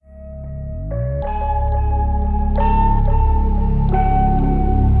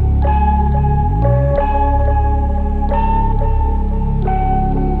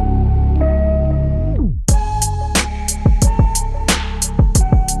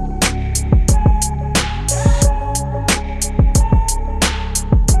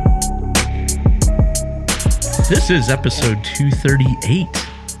This is episode 238.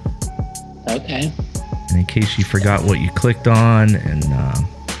 Okay. And in case you forgot what you clicked on and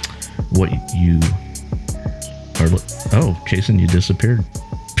what you are... Oh, Jason, you disappeared.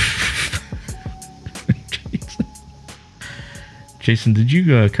 Jason, did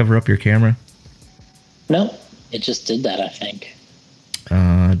you cover up your camera? No, it just did that, I think.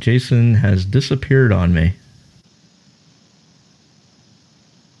 Jason has disappeared on me.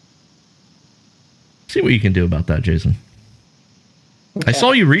 See what you can do about that, Jason. Okay. I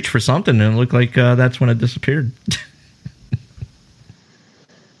saw you reach for something and it looked like that's when it disappeared.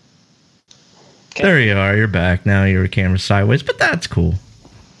 Okay. There you are. You're back. Now your camera's sideways, but that's cool.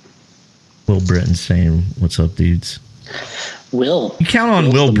 Will Britton saying, "What's up, dudes?" Will. You count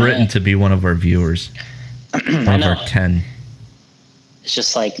on Will Britton to be one of our viewers. One of our 10. It's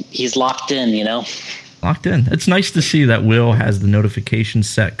just like he's locked in, you know? Locked in. It's nice to see that Will has the notifications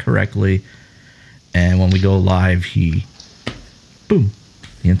set correctly. And when we go live, he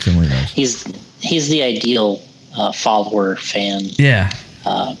instantly knows. He's the ideal follower fan. Yeah.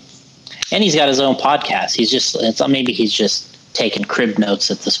 And he's got his own podcast. Maybe he's just taking crib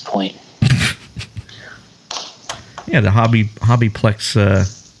notes at this point. Yeah, the Hobbyplex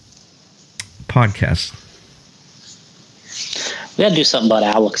podcast. We gotta do something about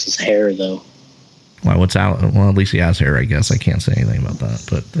Alex's hair, though. Well, at least he has hair, I guess. I can't say anything about that,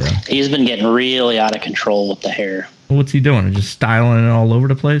 but he's been getting really out of control with the hair. What's he doing? Just styling it all over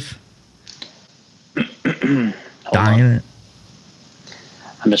the place? Dyeing it?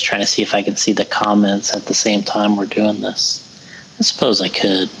 I'm just trying to see if I can see the comments at the same time we're doing this. I suppose I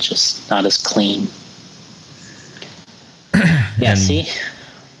could, just not as clean. Yeah, see?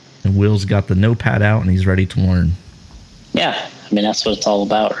 And Will's got the notepad out and he's ready to learn. Yeah, I mean, that's what it's all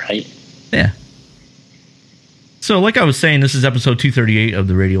about, right? Yeah. So, like I was saying, this is episode 238 of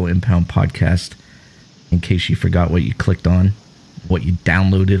the Radio Impound podcast. In case you forgot what you clicked on, what you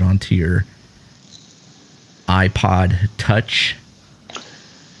downloaded onto your iPod Touch.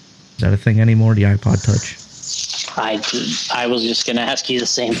 Is that a thing anymore, the iPod Touch? I was just going to ask you the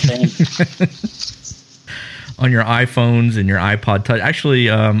same thing. On your iPhones and your iPod Touch. Actually,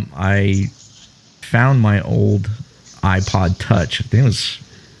 I found my old iPod Touch. I think it was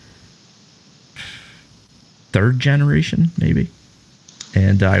third generation, maybe.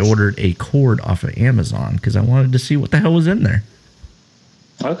 And I ordered a cord off of Amazon because I wanted to see what the hell was in there.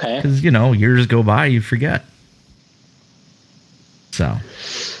 Okay. Because, years go by, you forget. So.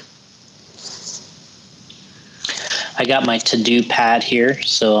 I got my to-do pad here,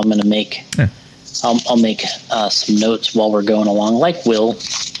 so I'm going to make... Yeah. I'll make some notes while we're going along, like Will.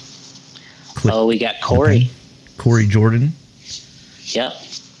 We got Corey. Corey Jordan. Yep.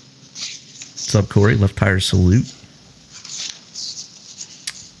 What's up, Corey? Left tire salute.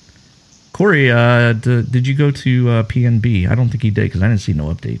 Corey, did you go to PNB? I don't think he did because I didn't see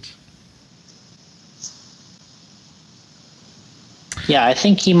no updates. Yeah, I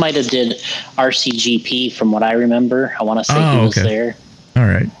think he might have did RCGP from what I remember. I want to say he was there. All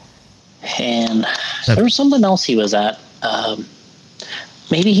right. And there was something else he was at.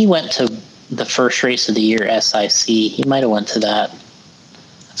 Maybe he went to the first race of the year, SIC. He might have went to that.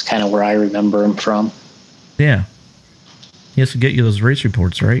 That's kind of where I remember him from. Yeah. He has to get you those race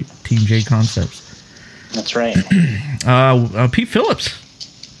reports, right? Team J Concepts. That's right. Pete Phillips.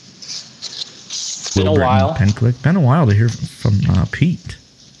 It's been a while. Penclick. Been a while to hear from Pete.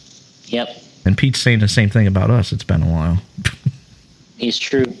 Yep. And Pete's saying the same thing about us. It's been a while. He's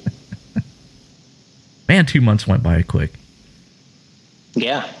true. Man, 2 months went by quick.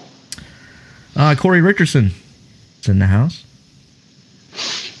 Yeah. Corey Richardson is in the house.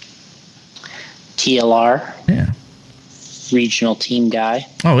 TLR. Yeah. Regional team guy.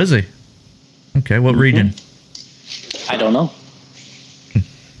 Oh, is he? Okay, what region? I don't know.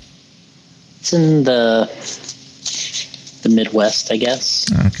 It's in the Midwest, I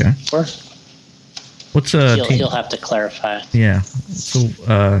guess. Okay. Or what's he'll have to clarify. Yeah.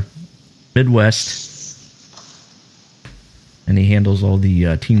 So Midwest. And he handles all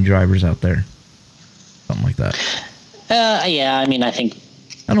the team drivers out there. Something like that. Yeah, I mean, I think...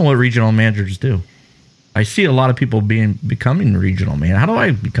 I don't know what regional managers do. I see a lot of people becoming regional manager. How do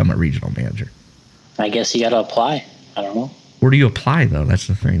I become a regional manager? I guess you got to apply. I don't know. Where do you apply, though? That's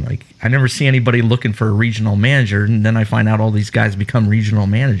the thing. Like, I never see anybody looking for a regional manager, and then I find out all these guys become regional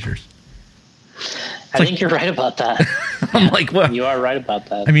managers. I think you're right about that. I'm like, what? You are right about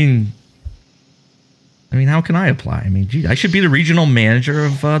that. I mean, how can I apply? I mean, gee, I should be the regional manager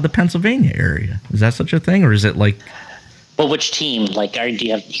of the Pennsylvania area. Is that such a thing, or is it like? Well, which team? Like, you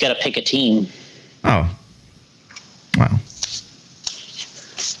got to pick a team. Oh, wow.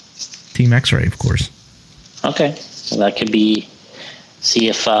 Team X-Ray, of course. Okay, so that could be. See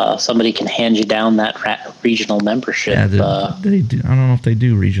if somebody can hand you down that regional membership. Yeah, they do. I don't know if they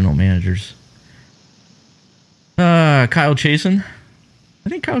do regional managers. Kyle Chasen. I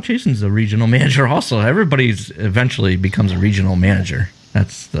think Kyle Chasen's a regional manager also. Everybody's eventually becomes a regional manager.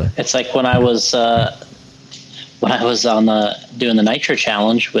 That's the. It's like when I was on doing the Nitro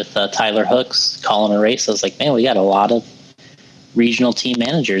Challenge with Tyler Hooks calling a race. I was like, man, we got a lot of regional team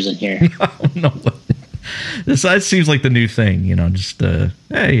managers in here. No. That seems like the new thing, just,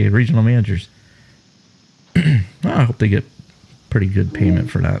 hey, regional managers. I hope they get pretty good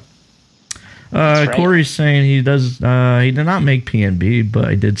payment for that. Right. Corey's saying he did not make PNB, but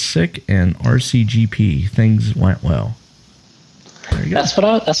I did SICK and RCGP. Things went well. There you go. That's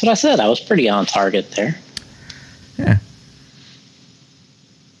what I said. I was pretty on target there. Yeah.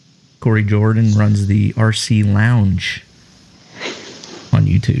 Corey Jordan runs the RC Lounge on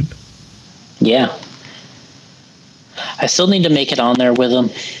YouTube. Yeah. I still need to make it on there with him.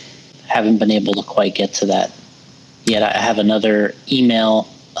 Haven't been able to quite get to that yet. I have another email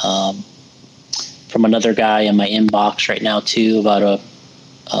from another guy in my inbox right now too about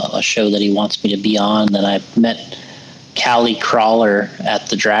a show that he wants me to be on. That I met Callie Crawler at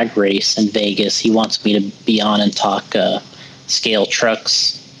the drag race in Vegas. He wants me to be on and talk scale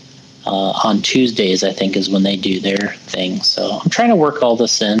trucks on Tuesdays, I think is when they do their thing. So I'm trying to work all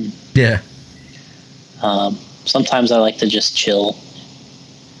this in. Yeah. Sometimes I like to just chill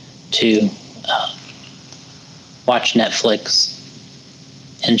to watch Netflix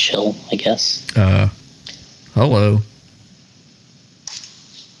and chill, I guess. Hello.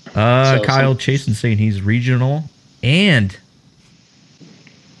 Kyle Chasen saying he's regional and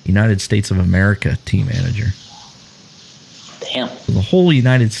United States of America team manager. Damn. For the whole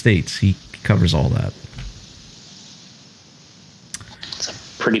United States, he covers all that. It's a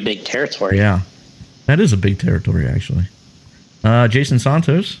pretty big territory. Yeah. That is a big territory, actually. Jason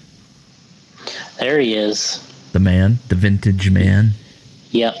Santos. There he is. The man. The vintage man.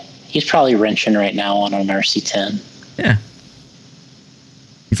 Yep. He's probably wrenching right now on an RC10. Yeah.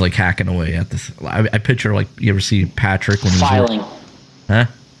 He's like hacking away at this. I picture like, you ever see Patrick when he's filing? Huh?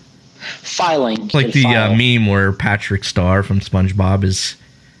 Filing. Like the meme where Patrick Star from SpongeBob is.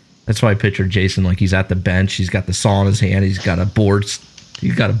 That's why I picture Jason like he's at the bench. He's got the saw in his hand. He's got a board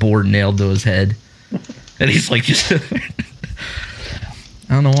nailed to his head, and he's like just. I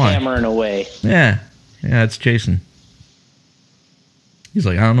don't know why. Hammering away. Yeah, it's Jason. He's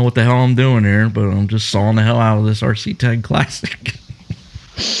like, I don't know what the hell I'm doing here, but I'm just sawing the hell out of this RC10 Classic.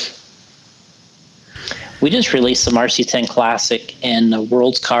 We just released some RC10 Classic and the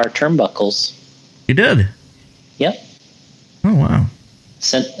World's Car turnbuckles. You did? Yep. Oh, wow.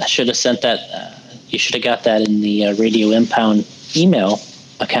 I should have sent that. You should have got that in the Radio Impound email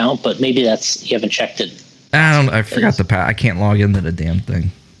account, but maybe you haven't checked it. I forgot the I can't log into the damn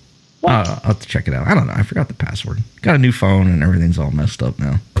thing. I'll have to check it out. I don't know. I forgot the password. Got a new phone and everything's all messed up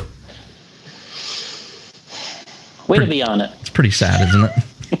now. Way to be on it. It's pretty sad, isn't it?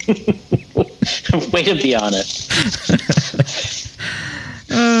 Way to be on it.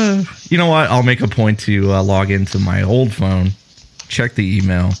 You know what? I'll make a point to log into my old phone, check the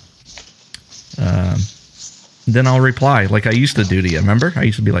email, then I'll reply like I used to do to you. Remember? I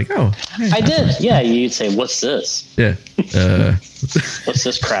used to be like, "Oh, hey, I did." Yeah, you'd say, "What's this?" Yeah. What's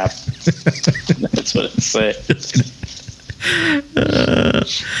this crap? That's what it'd say.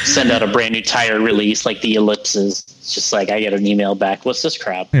 Send out a brand new tire release like the ellipses. It's just like I get an email back. What's this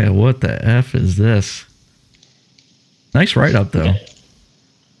crap? Yeah, what the F is this? Nice write up though.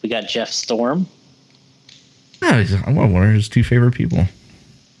 We got Jeff Storm. Oh, he's one of his two favorite people.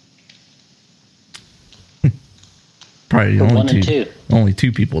 Probably the only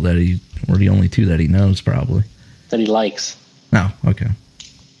two people that the only two that he knows probably. That he likes. Oh, okay.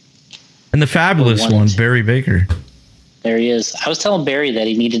 And the fabulous one, Barry Baker. There he is. I was telling Barry that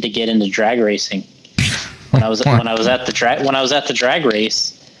he needed to get into drag racing. When I was at the drag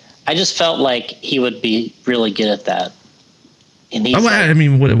race, I just felt like he would be really good at that. And he's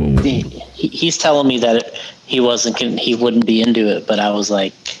he's telling me that he wouldn't be into it, but I was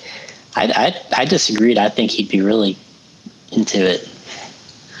like, I disagreed. I think he'd be really into it.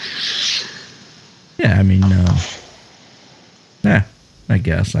 Yeah, I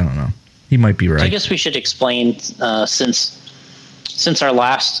guess. I don't know. He might be right. I guess we should explain since our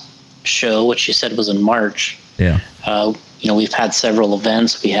last show, which you said was in March. Yeah. We've had several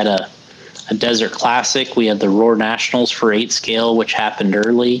events. We had a Desert Classic. We had the Roar Nationals for 8 scale, which happened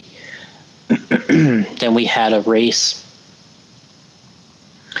early. Then we had a race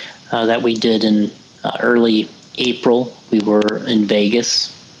that we did in early April. We were in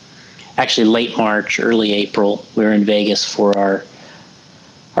Vegas. actually late March, early April. We were in Vegas for our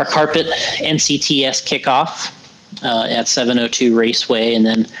carpet NCTS kickoff at 702 Raceway, and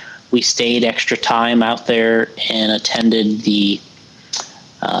then we stayed extra time out there and attended the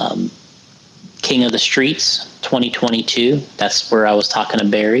King of the Streets 2022. That's where I was talking to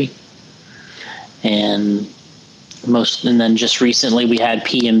Barry, and then just recently we had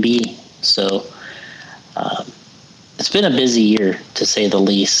PMB. So it's been a busy year, to say the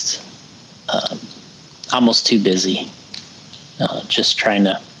least. Almost too busy. Just trying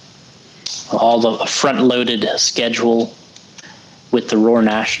to all the front-loaded schedule with the Roar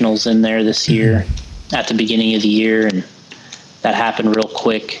Nationals in there this year at the beginning of the year, and that happened real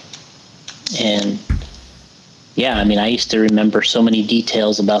quick. And yeah, I mean, I used to remember so many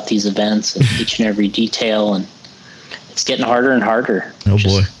details about these events and each and every detail, and it's getting harder and harder. Oh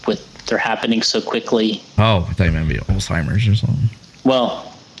boy, they're happening so quickly. Oh, I thought you meant maybe Alzheimer's or something.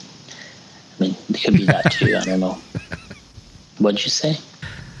 Well, I mean, it could be that too. I don't know. What'd you say?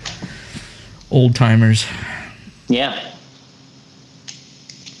 Old timers. Yeah.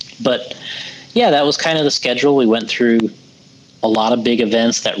 But yeah, that was kind of the schedule. We went through a lot of big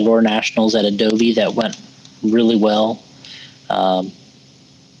events, that Roar Nationals at Adobe that went really well.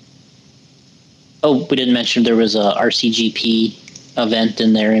 We didn't mention there was a RCGP event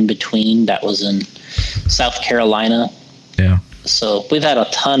in there in between. That was in South Carolina. Yeah. So we've had a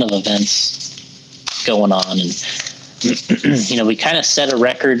ton of events going on, and we kind of set a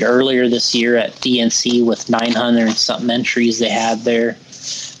record earlier this year at DNC with 900 and something entries they had there.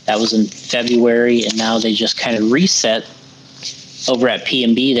 That was in February, and now they just kind of reset over at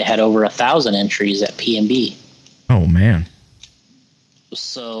PMB. They had over 1,000 entries at PMB. Oh man.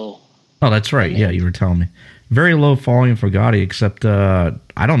 So. Oh, that's right. Yeah, you were telling me. Very low volume for Gotti, except I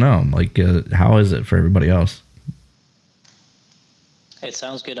don't know. Like, how is it for everybody else? It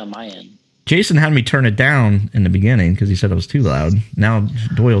sounds good on my end. Jason had me turn it down in the beginning because he said it was too loud. Now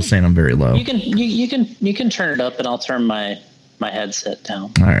Doyle's saying I'm very low. You can turn it up, and I'll turn my headset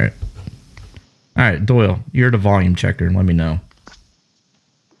down. All right, Doyle, you're the volume checker, and let me know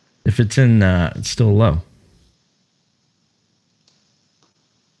if it's it's still low.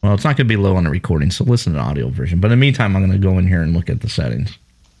 Well, it's not going to be low on the recording, so listen to the audio version. But in the meantime, I'm going to go in here and look at the settings.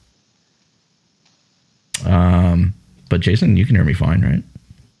 But Jason, you can hear me fine, right?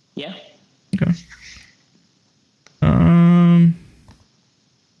 Yeah. Okay.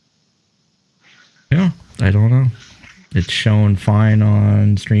 Yeah, I don't know. It's showing fine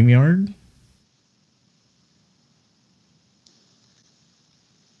on StreamYard.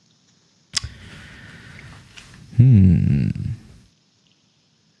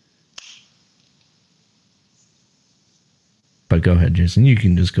 But go ahead, Jason. You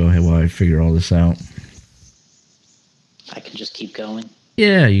can just go ahead while I figure all this out. I can just keep going.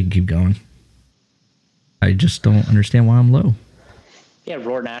 Yeah, you can keep going. I just don't understand why I'm low. Yeah,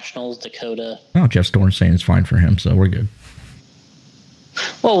 Roar Nationals, Dakota. Oh, Jeff Storm's saying it's fine for him, so we're good.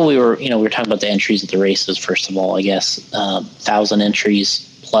 Well, we were talking about the entries at the races, first of all, I guess. 1,000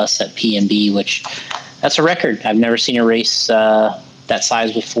 entries plus at PMB, which that's a record. I've never seen a race that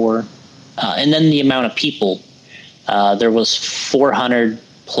size before. And then the amount of people. There was 400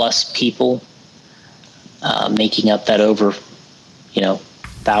 plus people making up that over,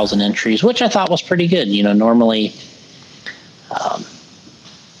 1,000 entries, which I thought was pretty good. Normally,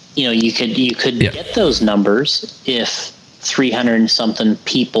 you could get those numbers if 300 and something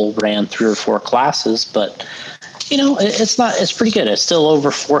people ran 3 or 4 classes, but it's pretty good. It's still over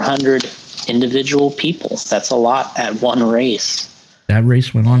 400 individual people. That's a lot at one race. That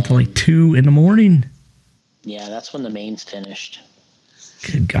race went on till like 2 a.m. Yeah, that's when the mains finished.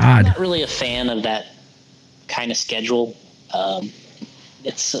 Good God. I'm not really a fan of that kind of schedule. Oh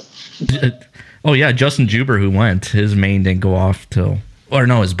yeah, Justin Juber, who went, his main didn't go off till, or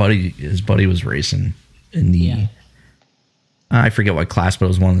no, his buddy was racing in the, I forget what class, but it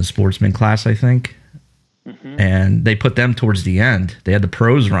was one of the sportsman class, I think. Mm-hmm. And they put them towards the end. They had the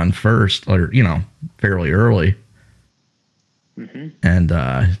pros run first, or fairly early. Mm-hmm. And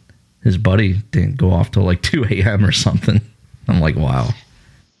his buddy didn't go off till like 2 a.m. or something. I'm like, wow,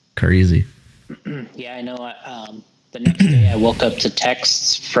 crazy. Yeah, I know. The next day I woke up to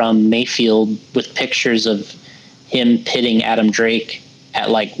texts from Mayfield with pictures of him pitting Adam Drake at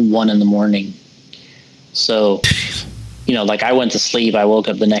like 1 a.m. So, like I went to sleep. I woke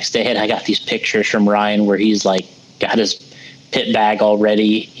up the next day and I got these pictures from Ryan where he's like got his pit bag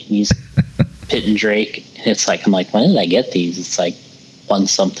already. He's pitting Drake. And it's like, I'm like, when did I get these? It's like 1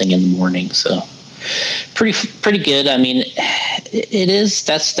 something in the morning. So pretty good. I mean, it is,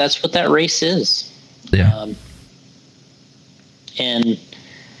 that's what that race is. Yeah. And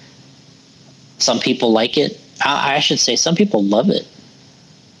Some people like it. I should say some people love it.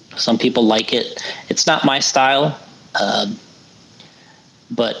 Some people like it. It's not my style,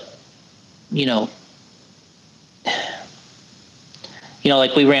 but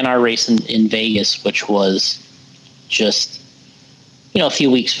like we ran our race in Vegas, which was just a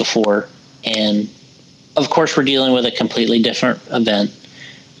few weeks before, and of course we're dealing with a completely different event,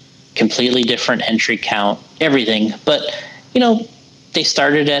 completely different entry count, everything. But they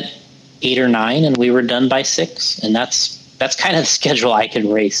started at 8 or 9, and we were done by 6, and that's kind of the schedule I could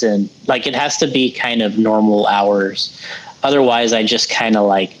race in. Like, it has to be kind of normal hours. Otherwise, I just kind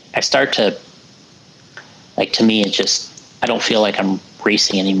of I start to, to me, I don't feel like I'm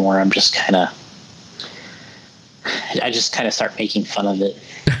racing anymore. I just kind of start making fun of it.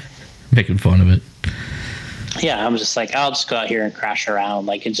 Making fun of it. Yeah, I'm just like, I'll just go out here and crash around.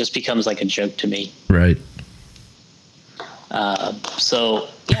 Like, it just becomes like a joke to me. Right. So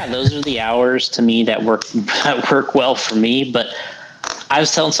yeah, those are the hours to me that work well for me. But I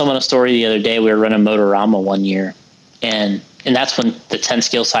was telling someone a story the other day. We were running Motorama one year, and that's when the 10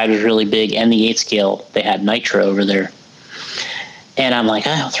 scale side was really big, and the 8 scale, they had nitro over there. And I'm like,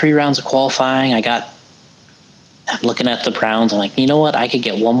 3 rounds of qualifying. I'm looking at the rounds. I'm like, you know what? I could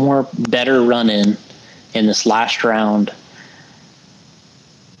get one more better run in this last round.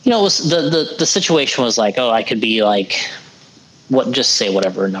 It was the situation was like, I could be like, just say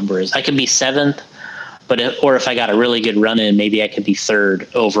whatever a number is. I could be 7th, or if I got a really good run in, maybe I could be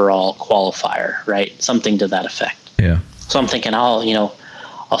 3rd overall qualifier, right? Something to that effect. Yeah. So I'm thinking, I'll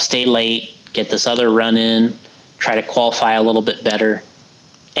stay late, get this other run in, try to qualify a little bit better.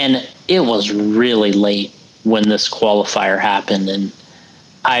 And it was really late when this qualifier happened, and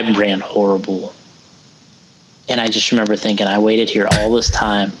I ran horrible. And I just remember thinking, I waited here all this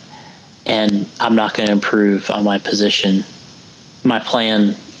time, and I'm not going to improve on my position. My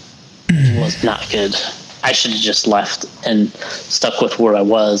plan was not good. I should have just left and stuck with where I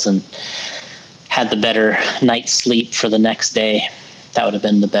was and had the better night's sleep for the next day. That would have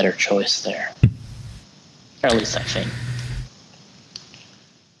been the better choice there. Or at least I think.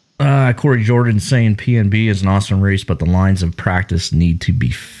 Corey Jordan saying PNB is an awesome race, but the lines of practice need to be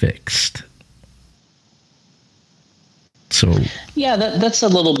fixed. So yeah, that's a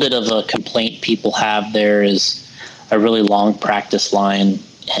little bit of a complaint people have. There is a really long practice line,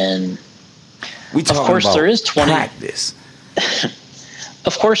 and of course there is 20 practice.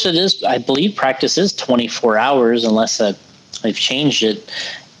 Of course it is. I believe practice is 24 hours unless they've changed it.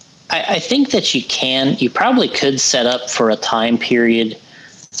 I think that you probably could set up for a time period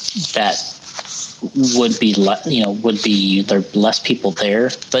that would be there less people there.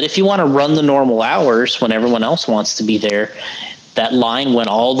 But if you want to run the normal hours when everyone else wants to be there, that line went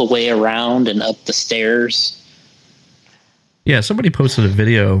all the way around and up the stairs. Yeah, somebody posted a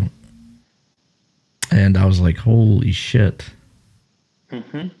video, and I was like, holy shit.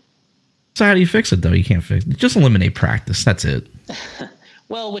 Mm-hmm. So how do you fix it, though? You can't fix it. Just eliminate practice. That's it.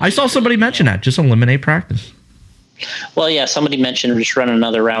 Well, I saw somebody mention that. Just eliminate practice. Well, yeah, somebody mentioned just run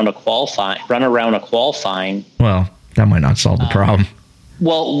another round of qualifying. Run a round of qualifying. Well, that might not solve the problem.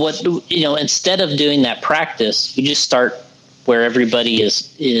 Well, instead of doing that practice, you just start where everybody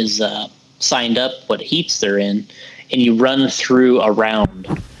is signed up, what heats they're in, and you run through a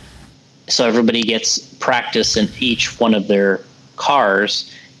round. So everybody gets practice in each one of their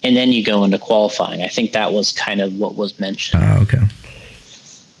cars, and then you go into qualifying. I think that was kind of what was mentioned. Okay.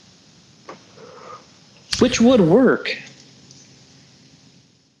 Which would work.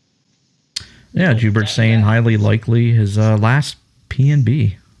 Yeah, Jubert's saying highly likely his last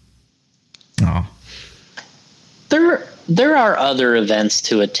P&B. Oh. There are other events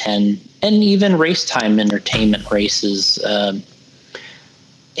to attend, and even race time entertainment races.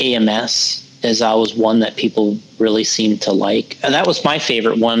 AMS is always one that people really seem to like. And that was my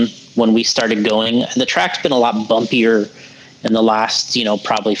favorite one when we started going. The track's been a lot bumpier in the last,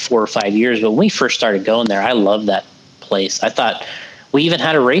 probably 4 or 5 years. But when we first started going there, I loved that place. I thought we even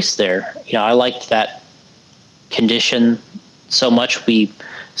had a race there. I liked that condition so much. We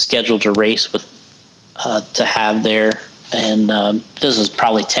scheduled a race to have there. And this was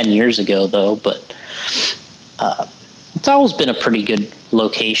probably 10 years ago, though. But it's always been a pretty good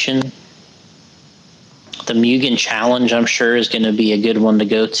location. The Mugen Challenge, I'm sure, is going to be a good one to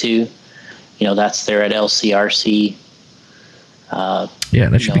go to. That's there at LCRC. Yeah,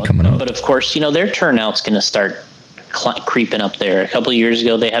 that should be coming up. But of course, their turnout's going to start creeping up there. A couple of years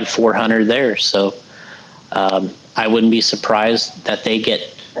ago, they had 400 there. So I wouldn't be surprised that they get,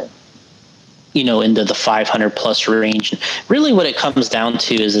 into the 500 plus range. And really what it comes down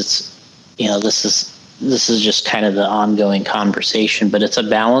to is this is just kind of the ongoing conversation, but it's a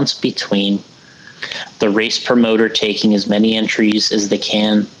balance between the race promoter taking as many entries as they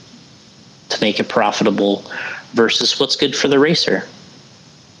can to make it profitable versus what's good for the racer.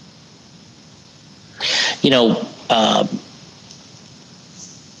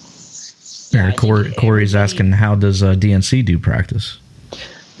 Corey's asking, how does DNC do practice?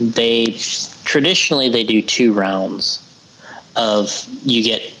 They traditionally do 2 rounds of, you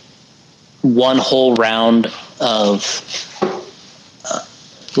get one whole round of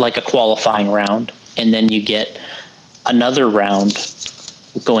like a qualifying round, and then you get another round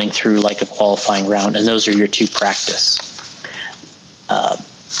going through like a qualifying round, and those are your 2 practice.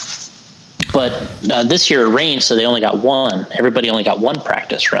 But this year it rained, so they only got 1. Everybody only got 1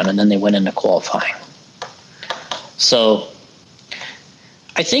 practice run, and then they went into qualifying. So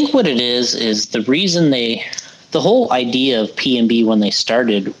I think what it is the reason the whole idea of PMB when they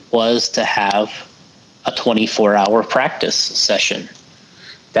started was to have a 24-hour practice session.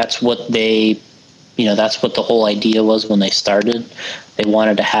 That's what that's what the whole idea was when they started. They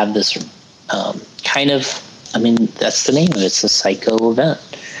wanted to have this that's the name of it. It's a psycho event.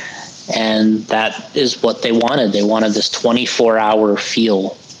 And that is what they wanted. They wanted this 24-hour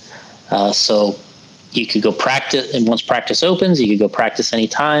feel. So you could go practice, and once practice opens, you could go practice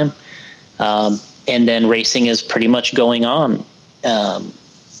anytime. And then racing is pretty much going on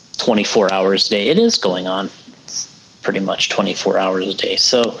 24 hours a day. It is going on pretty much 24 hours a day.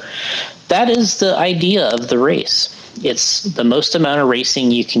 So that is the idea of the race. It's the most amount of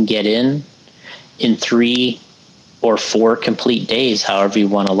racing you can get in 3 or 4 complete days, however you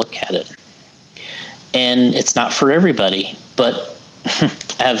want to look at it. And it's not for everybody, but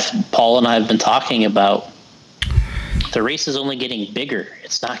as Paul and I have been talking about, the race is only getting bigger.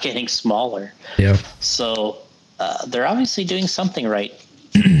 It's not getting smaller. Yeah. So they're obviously doing something right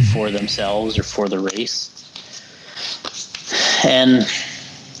for themselves or for the race.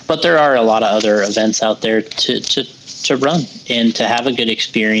 But there are a lot of other events out there to run and to have a good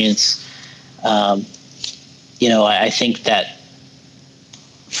experience. I think that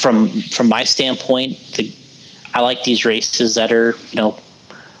from my standpoint, I like these races that are,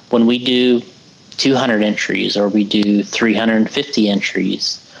 when we do 200 entries or we do 350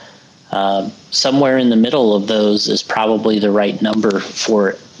 entries, somewhere in the middle of those is probably the right number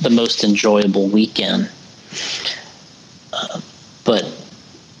for the most enjoyable weekend. But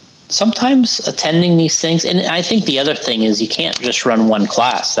sometimes attending these things, and I think the other thing is you can't just run one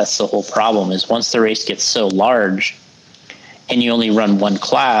class. That's the whole problem, is once the race gets so large and you only run one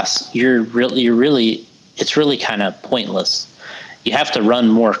class, it's really kind of pointless. You have to run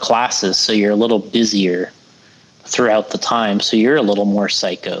more classes, so you're a little busier throughout the time, so you're a little more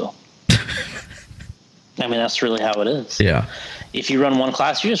psycho. I mean, that's really how it is. Yeah. If you run one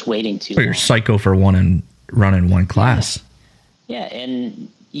class, you're just waiting too long. You're psycho for running one class. Yeah, and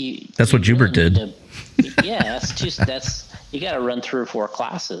that's what Jubert did. That's you got to run 3 or 4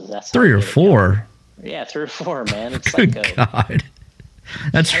 classes. That's 3 or 4. Yeah, 3 or 4, man. It's Good psycho. God,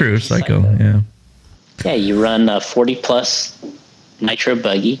 that's true. Psycho. Yeah. Yeah, you run a 40+ nitro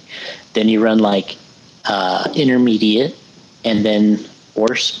buggy, then you run like intermediate, and then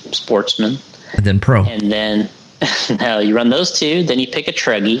or sportsman, and then pro, and then no, you run those 2. Then you pick a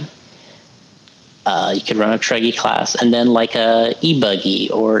truggy. You could run a truggy class, and then like a e-buggy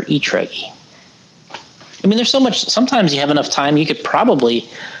or e-truggy. I mean, there's so much. Sometimes you have enough time, you could probably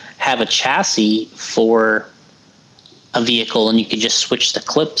have a chassis for a vehicle, and you could just switch the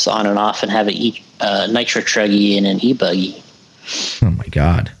clips on and off and have a nitro truggy and an e-buggy. Oh my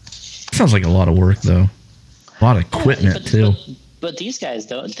God, sounds like a lot of work though. A lot of equipment too. But these guys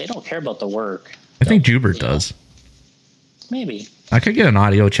don't care about the work. I think Jubert does. Maybe. I could get an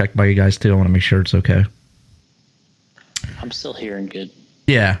audio check by you guys too. I want to make sure it's okay. I'm still hearing good.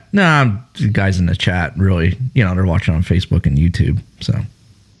 Yeah. No, the guys in the chat really, they're watching on Facebook and YouTube. So.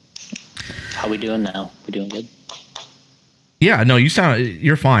 How we doing now? We doing good? Yeah, no, you're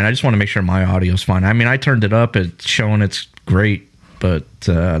fine. I just want to make sure my audio's fine. I mean, I turned it up. It's showing it's great, but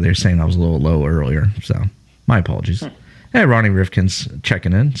they're saying I was a little low earlier. So my apologies. Hey, Ronnie Rifkin's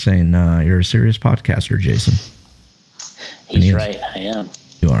checking in, saying you're a serious podcaster, Jason. He's right. I am.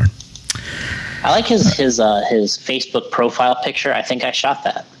 You are. I like his Facebook profile picture. I think I shot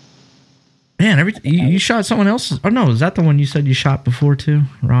that. Man, you shot someone else's. Oh no, is that the one you said you shot before too,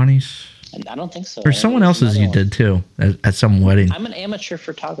 Ronnie's? I don't think so. Or someone else's you did too at some wedding. I'm an amateur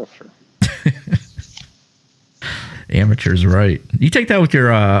photographer. Amateur's right. You take that with your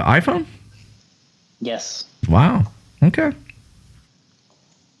iPhone? Yes. Wow. Okay.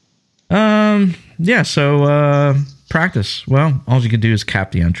 Yeah. So practice. Well, all you can do is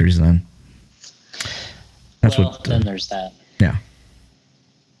cap the entries then. That's then there's that. Yeah.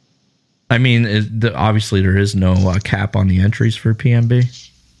 I mean, obviously there is no cap on the entries for PMB.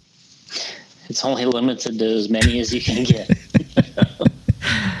 It's only limited to as many as you can get.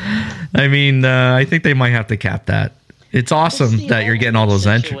 I mean, I think they might have to cap that. It's awesome that you're getting all those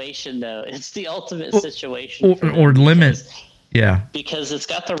entries. Though. It's the ultimate situation. Or limit. Yeah. Because it's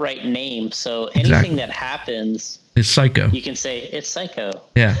got the right name. So anything that happens is Psycho. You can say it's Psycho.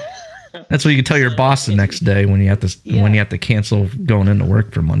 Yeah. That's what you can tell your boss the next day when you have to cancel going into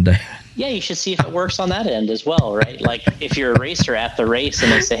work for Monday. Yeah, you should see if it works on that end as well, right? Like if you're a racer at the race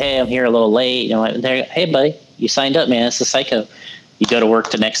and they say, "Hey, I'm here a little late," "Hey, buddy, you signed up, man. It's a Psycho." You go to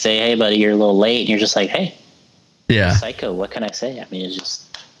work the next day, "Hey, buddy, you're a little late," and you're just like, "Hey, yeah, Psycho. What can I say? I mean, it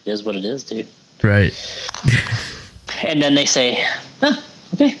is what it is, dude." Right. And then they say,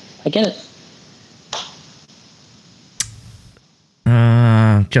 "Okay, I get it."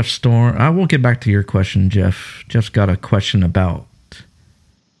 Jeff Storm. I will get back to your question, Jeff. Jeff's got a question about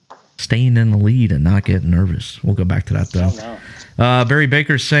staying in the lead and not getting nervous. We'll go back to that, though. Oh, no. Barry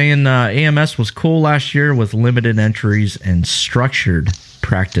Baker's saying AMS was cool last year with limited entries and structured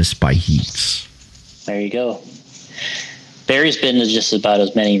practice by heats. There you go. Barry's been to just about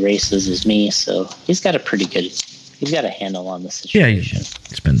as many races as me, so he's got a handle on the situation. Yeah,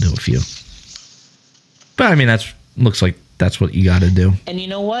 he's been to a few. But, I mean, looks like that's what you got to do. And you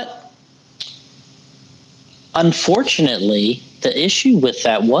know what? Unfortunately, the issue with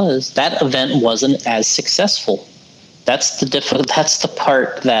that was that event wasn't as successful. That's the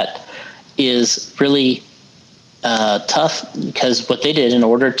part that is really tough, because what they did in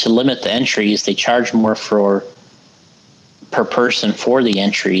order to limit the entries, they charged more per person for the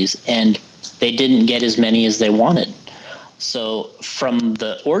entries, and they didn't get as many as they wanted. So from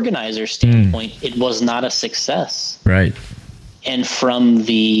the organizer standpoint, it was not a success. Right. And from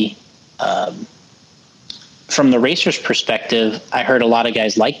the racer's perspective, I heard a lot of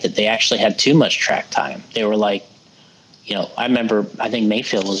guys liked it. They actually had too much track time. They were like, I remember, I think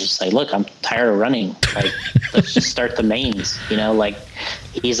Mayfield was just like, "Look, I'm tired of running. Like, let's just start the mains."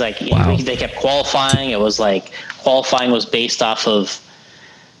 He's like, wow. They kept qualifying. It was like qualifying was based off of,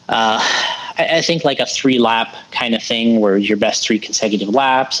 I think like a 3-lap kind of thing, where your best 3 consecutive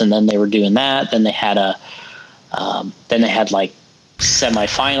laps, and then they were doing that. Then they had like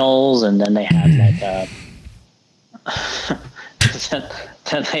semifinals, and then they had like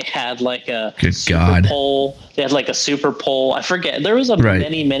then they had like a super pole. They had like a super pole. I forget. There was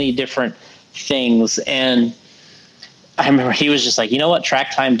many different things, and I remember he was just like, "You know what?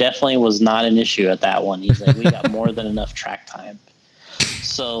 Track time definitely was not an issue at that one." He's like, "We got more than enough track time."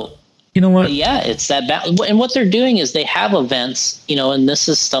 So, you know what? Yeah, it's that and what they're doing is they have events, and this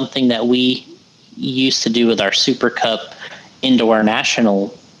is something that we used to do with our Super Cup Indoor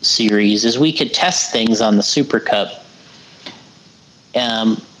National Series, is we could test things on the Super Cup.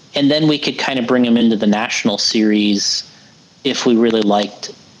 And then we could kind of bring them into the National Series if we really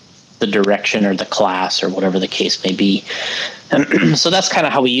liked the direction or the class or whatever the case may be. And so that's kind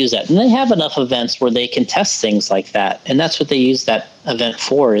of how we use that. And they have enough events where they can test things like that. And that's what they use that event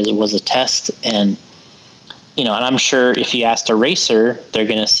for, is it was a test. And, and I'm sure if you asked a racer, they're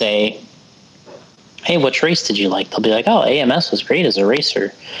going to say, "Hey, which race did you like?" They'll be like, "Oh, AMS was great as a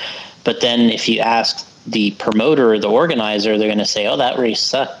racer." But then if you ask the promoter or the organizer, they're going to say, "Oh, that race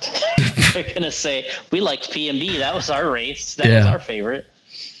sucked." They're going to say, "We liked PMB. That was our race. That was our favorite."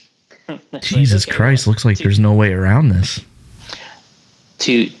 Jesus Christ. Looks like there's no way around this.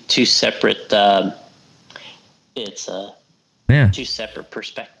 Two separate, two separate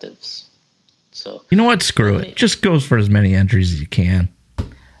perspectives. So, you know what? Screw it. Just go for as many entries as you can.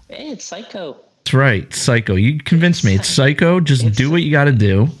 Hey, it's Psycho. That's right, Psycho. You convinced me. It's Psycho. Just do what you got to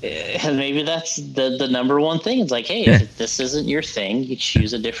do. And maybe that's the number one thing. It's like, hey, if this isn't your thing, you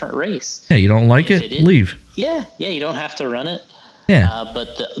choose a different race. Yeah, you don't like it, leave. Yeah, you don't have to run it. Yeah.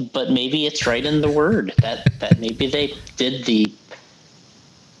 But maybe it's right in the word that maybe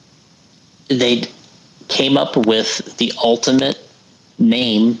they came up with the ultimate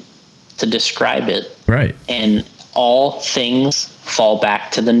name to describe it. Right. And all things fall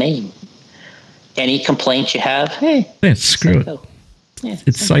back to the name. Any complaints you have, hey, screw it. Yeah,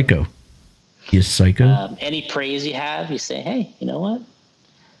 it's Psycho. You Psycho. Any praise you have, you say, hey, you know what?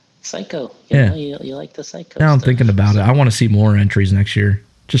 Psycho. You like the Psycho. Now I'm thinking about it. I want to see more entries next year.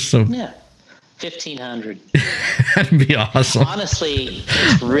 Just so. Yeah. 1,500. That'd be awesome. Honestly,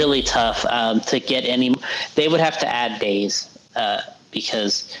 it's really tough to get any. They would have to add days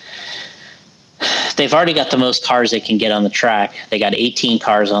because they've already got the most cars they can get on the track. They got 18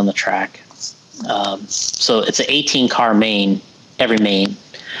 cars on the track. So it's an 18-car main, every main.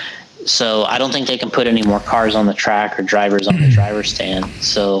 So I don't think they can put any more cars on the track or drivers on the driver's stand.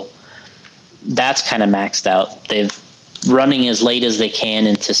 So that's kind of maxed out. They've running as late as they can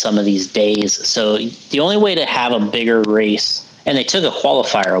into some of these days. So the only way to have a bigger race, and they took a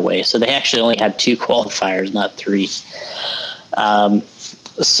qualifier away, so they actually only had 2 qualifiers, not 3.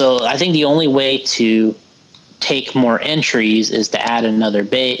 So I think the only way to take more entries is to add another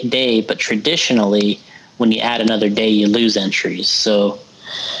day, but traditionally when you add another day, you lose entries. So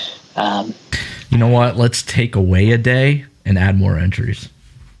you know what? Let's take away a day and add more entries.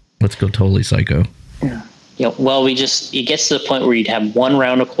 Let's go totally psycho. Yeah, well, it gets to the point where you'd have 1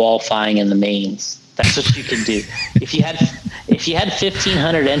 round of qualifying in the mains. That's what you could do. If you had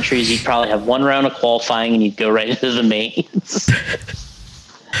 1,500 entries, you'd probably have 1 round of qualifying and you'd go right into the mains.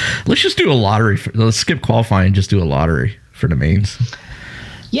 Let's just do a lottery. Let's skip qualifying and just do a lottery for the mains.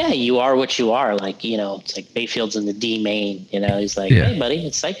 Yeah, you are what you are. Like, it's like Bayfield's in the D main. He's like, hey, buddy,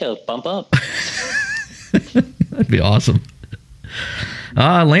 it's Psycho. Bump up. That'd be awesome.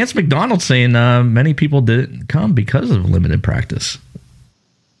 Lance McDonald saying many people didn't come because of limited practice.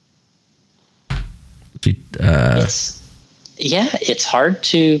 It's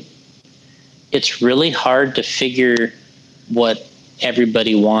really hard to figure what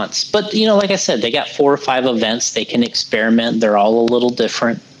everybody wants. But, like I said, they got 4 or 5 events. They can experiment. They're all a little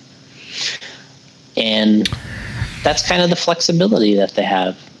different. And that's kind of the flexibility that they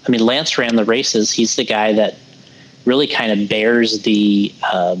have. I mean, Lance ran the races. He's the guy that really kind of bears the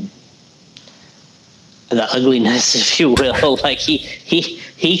ugliness, if you will. Like he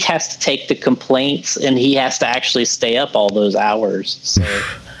has to take the complaints and he has to actually stay up all those hours. So,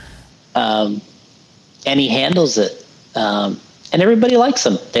 and he handles it. And everybody likes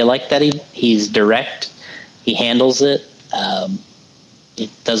him. They like that he's direct. He handles it. It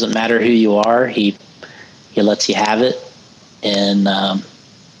doesn't matter who you are. He lets you have it. And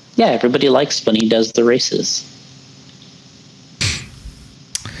everybody likes when he does the races.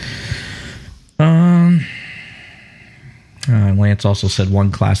 Lance also said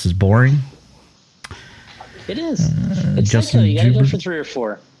 1 class is boring. It is. It's Justin Psycho. You got to go for 3 or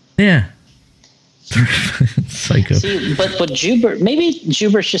 4. Yeah. Psycho. See, but maybe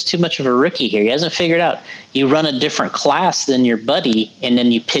Jubert's just too much of a rookie here. He hasn't figured out. You run a different class than your buddy, and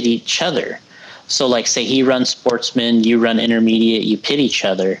then you pit each other. So, like, say he runs sportsman, you run intermediate, you pit each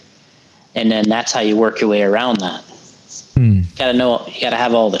other, and then that's how you work your way around that. You gotta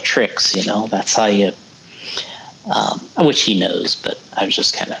have all the tricks. That's how you. Which he knows, but I was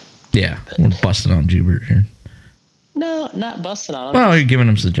just kind of. Yeah, we're busting on Jubert here. No, not busting on him. Well, you're giving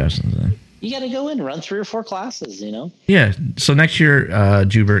him suggestions then. You got to go in and run 3 or 4 classes, Yeah, so next year,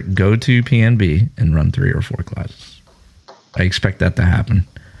 Jubert, go to PNB and run 3 or 4 classes. I expect that to happen.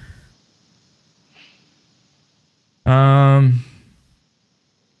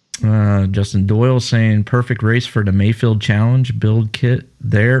 Justin Doyle saying perfect race for the Mayfield Challenge. Build kit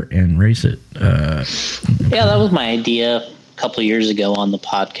there and race it. Yeah, that was my idea a couple of years ago on the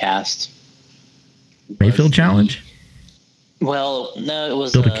podcast. Mayfield Challenge? Well, no, it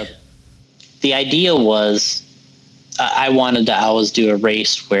was the idea was I wanted to always do a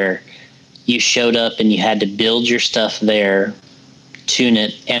race where you showed up and you had to build your stuff there, tune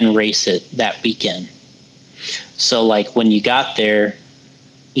it, and race it that weekend. So, like, when you got there,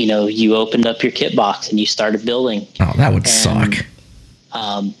 you opened up your kit box and you started building. Oh, that would suck.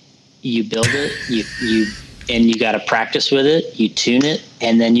 You build it, you got to practice with it, you tune it,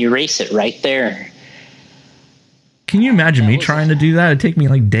 and then you race it right there. Can you imagine me trying to do that? It'd take me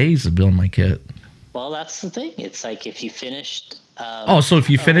like days to build my kit. Well, that's the thing. It's like if you finished... so if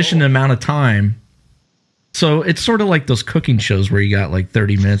you finish in an amount of time... So it's sort of like those cooking shows where you got like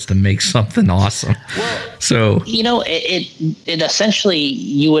 30 minutes to make something awesome. Well, so... It essentially,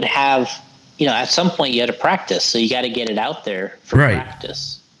 you would have... at some point you had to practice, so you got to get it out there for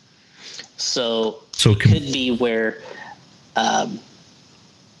practice. So it could be where...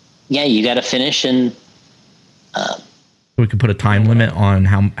 you got to finish and... we could put a time limit on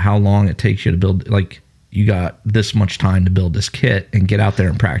how long it takes you to build. Like, you got this much time to build this kit and get out there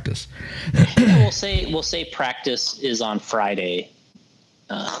and practice. We'll say practice is on Friday,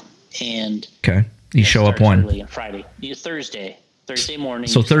 and okay, you show up on Friday. Thursday morning.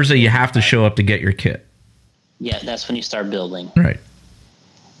 So Thursday you have to show up to get your kit. Yeah, that's when you start building. Right.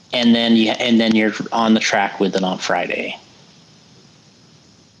 And then you're on the track with it on Friday.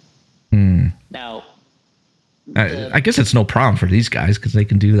 Now. I guess it's no problem for these guys because they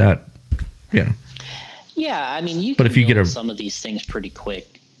can do that, Yeah, I mean, you can if you get some of these things pretty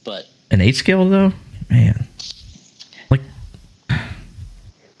quick, but... An 8 scale, though? Man. Like...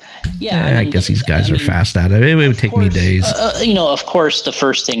 Yeah, I guess these guys are fast at it. It would take me days. Of course, the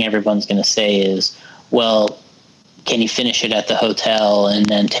first thing everyone's going to say is, well, can you finish it at the hotel and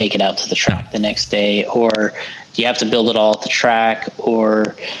then take it out to the track the next day? Or do you have to build it all at the track?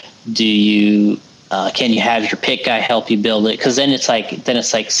 Or do you, can you have your pit guy help you build it? Because then it's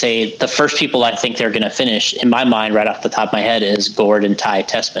like, say, the first people I think they're going to finish, in my mind, right off the top of my head, is Gord and Ty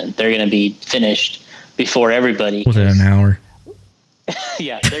Tessman. They're going to be finished before everybody. Within an hour.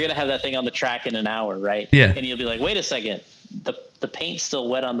 Yeah, they're going to have that thing on the track in an hour, right? Yeah. And you'll be like, wait a second, the paint's still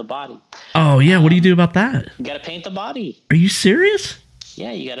wet on the body. Oh, yeah, what do you do about that? You got to paint the body. Are you serious?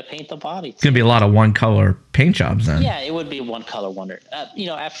 Yeah, you got to paint the body. It's going to be a lot of one-color paint jobs then. Yeah, it would be one-color wonder.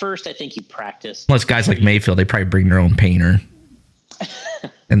 At first, I think you practice. Unless guys like Mayfield, they probably bring their own painter.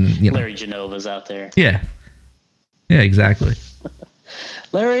 And Larry Genova's out there. Yeah. Yeah, exactly.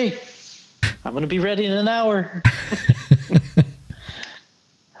 Larry, I'm going to be ready in an hour.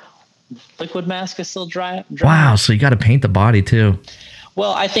 Liquid mask is still dry. Wow, so you got to paint the body too.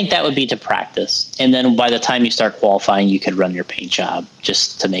 Well, I think that would be to practice. And then by the time you start qualifying, you could run your paint job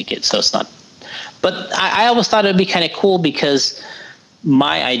just to make it so it's not. But I always thought it would be kind of cool, because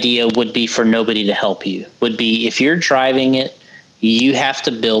my idea would be for nobody to help you. Would be if you're driving it, you have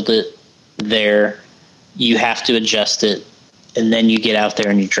to build it there, you have to adjust it, and then you get out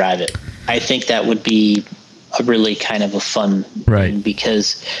there and you drive it. I think that would be a really kind of a fun thing,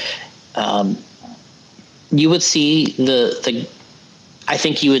 because you would see the I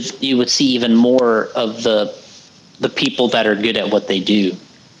think you would see even more of the people that are good at what they do.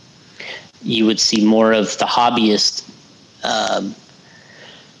 You would see more of the hobbyist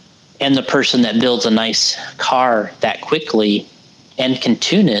and the person that builds a nice car that quickly and can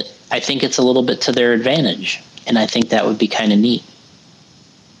tune it. I think it's a little bit to their advantage, and I think that would be kind of neat.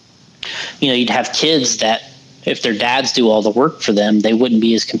 You'd have kids that, if their dads do all the work for them, they wouldn't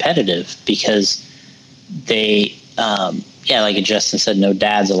be as competitive, because they, like Justin said, no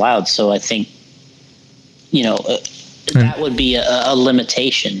dads allowed. So I think, that would be a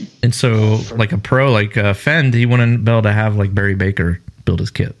limitation. And so, like a pro like Fend, he wouldn't be able to have like Barry Baker build his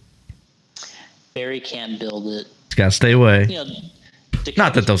kit. Barry can't build it. He's got to stay away.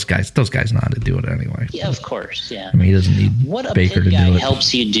 Not that those guys know how to do it anyway. Yeah, of course. Yeah. I mean, he doesn't need what Baker to do it. What a pit guy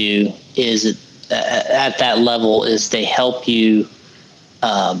helps you do is at that level is they help you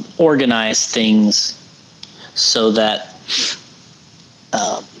organize things so that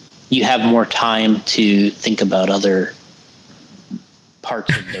you have more time to think about other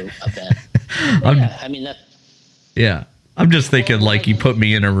parts of the event. Yeah, I'm just thinking, like, you put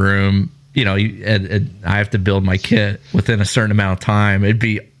me in a room, and I have to build my kit within a certain amount of time. It'd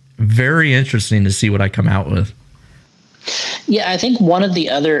be very interesting to see what I come out with. Yeah, I think one of the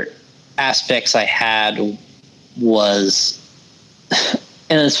other aspects I had was,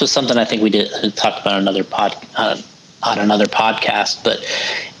 and this was something I think we did talk about on another podcast, but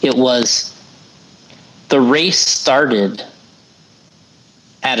it was the race started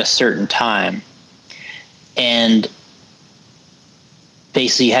at a certain time, and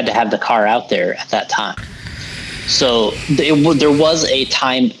basically you had to have the car out there at that time. So there was a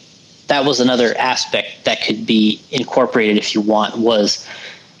time. That was another aspect that could be incorporated if you want, was,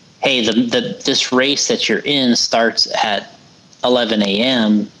 hey, this race that you're in starts at 11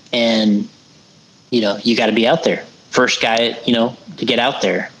 a.m. and, you got to be out there. First guy, to get out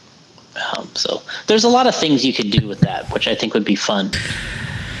there. So there's a lot of things you could do with that, which I think would be fun.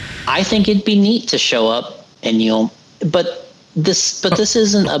 I think it'd be neat to show up and, but this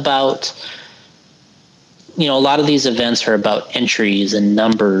isn't about, a lot of these events are about entries and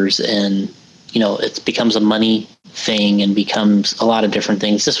numbers, and, it becomes a money thing and becomes a lot of different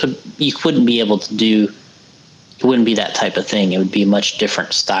things. You wouldn't be able to do, it wouldn't be that type of thing. It would be a much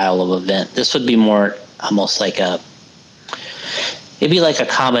different style of event. This would be more almost like it'd be like a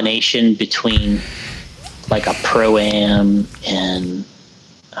combination between like a Pro-Am and,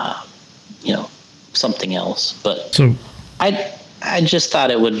 something else. But so I just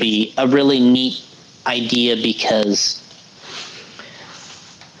thought it would be a really neat idea, because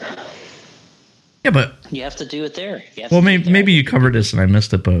but you have to do it there. Maybe you covered this and I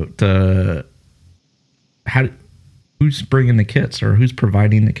missed it, but who's bringing the kits, or who's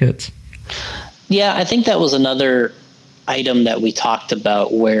providing the kits? Yeah, I think that was another item that we talked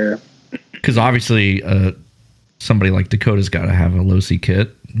about, where, because obviously somebody like Dakota's got to have a Losi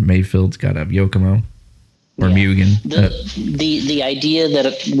kit, Mayfield's got to have Yokomo or Mugen. The idea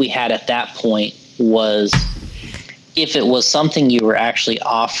that we had at that point was, if it was something you were actually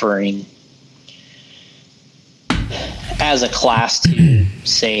offering as a class to,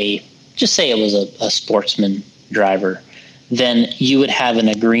 just say it was a sportsman driver, then you would have an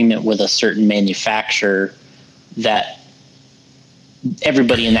agreement with a certain manufacturer that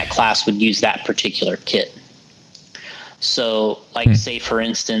everybody in that class would use that particular kit. So, like, say, for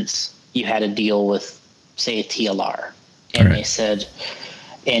instance, you had a deal with, say, a TLR, and they said,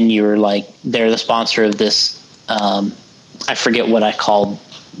 and you were like, they're the sponsor of this. I forget what I called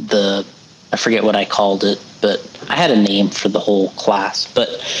it, but I had a name for the whole class. But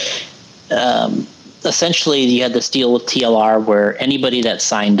essentially, you had this deal with TLR where anybody that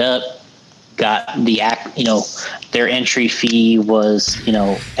signed up got their entry fee was,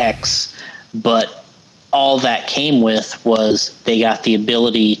 X, but all that came with was they got the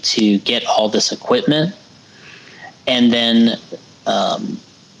ability to get all this equipment, and then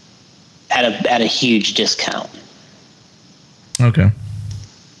at a huge discount. Okay.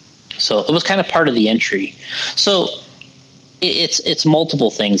 So it was kind of part of the entry. So it's multiple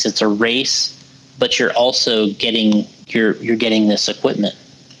things. It's a race, but you're also getting you're getting this equipment.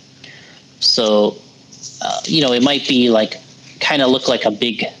 So it might be like kind of look like a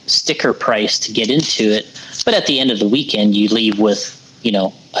big sticker price to get into it, but at the end of the weekend you leave with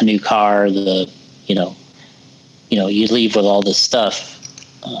a new car. You leave with all this stuff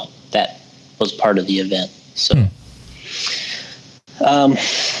that was part of the event. So.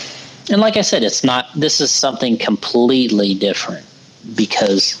 And like I said, this is something completely different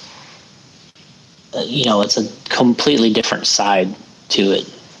because, it's a completely different side to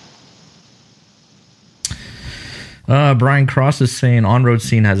it. Brian Cross is saying On-Road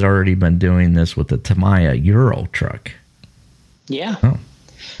Scene has already been doing this with the Tamiya Euro truck. Yeah. Oh,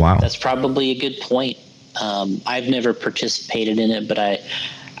 wow. That's probably a good point. I've never participated in it, but I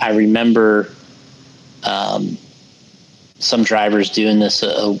remember some drivers doing this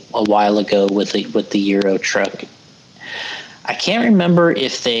a while ago with the Euro truck. I can't remember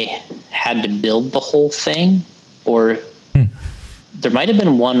if they had to build the whole thing, or there might have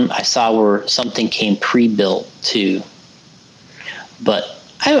been one I saw where something came pre-built too. But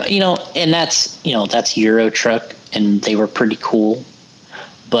and that's Euro truck, and they were pretty cool.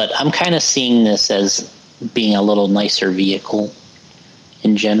 But I'm kind of seeing this as being a little nicer vehicle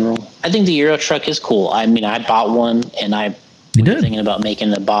in general. I think the Euro truck is cool. I mean, I bought one, and we were thinking about making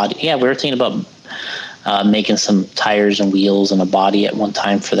the body. Yeah, we were thinking about making some tires and wheels and a body at one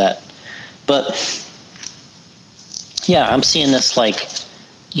time for that. But yeah, I'm seeing this like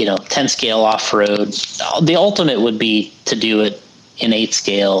 10 scale off road. The ultimate would be to do it in 8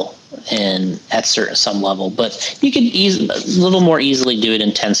 scale and at some level, but you could a little more easily do it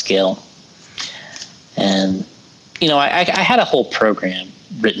in 10 scale. And I had a whole program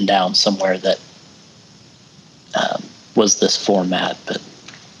written down somewhere that was this format, but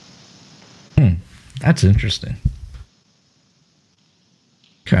that's interesting.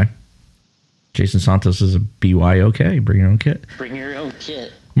 Okay. Jason Santos is a BYOK. Bring your own kit. Bring your own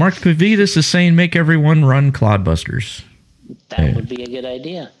kit. Mark Pavitas is saying make everyone run Clodbusters. That would be a good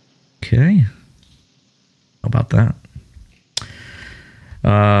idea. Okay. How about that?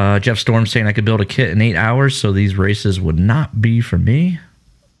 Jeff Storm saying I could build a kit in 8 hours, so these races would not be for me.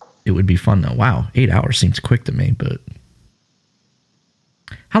 It would be fun though. Wow, 8 hours seems quick to me, but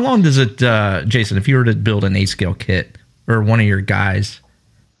how long does it, Jason, if you were to build an 8 scale kit or one of your guys,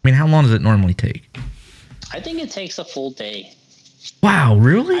 I mean, how long does it normally take? I think it takes a full day. Wow,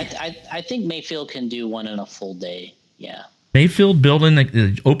 really? I think Mayfield can do one in a full day. Yeah. Mayfield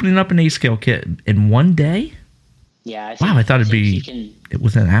opening up an 8 scale kit in one day? Yeah. I thought it'd be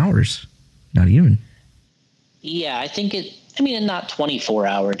within hours. Not even. Yeah, I think not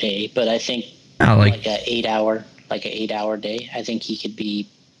 24-hour day, but I think like an 8 hour day. I think he could be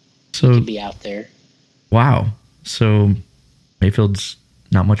out there. Wow. So Mayfield's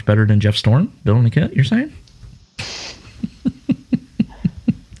not much better than Jeff Storm building a kit, you're saying?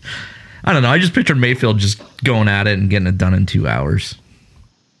 I don't know. I just pictured Mayfield just going at it and getting it done in 2 hours.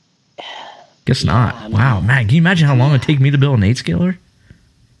 Guess not. Wow, man. Can you imagine how long it would take me to build an 8 scaler?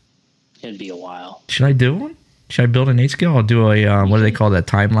 It'd be a while. Should I do one? Should I build an 8 scale? I'll do a, what do they call that,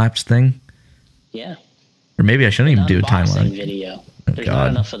 time-lapse thing? Yeah. Or maybe I shouldn't even do a time-lapse video. There's not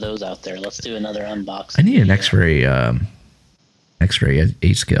enough of those out there. Let's do another unboxing. I need an X-ray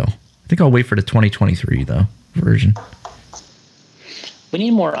 8 scale. I think I'll wait for the 2023, though, version. We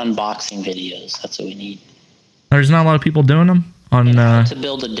need more unboxing videos. That's what we need. There's not a lot of people doing them on to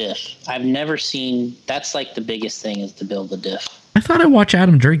build a diff. I've never seen. That's like the biggest thing is to build a diff. I thought I watched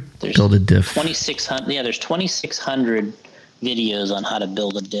Adam Drake build a diff. 2,600. Yeah, there's 2,600 videos on how to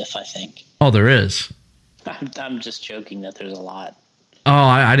build a diff. I think. Oh, there is. I'm just joking that there's a lot. Oh,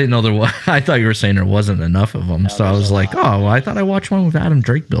 I didn't know there was. I thought you were saying there wasn't enough of them. No, so I was like, I thought I watched one with Adam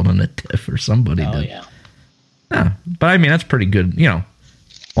Drake building a diff or somebody did. Yeah. Yeah, but I mean that's pretty good.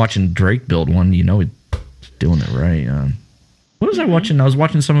 Watching Drake build one, he's doing it right. What was I watching? I was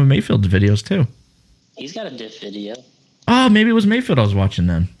watching some of Mayfield's videos too. He's got a diff video. Oh, maybe it was Mayfield I was watching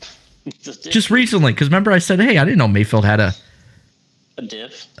then. Just recently, because remember I said, hey, I didn't know Mayfield had a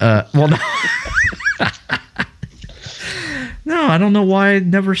diff. Well, no. No, I don't know why I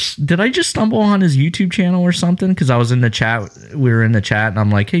never... Did I just stumble on his YouTube channel or something? Because I was in the chat. We were in the chat, and I'm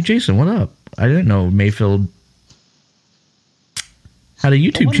like, hey, Jason, what up? I didn't know Mayfield had a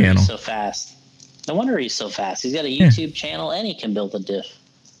YouTube channel. He's so fast. No wonder he's so fast. He's got a YouTube channel, and he can build a diff.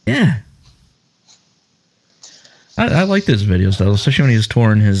 Yeah. I like those videos, though, especially when he was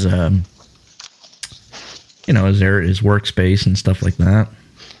touring his, his workspace and stuff like that.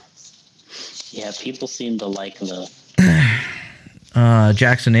 Yeah, people seem to like the...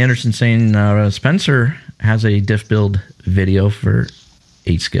 Jackson Anderson saying Spencer has a diff build video for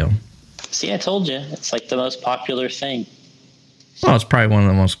 8 scale. See, I told you. It's like the most popular thing. Well, it's probably one of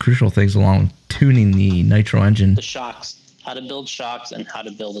the most crucial things along with tuning the Nitro engine. The shocks. How to build shocks and how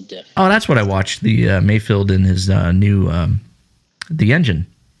to build a diff. Oh, that's what I watched. The Mayfield and his new... the engine.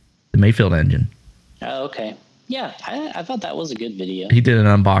 The Mayfield engine. Oh, okay. Yeah, I thought that was a good video. He did an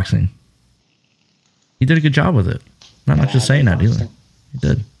unboxing. He did a good job with it. I'm not just saying that either. He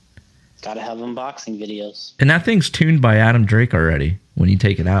did. Gotta have unboxing videos. And that thing's tuned by Adam Drake already when you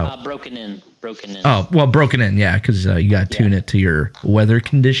take it out. Broken in. Oh, well, broken in, yeah, because you got to tune it to your weather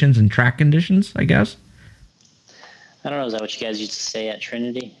conditions and track conditions, I guess. I don't know, is that what you guys used to say at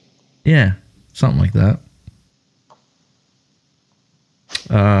Trinity? Yeah, something like that.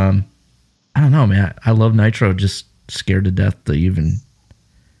 I don't know, man. I love Nitro, just scared to death to even...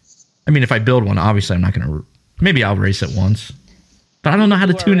 I mean, if I build one, obviously I'm not going to... Maybe I'll race it once. But I don't know how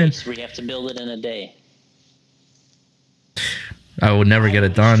to tune in. We have to build it in a day. I would never get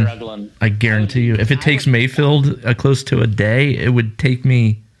it done. Struggling. I guarantee you. If it takes Mayfield close to a day, it would take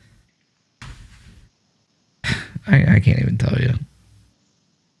me... I can't even tell you.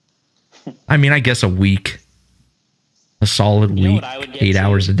 I mean, I guess a week. A solid week. 8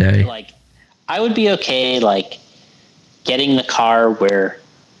 hours a day. Like, I would be okay, like, getting the car where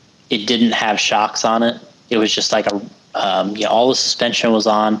it didn't have shocks on it. It was just like all the suspension was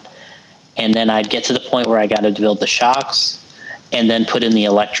on. And then I'd get to the point where I got to build the shocks and then put in the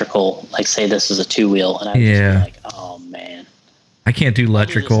electrical, like say this is a 2-wheel. And I'd just be like, oh, man. I can't do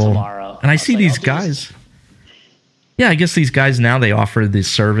electrical. Tomorrow. And I see these guys. Yeah, I guess these guys now, they offer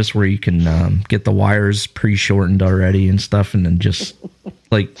this service where you can get the wires pre-shortened already and stuff. And then just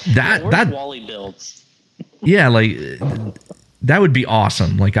like that. That Wally builds. Yeah, like... That would be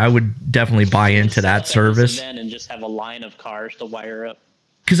awesome. Like, I would definitely buy into that service. And just have a line of cars to wire up.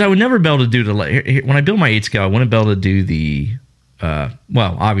 Because I would never be able to do when I build my 8 scale, I wouldn't be able to do the,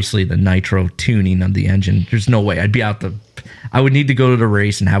 obviously the Nitro tuning of the engine. There's no way. I would need to go to the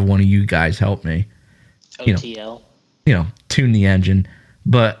race and have one of you guys help me. OTL. Tune the engine.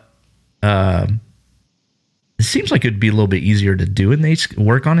 But it seems like it'd be a little bit easier to do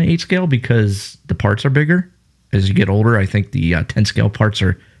work on an 8 scale because the parts are bigger. As you get older, I think the 10 scale parts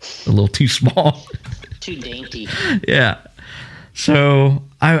are a little too small. Too dainty. Yeah. So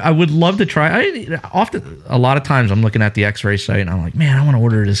I would love to try. A lot of times I'm looking at the X-Ray site and I'm like, man, I want to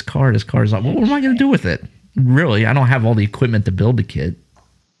order this car. This car is like, well, what am I going to do with it? Really, I don't have all the equipment to build the kit.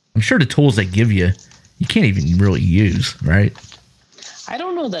 I'm sure the tools they give you can't even really use, right? I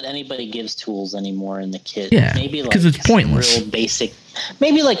don't know that anybody gives tools anymore in the kit. Yeah, maybe because it's pointless. Real basic,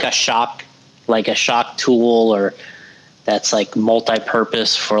 maybe like a shock tool, or that's like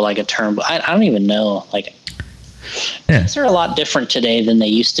multi-purpose for like a turbo. I don't even know. Like, things are a lot different today than they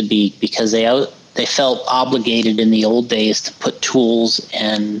used to be because they felt obligated in the old days to put tools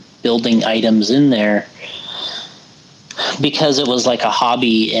and building items in there because it was like a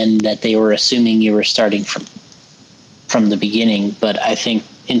hobby and that they were assuming you were starting from the beginning. But I think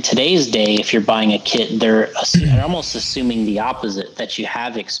in today's day, if you're buying a kit, they're almost assuming the opposite, that you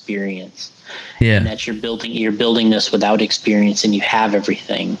have experience. Yeah. And that you're building this without experience and you have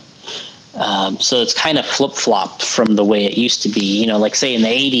everything. So it's kind of flip-flopped from the way it used to be. Like say in the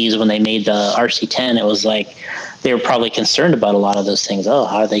 80s when they made the RC10, it was like they were probably concerned about a lot of those things. Oh,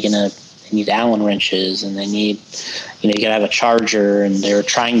 how are they going to need Allen wrenches, and they need, you got to have a charger, and they were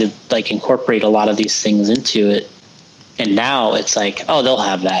trying to like incorporate a lot of these things into it. And now it's like, oh, they'll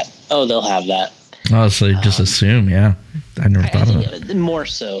have that. Oh, they'll have that. Oh, so just assume, yeah. I never thought of it. More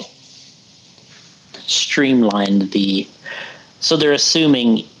so streamlined so they're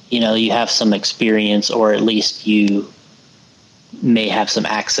assuming, you have some experience, or at least you may have some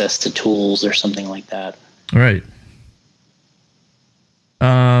access to tools or something like that. Right.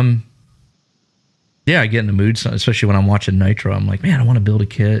 Yeah, I get in the mood, especially when I'm watching Nitro. I'm like, man, I want to build a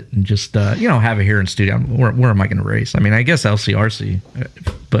kit and just, have it here in studio. Where am I going to race? I mean, I guess LCRC,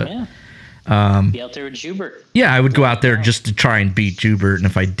 but Be out there with Joubert. Yeah, I would go out there just to try and beat Joubert, and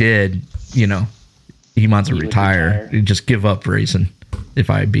if I did, he wants to retire. He'd just give up racing if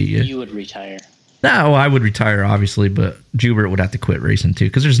I beat you. You would retire. No, I would retire, obviously, but Joubert would have to quit racing too,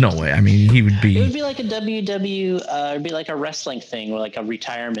 because there's no way. I mean, he would be... It would be like a it'd be like a wrestling thing, or like a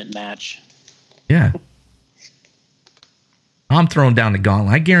retirement match. Yeah. I'm throwing down the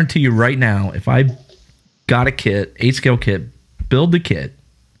gauntlet. I guarantee you right now, if I got a kit, 8-scale kit, build the kit,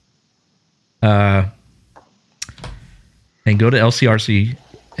 and go to LCRC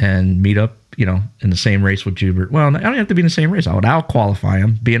and meet up, in the same race with Joubert. Well, I don't have to be in the same race. I would out-qualify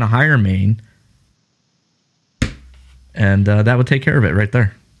him, be in a higher main, and that would take care of it right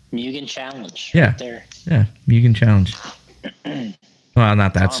there. Mugen Challenge. Yeah. Right there. Yeah, Mugen Challenge. Well,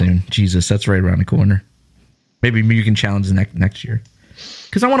 not that soon. Jesus, that's right around the corner. Maybe Mugen Challenge next year.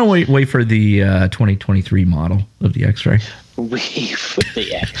 Because I want to wait for the 2023 model of the X-Ray.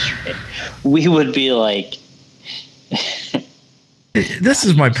 We would be like... This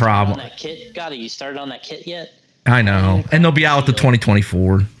is my problem. That kit? God, you started on that kit yet? I know. And they'll be out with the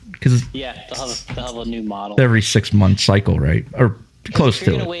 2024. Yeah, they'll have a new model. Every 6-month cycle, right? Or close to it. If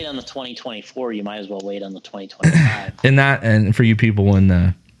you're going to wait on the 2024, you might as well wait on the 2025. And for you people in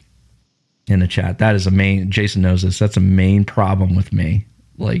the chat, that is Jason knows this, that's a main problem with me.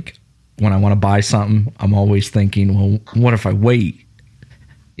 Like, when I want to buy something, I'm always thinking, well, what if I wait,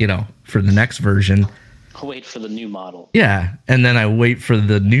 for the next version? Wait for the new model. Yeah, and then I wait for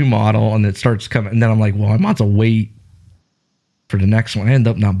the new model, and it starts coming, and then I'm like, well, I might as well wait for the next one. I end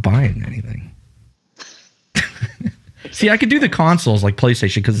up not buying anything. See, I could do the consoles like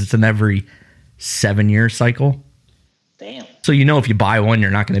PlayStation because it's an every 7-year cycle. Damn. So if you buy one, you're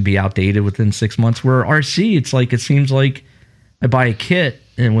not going to be outdated within 6 months. Where RC, it's like, it seems like I buy a kit,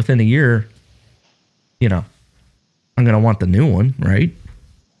 and within a year, I'm going to want the new one, right?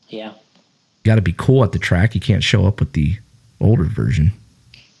 Yeah. You got to be cool at the track. You can't show up with the older version.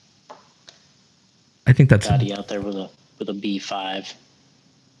 I think that's out there with a B5.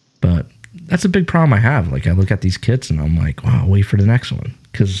 But that's a big problem I have. Like, I look at these kits and I'm like, wow, I'll wait for the next one,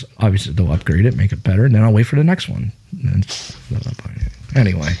 because obviously they'll upgrade it, make it better, and then I'll wait for the next one.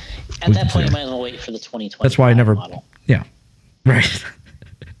 Anyway, at that point, you might as well wait for the 2020. That's why I never model. Yeah, right.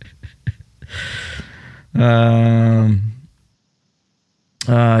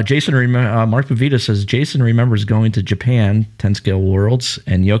 Mark Pavita says Jason remembers going to Japan 10-scale Worlds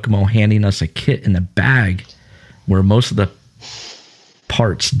and Yokomo handing us a kit in a bag where most of the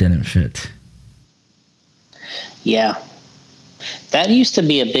parts didn't fit. Yeah, that used to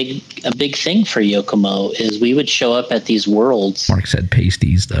be a big thing for Yokomo. Is we would show up at these Worlds. Mark said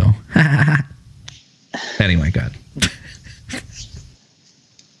pasties though. Anyway, God.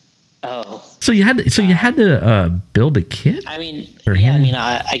 Oh. So you had to build a kit? I mean,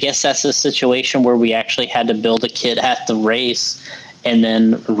 yeah, I guess that's a situation where we actually had to build a kit at the race and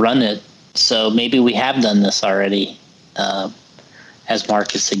then run it. So maybe we have done this already, as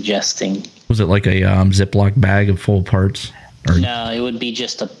Mark is suggesting. Was it like a Ziploc bag of full parts? No, it would be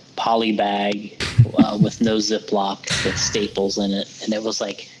just a poly bag with no Ziploc with staples in it. And it was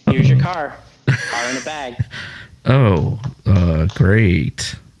like, here's your car in a bag. Oh,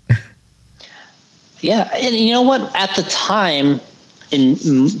 great. Yeah, and you know what? At the time,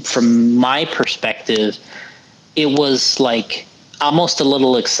 from my perspective, it was like almost a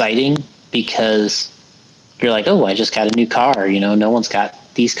little exciting because you're like, oh, I just got a new car. No one's got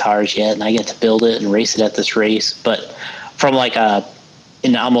these cars yet, and I get to build it and race it at this race. But from like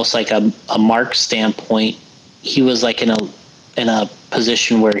almost like a Mark standpoint, he was like in a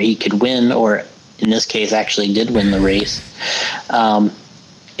position where he could win, or in this case, actually did win the race.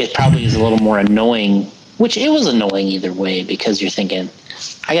 It probably is a little more annoying, which it was annoying either way, because you're thinking,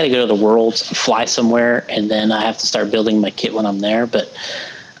 I got to go to the Worlds, fly somewhere, and then I have to start building my kit when I'm there. But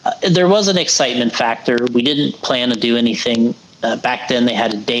there was an excitement factor. We didn't plan to do anything. Back then, they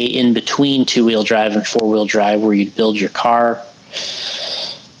had a day in between 2-wheel drive and 4-wheel drive where you'd build your car.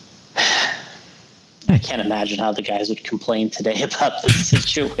 I can't imagine how the guys would complain today about this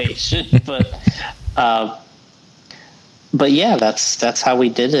situation, But yeah, that's how we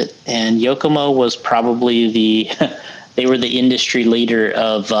did it. And Yokomo was probably they were the industry leader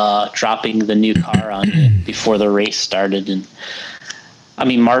of dropping the new car on you before the race started. And I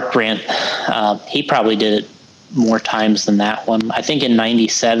mean, Mark Grant, he probably did it more times than that one. I think in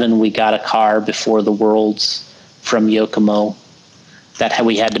 '97 we got a car before the Worlds from Yokomo that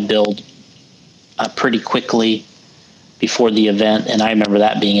we had to build pretty quickly before the event, and I remember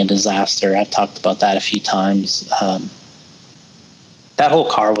that being a disaster. I've talked about that a few times. That whole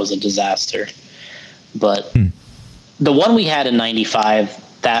car was a disaster. But the one we had in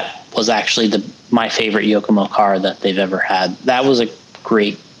 '95, that was actually my favorite Yokomo car that they've ever had. That was a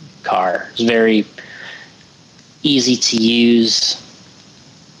great car. It was very easy to use.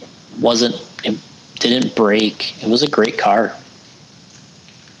 It didn't break. It was a great car.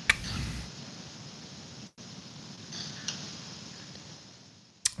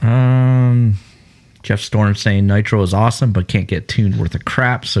 Jeff Storm saying Nitro is awesome, but can't get tuned worth a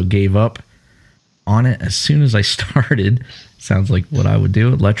crap, so gave up on it as soon as I started. Sounds like what I would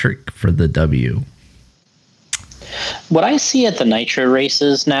do. Electric for the W. What I see at the Nitro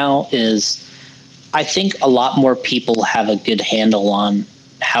races now is I think a lot more people have a good handle on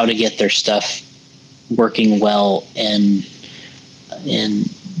how to get their stuff working well, and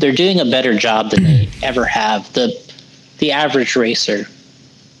they're doing a better job than they ever have. The average racer,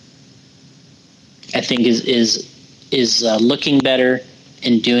 I think, is looking better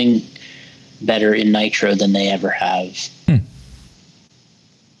and doing better in Nitro than they ever have.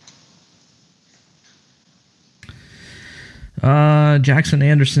 Jackson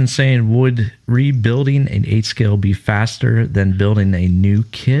Anderson saying, would rebuilding an 8 scale be faster than building a new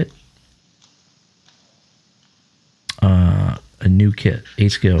kit? A new kit, 8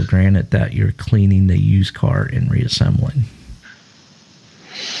 scale, granted that you're cleaning the used car and reassembling.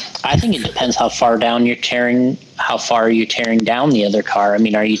 I think it depends how far you're tearing down the other car. I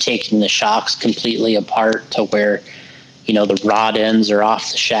mean, are you taking the shocks completely apart to where, the rod ends are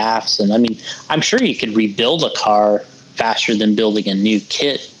off the shafts? And I mean, I'm sure you could rebuild a car faster than building a new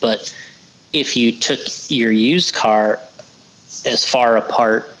kit, but if you took your used car as far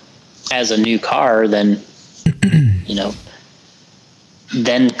apart as a new car, then,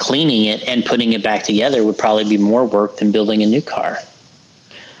 then cleaning it and putting it back together would probably be more work than building a new car.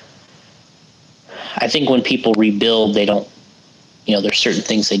 I think when people rebuild, they don't, there's certain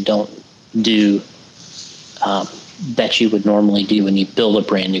things they don't do that you would normally do when you build a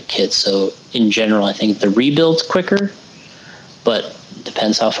brand new kit. So in general, I think the rebuild's quicker, but it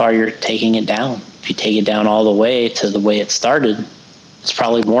depends how far you're taking it down. If you take it down all the way to the way it started, it's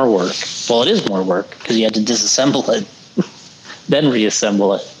probably more work. Well, it is more work because you had to disassemble it, then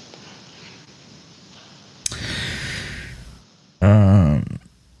reassemble it.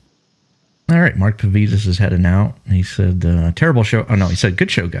 All right, Mark Pavitas is heading out. He said, terrible show. Oh, no, he said, good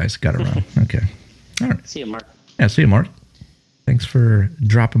show, guys. Got it wrong. Okay. All right. See you, Mark. Yeah, see you, Mark. Thanks for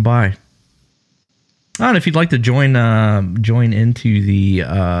dropping by. And if you'd like to join into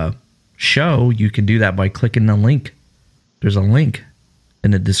the show, you can do that by clicking the link. There's a link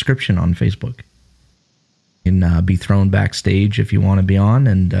in the description on Facebook. You can be thrown backstage if you want to be on,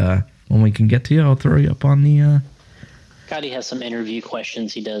 and when we can get to you, I'll throw you up on the... Scotty has some interview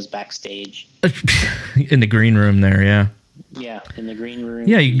questions he does backstage. In the green room there, yeah. Yeah, in the green room.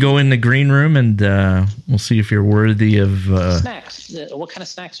 Yeah, you can go in the green room, and we'll see if you're worthy of... snacks. What kind of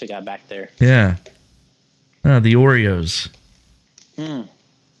snacks we got back there? Yeah. The Oreos.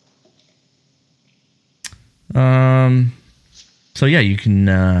 So yeah, you can,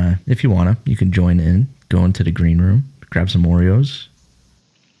 if you want to, you can join in, go into the green room, grab some Oreos,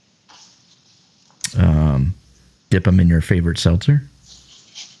 dip them in your favorite seltzer.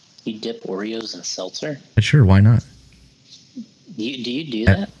 You dip Oreos in seltzer? Sure, why not? Do you do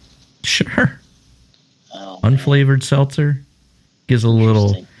that? Sure. Oh, unflavored seltzer gives a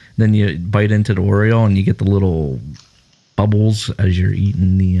little. Then you bite into the Oreo and you get the little bubbles as you're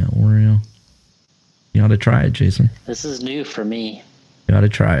eating the Oreo. You ought to try it, Jason. This is new for me. You ought to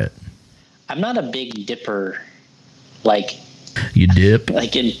try it. I'm not a big dipper. Like you dip?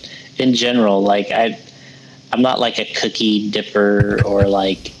 Like in general, like I'm not like a cookie dipper or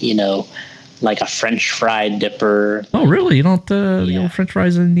like like a French fry dipper. Oh, really? You don't the old French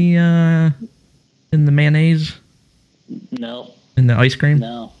fries in the mayonnaise? No. In the ice cream?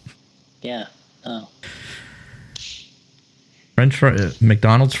 No. Yeah. No.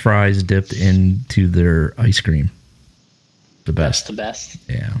 McDonald's fries dipped into their ice cream. The best. That's the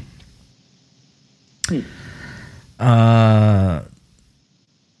best. Yeah.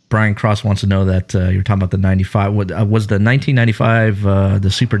 Brian Cross wants to know that you're talking about the 95. What was the 1995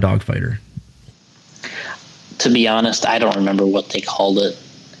 the Super Dog Fighter? To be honest, I don't remember what they called it.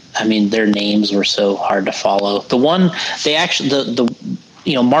 I mean, their names were so hard to follow. The one they actually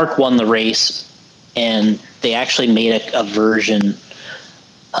Mark won the race, and they actually made a version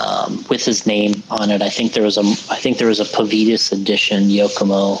with his name on it. I think there was a Pavitas edition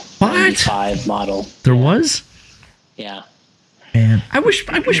Yokomo 95 model. There was? Yeah. Man, I wish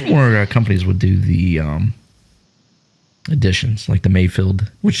more companies would do the editions like the Mayfield,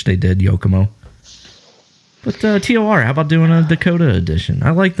 which they did Yokomo. But TOR, how about doing a Dakota edition? I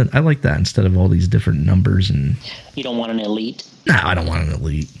like that. I like that instead of all these different numbers and. You don't want an Elite? No, I don't want an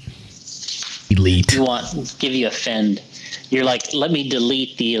Elite. Elite. Give you a fend. You're like, let me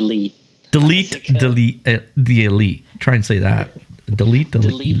delete the Elite. Delete the Elite. Try and say that. Delete the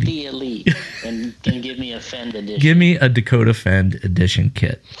Elite. And give me a Fend edition. Give me a Dakota Fend edition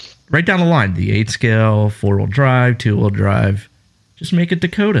kit. Right down the line. The 8 scale, 4-wheel drive, 2-wheel drive. Just make it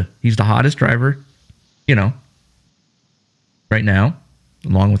Dakota. He's the hottest driver, right now,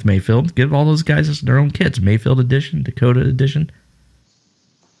 along with Mayfield. Give all those guys their own kits. Mayfield edition, Dakota edition.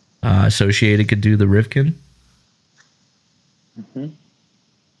 Associated could do the Rivkin. Mm-hmm.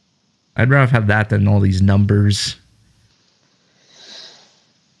 I'd rather have that than all these numbers.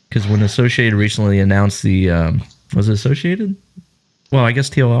 Because when Associated recently announced was it Associated? Well, I guess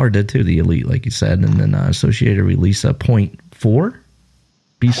TLR did too, the Elite, like you said. And then Associated released a .4?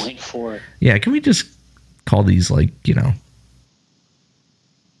 0.4. Yeah, can we just call these Rivkin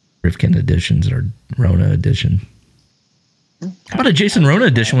editions or Rona edition? How about a Jason Rona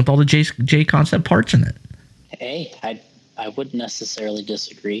edition with all the J concept parts in it? Hey, I wouldn't necessarily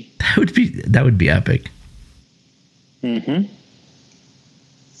disagree. That would be epic. Mm-hmm.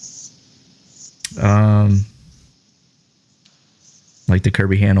 Like the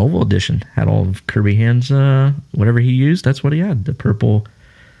Kirby Hand Oval Edition had all of Kirby Hand's whatever he used. That's what he had. The purple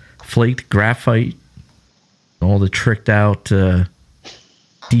flaked graphite, all the tricked out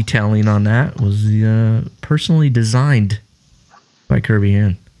detailing on that was personally designed by Kirby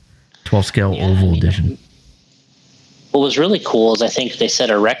Hand. 12 scale oval edition. What was really cool is I think they set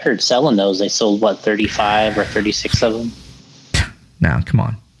a record selling those. They sold 35 or 36 of them. Now, come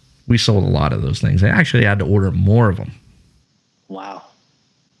on. We sold a lot of those things. I actually had to order more of them. Wow.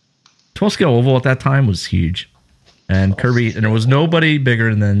 12 scale oval at that time was huge. And Kirby, and there was nobody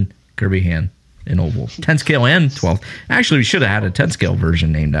bigger than Kirby Hand in oval. 10 scale and 12. Actually, we should have had a 10 scale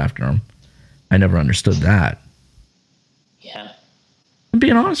version named after him. I never understood that. Yeah. I'm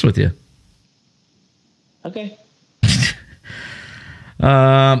being honest with you. Okay.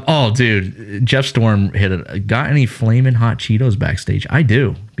 Dude, Jeff Storm hit it. Got any Flamin' Hot Cheetos backstage? I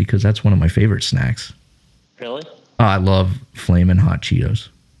do, because that's one of my favorite snacks. Really? Oh, I love Flamin' Hot Cheetos.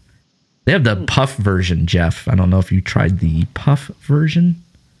 They have the puff version, Jeff. I don't know if you tried the puff version.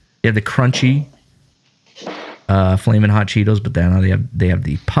 They have the crunchy Flamin' Hot Cheetos, but then they have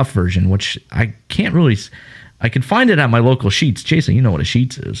the puff version, which I can't really. I can find it at my local Sheetz. Jason, you know what a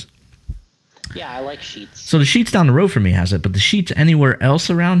Sheetz is. Yeah, I like Sheetz. So the Sheetz down the road from me has it, but the Sheetz anywhere else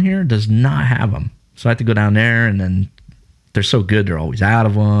around here does not have them. So I have to go down there, and then they're so good, they're always out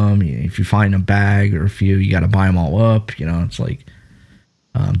of them. If you find a bag or a few, you got to buy them all up. It's like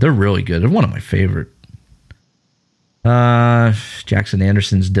they're really good. They're one of my favorite. Jackson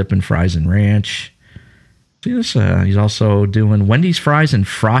Anderson's dipping fries and ranch. See this? He's also doing Wendy's fries and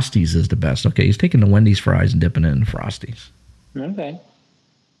Frosties is the best. Okay, he's taking the Wendy's fries and dipping it in Frosties. Okay.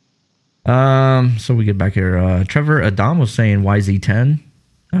 So we get back here. Trevor Adam was saying YZ10.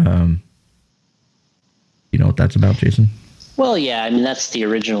 You know what that's about, Jason? Well, yeah. I mean, that's the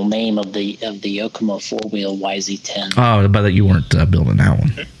original name of the Yokomo 4-wheel YZ10. Oh, but you weren't building that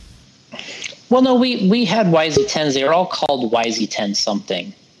one. Well, no, we had YZ10s. They were all called YZ10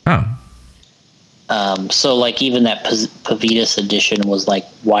 something. Oh. So like even that Pavitas edition was like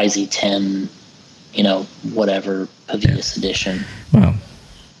YZ10, whatever Pavitas edition. Wow.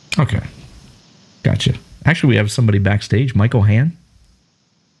 Okay. Gotcha. Actually, we have somebody backstage, Michael Hahn.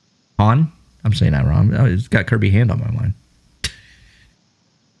 I'm saying that wrong. Oh, it's got Kirby Hand on my mind.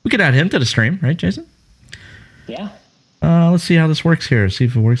 We could add him to the stream, right, Jason? Yeah. Let's see how this works here. See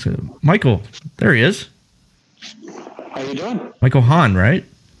if it works. Michael, there he is. How you doing? Michael Hahn, right?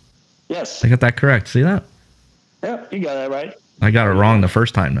 Yes. I got that correct. See that? Yeah, you got that right. I got it wrong the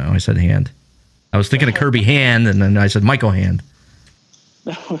first time, though. I said Hand. I was thinking of Kirby Hand, and then I said Michael Hand.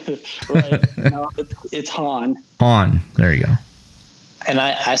 Right. No, it's Hahn. Hahn. There you go. And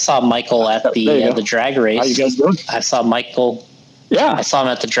I saw Michael at the drag race. How you guys doing? I saw Michael. Yeah. I saw him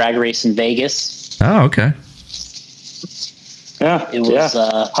at the drag race in Vegas. Oh, okay. Yeah. It was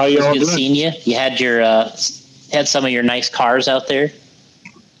how you all good doing? seeing you. You had your had some of your nice cars out there.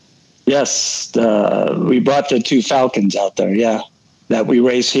 Yes. We brought the 2 Falcons out there. Yeah. That we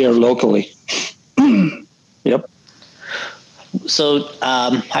race here locally. Yep. So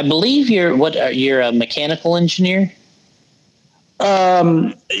I believe you're a mechanical engineer.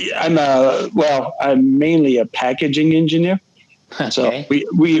 I'm mainly a packaging engineer. Okay. So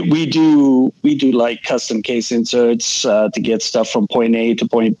we do like custom case inserts to get stuff from point A to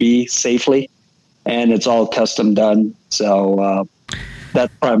point B safely, and it's all custom done. So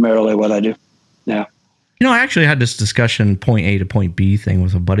that's primarily what I do. Yeah. I actually had this discussion point A to point B thing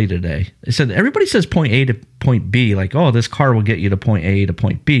with a buddy today. They said everybody says point A to point B, like, oh, this car will get you to point A to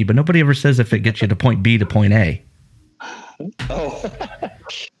point B, but nobody ever says if it gets you to point B to point A. Oh.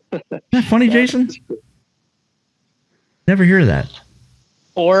 Isn't that funny, Jason? Never hear that.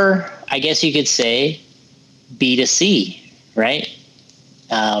 Or I guess you could say B to C, right?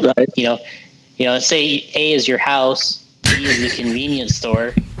 Right. Say A is your house, B is the convenience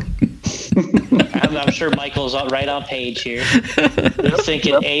store. I'm sure Michael's right on page here.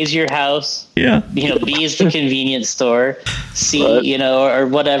 Thinking A is your house. Yeah. B is the convenience store. C, right. Or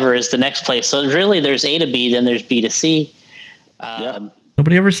whatever is the next place. So really, there's A to B, then there's B to C.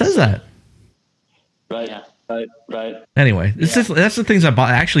 Nobody ever says that. Right. Yeah. Right. Anyway, that's the things I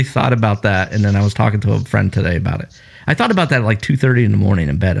actually thought about that, and then I was talking to a friend today about it. I thought about that at like 2:30 in the morning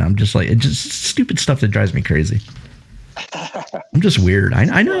in bed, and I'm just like, it's just stupid stuff that drives me crazy. I'm just weird.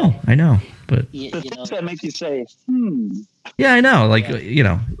 I know, but the things that make you say, Yeah, I know. Like,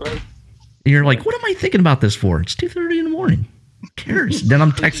 you're like, what am I thinking about this for? It's 2:30 in the morning. Who cares? Then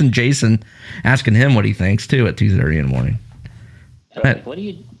I'm texting Jason, asking him what he thinks too at 2:30 in the morning. What are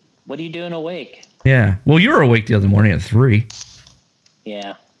you doing awake? Yeah. Well, you were awake the other morning at 3.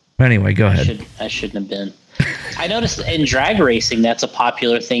 Yeah. Anyway, go ahead. I shouldn't have been. I noticed in drag racing that's a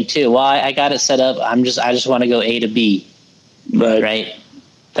popular thing too. Well, I got it set up. I just want to go A to B. Right.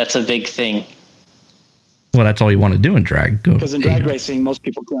 That's a big thing. Well, that's all you want to do in drag. Because in drag racing, most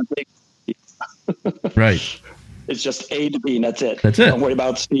people can't take B. Right. It's just A to B, and that's it. That's it. Don't worry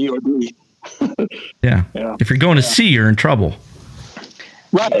about C or D. Yeah. If you're going to C, you're in trouble.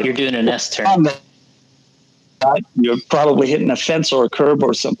 Right. You're doing an S turn. You're probably hitting a fence or a curb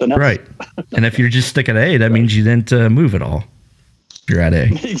or something else. Right. And if you're just stuck at A, that means you didn't move at all. If you're at A.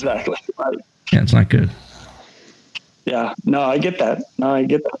 Exactly. Right. Yeah, it's not good. Yeah. No, I get that.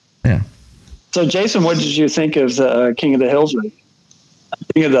 Yeah. So, Jason, what did you think of the King of the Hills race?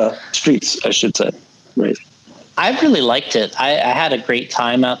 King of the Streets, I should say, race. I really liked it. I had a great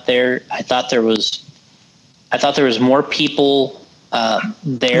time out there. I thought there was more people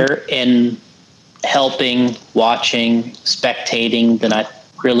there and helping, watching, spectating than I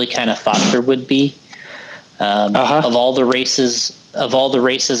really kind of thought there would be. Of all the races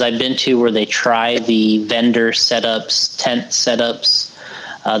I've been to where they try the vendor setups, tent setups,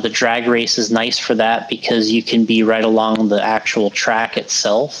 the drag race is nice for that because you can be right along the actual track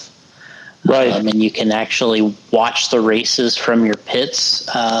itself. Right. And you can actually watch the races from your pits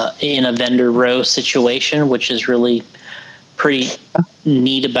in a vendor row situation, which is really pretty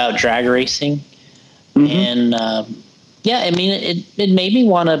neat about drag racing. Mm-hmm. And it made me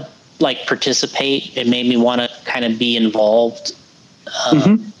want to participate. It made me want to kind of be involved.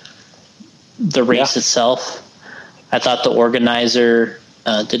 The race itself, I thought the organizer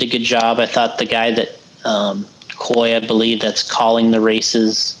did a good job. I thought the guy that Coy, I believe, that's calling the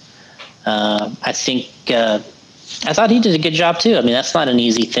races. I thought he did a good job too. I mean, that's not an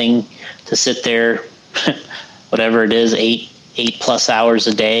easy thing to sit there, whatever it is, 8+ hours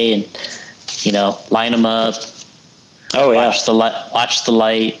a day and, line them up. Oh yeah. Watch the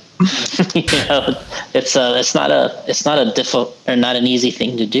light. It's not a difficult or not an easy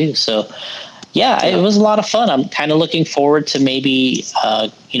thing to do. So yeah, it was a lot of fun. I'm kind of looking forward to maybe,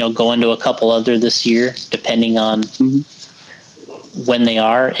 going to a couple other this year, depending on when they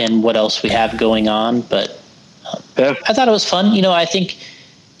are and what else we have going on. But I thought it was fun. I think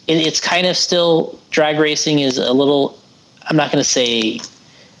it's kind of still, drag racing is a little, I'm not going to say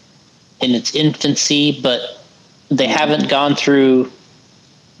in its infancy, but they haven't gone through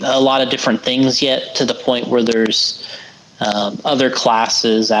a lot of different things yet to the point where there's other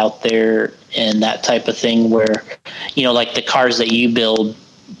classes out there and that type of thing where, like the cars that you build,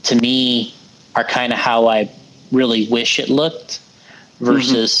 to me, are kind of how I really wish it looked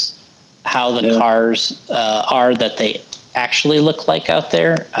versus how the cars are that they actually look like out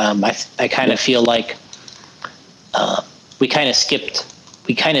there. I kind of feel like we kind of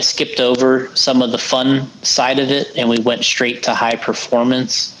skipped over some of the fun side of it, and we went straight to high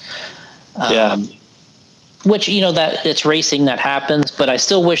performance. Which, that it's racing, that happens, but I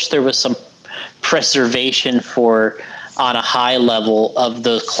still wish there was some preservation on a high level of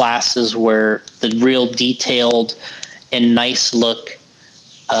the classes where the real detailed and nice look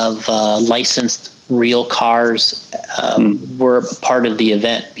of licensed real cars were part of the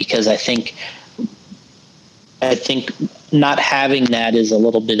event, because I think not having that is a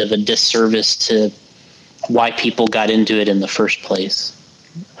little bit of a disservice to why people got into it in the first place.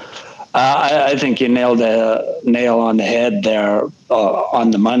 I think you nailed the nail on the head there,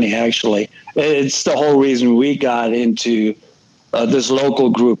 on the money, actually. It's the whole reason we got into this local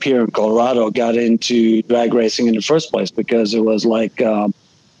group here in Colorado got into drag racing in the first place because it was like,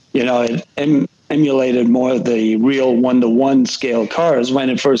 it emulated more of the real 1-to-1 scale cars when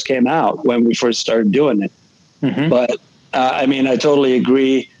it first came out, when we first started doing it. Mm-hmm. But I totally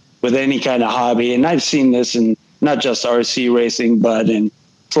agree with any kind of hobby. And I've seen this in not just RC racing, but in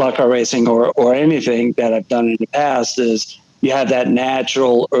slot car racing or anything that I've done in the past, is you have that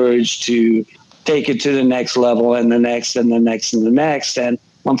natural urge to take it to the next level and the next and the next and the next. And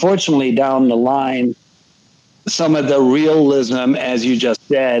unfortunately, down the line, some of the realism, as you just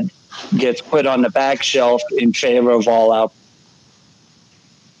said, gets put on the back shelf in favor of all out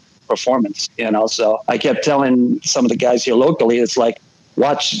performance. So I kept telling some of the guys here locally, it's like,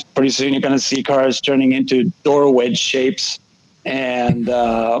 watch, pretty soon you're going to see cars turning into door wedge shapes, and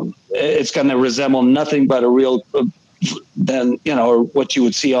it's going to resemble nothing but a real or what you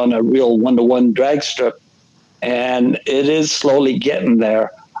would see on a real 1-to-1 drag strip. And it is slowly getting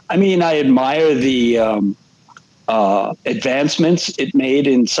there. I admire the advancements it made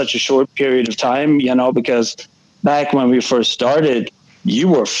in such a short period of time, because back when we first started, you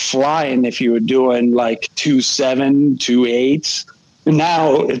were flying if you were doing like 2.7, 2.8.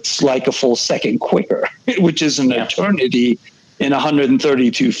 Now it's like a full second quicker, which is an eternity in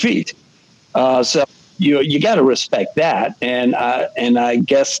 132 feet. So you got to respect that, and I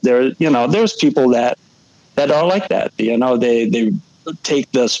guess there's people that are like that. They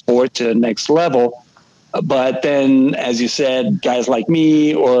take the sport to the next level. But then, as you said, guys like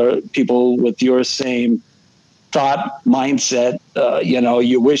me or people with your same thought mindset,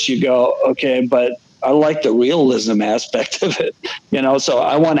 you wish you go, okay, but I like the realism aspect of it, so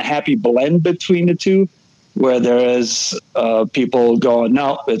I want a happy blend between the two, where there is people going,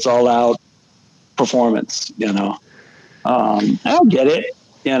 no, it's all out performance, I'll get it,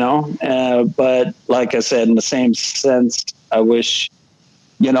 but like I said, in the same sense, I wish,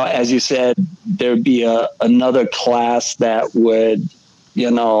 as you said, there'd be another class that would,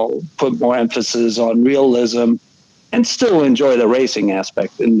 put more emphasis on realism and still enjoy the racing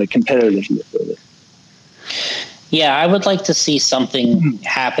aspect and the competitiveness of it. Yeah, I would like to see something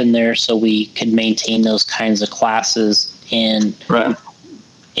happen there so we could maintain those kinds of classes. And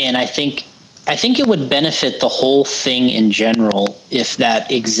I think it would benefit the whole thing in general if that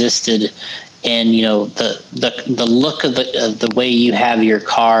existed. And the look of the way you have your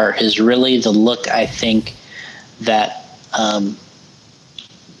car is really the look, I think, that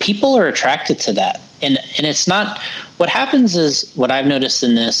people are attracted to that. And it's not, what happens is, what I've noticed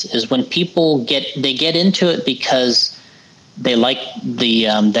in this is when people get into it because they like the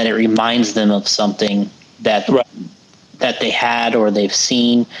that it reminds them of something that they had or they've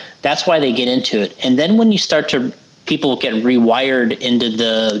seen. That's why they get into it. And then when you start to, people get rewired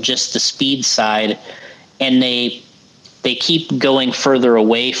into just the speed side, and they keep going further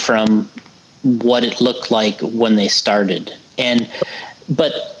away from what it looked like when they started.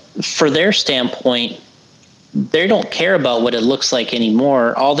 But for their standpoint, they don't care about what it looks like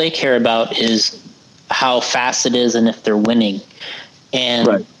anymore. All they care about is how fast it is and if they're winning.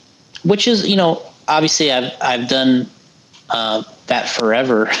 And which is, obviously I've done that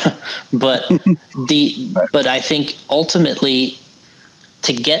forever, but but I think ultimately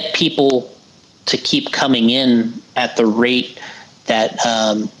to get people to keep coming in at the rate that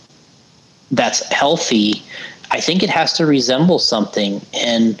that's healthy, I think it has to resemble something.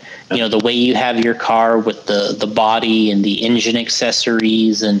 And the way you have your car with the body and the engine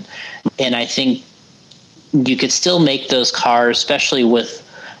accessories, and I think you could still make those cars, especially with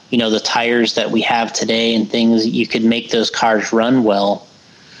the tires that we have today and things. You could make those cars run well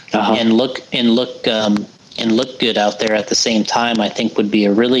and look good out there at the same time. I think would be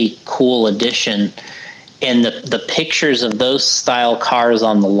a really cool addition. And the pictures of those style cars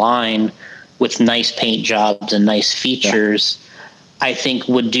on the line with nice paint jobs and nice features, I think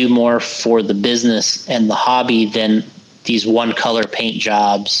would do more for the business and the hobby than these one color paint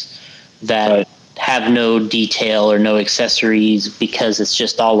jobs that have no detail or no accessories, because it's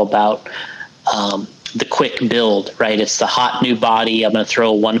just all about the quick build, right? It's the hot new body. I'm going to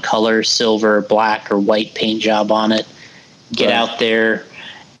throw one color, silver, black, or white paint job on it, get out there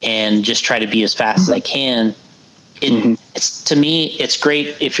and just try to be as fast as I can. It's, to me, it's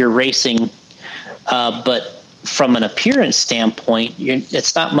great if you're racing, but from an appearance standpoint,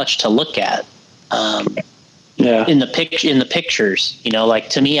 it's not much to look at. In the pictures, like,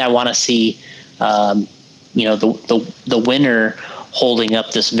 to me, I want to see, the winner holding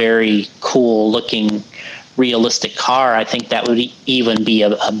up this very cool looking realistic car. I think that would even be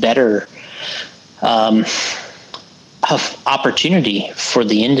a better opportunity for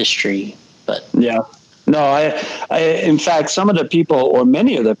the industry. But No, in fact, some of the people, or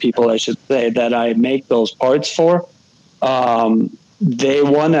many of the people, I should say, that I make those parts for, they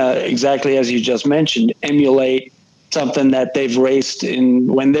want to, exactly as you just mentioned, emulate something that they've raced in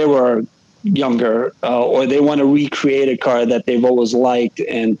when they were younger, or they want to recreate a car that they've always liked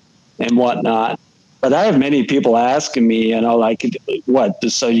and whatnot. But I have many people asking me, like, what?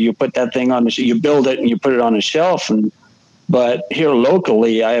 So you put that thing on you build it and you put it on a shelf, but here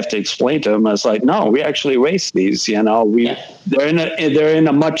locally, I have to explain to them. I was like, no, we actually race these. They're in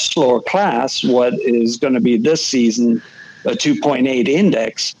a much slower class. What is going to be this season a 2.8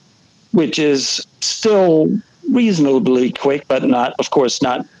 index, which is still reasonably quick, but not, of course,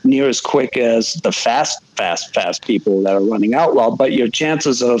 not near as quick as the fast people that are running Outlaw. But your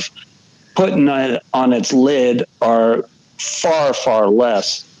chances of putting it on its lid are far, far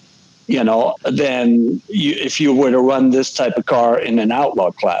less, than if you were to run this type of car in an Outlaw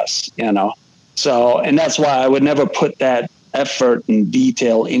class, So, and that's why I would never put that effort and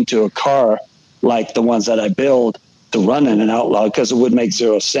detail into a car like the ones that I build to run in an Outlaw, because it would make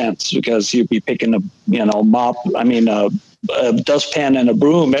zero sense, because you'd be picking a dustpan and a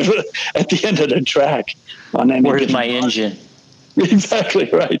broom at the end of the track. Where's my engine? Exactly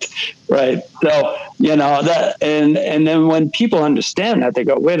right. So that, and then when people understand that, they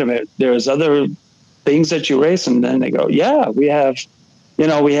go, "Wait a minute, there's other things that you race," and then they go, "Yeah, we have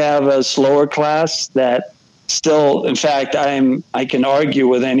a slower class that still. In fact, I can argue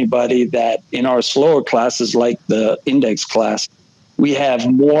with anybody that in our slower classes, like the index class, we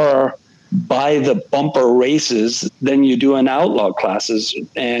have more by the bumper races than you do in Outlaw classes,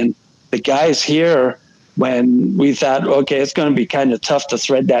 and the guys here." When we thought, okay, it's going to be kind of tough to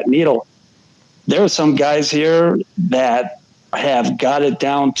thread that needle, there are some guys here that have got it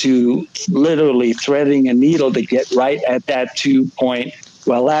down to literally threading a needle to get right at that 2 point.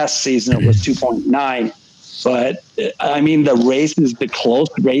 Well, last season it was 2.9. But I mean, the close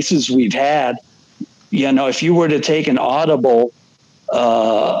races we've had, if you were to take an audible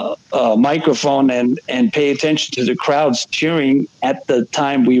microphone and pay attention to the crowds cheering at the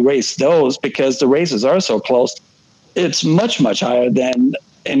time we race those, because the races are so close, it's much, much higher than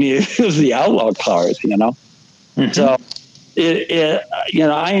any of the Outlaw cars, Mm-hmm. So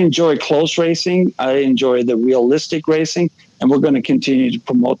I enjoy close racing. I enjoy the realistic racing, and we're going to continue to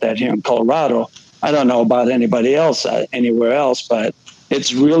promote that here in Colorado. I don't know about anybody else anywhere else, but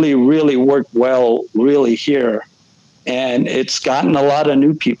it's really, really worked well really here. And it's gotten a lot of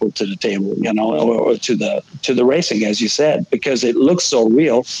new people to the table, or to the racing, as you said, because it looks so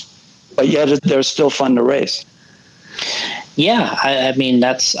real, but yet they're still fun to race. Yeah, I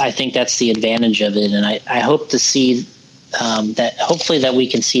think that's the advantage of it, and I hope to see that. Hopefully, that we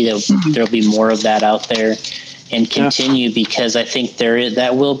can see that there'll be more of that out there and continue, because I think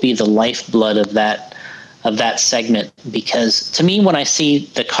that will be the lifeblood of that segment. Because to me, when I see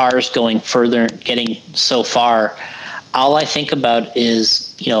the cars going further, getting so far, all I think about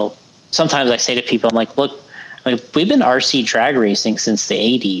is, sometimes I say to people, I'm like, look, we've been RC drag racing since the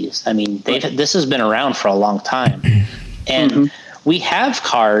 80s. I mean, this has been around for a long time. And we have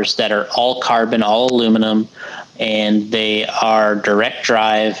cars that are all carbon, all aluminum, and they are direct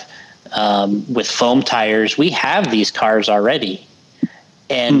drive with foam tires. We have these cars already.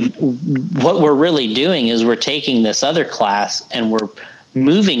 And what we're really doing is we're taking this other class and we're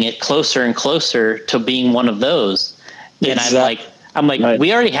moving it closer and closer to being one of those. And I'm like, right.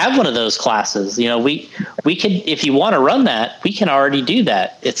 We already have one of those classes. We could, if you want to run that, we can already do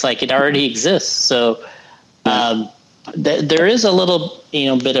that. It's like it already exists. So there is a little,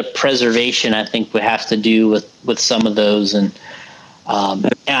 bit of preservation I think we have to do with some of those. And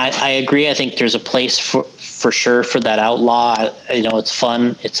I agree. I think there's a place for sure for that Outlaw. It's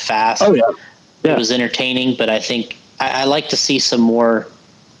fun. It's fast. Oh, yeah. It was entertaining, but I think I like to see some more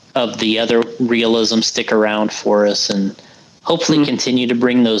of the other realism stick around for us, and hopefully continue to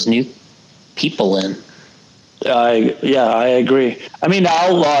bring those new people in. I agree. I mean, the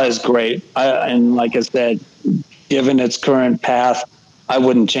Outlaw is great. And like I said, given its current path, I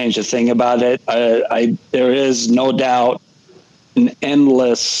wouldn't change a thing about it. There is no doubt an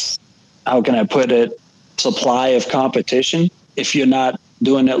endless, how can I put it, supply of competition. If you're not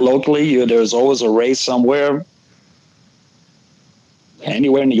doing it locally, there's always a race somewhere,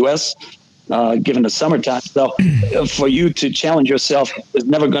 anywhere in the U.S., given the summertime. So for you to challenge yourself is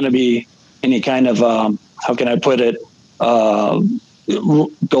never going to be any kind of, how can I put it, go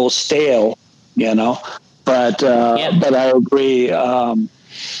stale, But I agree, from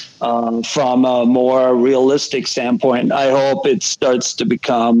a more realistic standpoint, I hope it starts to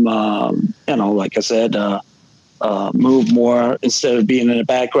become, like I said, move more instead of being in the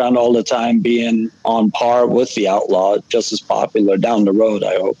background all the time, being on par with the Outlaw, just as popular down the road,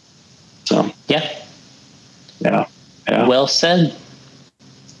 I hope. So yeah. Well said.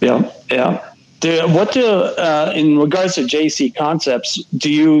 Yeah. In regards to JC Concepts,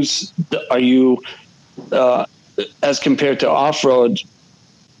 are you as compared to off-road,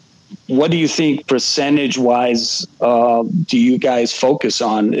 what do you think percentage-wise do you guys focus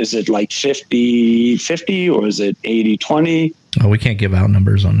on? Is it like 50-50 or is it 80-20? Oh, we can't give out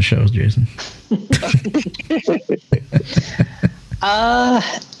numbers on the shows, Jason.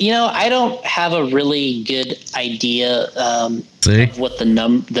 I don't have a really good idea of what the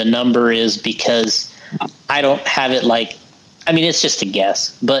number is, because I don't have it it's just a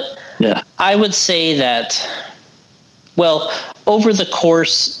guess. But yeah, I would say that, well, over the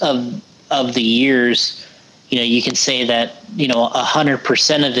course of the years, you can say that,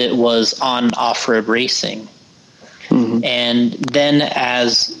 100% of it was on off-road racing. Mm-hmm. And then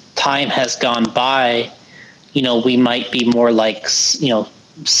as time has gone by, we might be more like,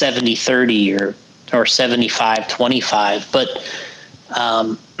 70-30 or 75-25, but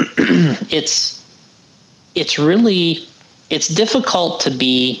it's difficult to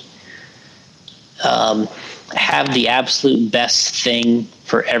be have the absolute best thing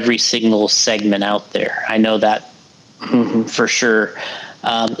for every single segment out there. I know that for sure.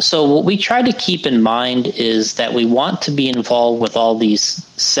 So what we try to keep in mind is that we want to be involved with all these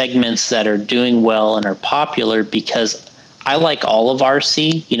segments that are doing well and are popular, because I like all of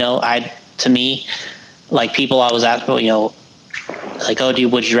RC. To me, like, people always ask, would you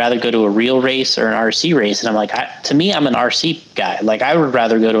rather go to a real race or an RC race? And I'm like, to me, I'm an RC guy. Like, I would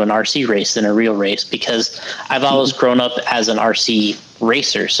rather go to an RC race than a real race, because I've always grown up as an RC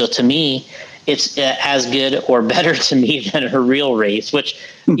racer. So to me, it's as good or better to me than a real race, which,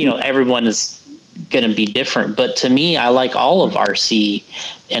 everyone is going to be different. But to me, I like all of RC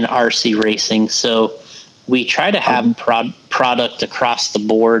and RC racing. So we try to have product across the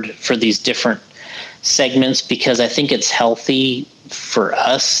board for these different segments, because I think it's healthy for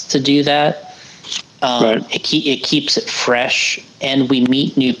us to do that. Right. It keeps it fresh, and we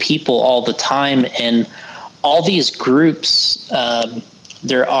meet new people all the time. And all these groups,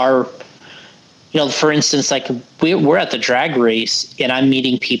 there are, for instance, like we're at the drag race, and I'm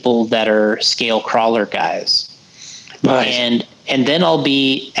meeting people that are scale crawler guys. Right. And then I'll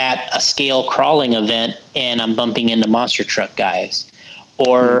be at a scale crawling event, and I'm bumping into monster truck guys.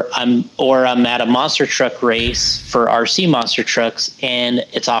 Or I'm at a monster truck race for RC monster trucks, and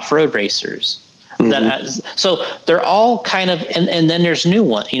it's off-road racers. Mm-hmm. So they're all kind of, and then there's new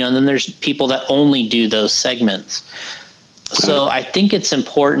ones, and then there's people that only do those segments. So I think it's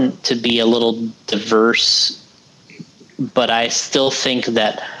important to be a little diverse, but I still think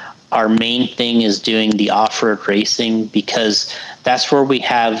that our main thing is doing the off-road racing, because that's where we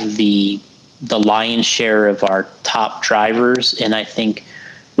have the lion's share of our top drivers. And I think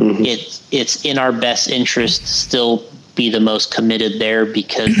it's in our best interest to still be the most committed there,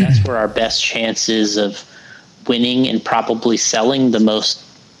 because that's where our best chances of winning and probably selling the most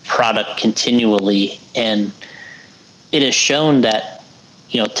product continually. And it is shown that,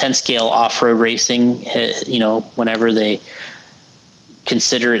 10 scale off-road racing, whenever they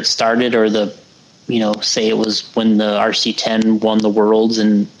consider it started, or say it was when the RC10 won the worlds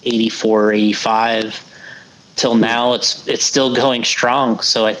in 84 or 85 till now, it's still going strong.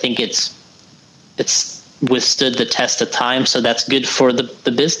 So I think it's withstood the test of time. So that's good for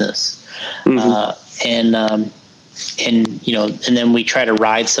the business. And then we try to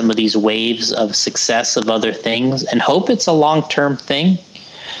ride some of these waves of success of other things and hope it's a long-term thing.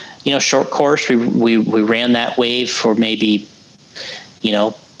 Short course, we ran that wave for maybe,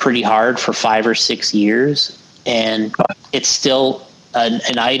 pretty hard for 5 or 6 years. And it's still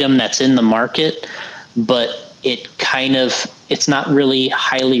an item that's in the market, but it's not really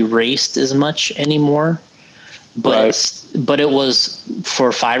highly raced as much anymore. But but it was,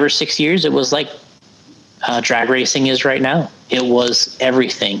 for 5 or 6 years, it was like drag racing is right now. It was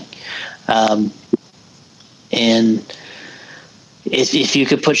everything. And if you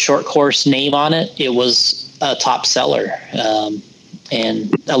could put short course name on it, it was a top seller.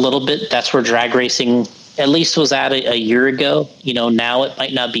 And a little bit, that's where drag racing at least was at a year ago. Now it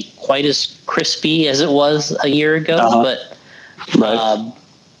might not be quite as crispy as it was a year ago,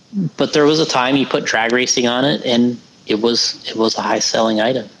 but there was a time you put drag racing on it, and it was a high selling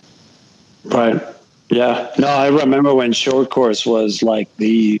item. Right. Yeah. No, I remember when short course was like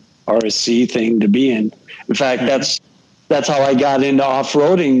the RC thing to be in. In fact, that's how I got into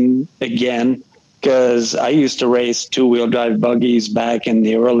off-roading again, because I used to race two-wheel drive buggies back in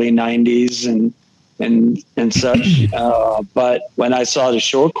the early 90s, and and such. But when I saw the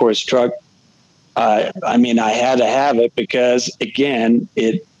short course truck, I mean, I had to have it because, again,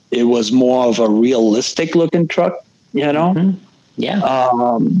 it was more of a realistic looking truck, you know? Mm-hmm.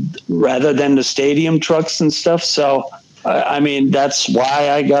 Yeah. Rather than the stadium trucks and stuff. So, I mean, that's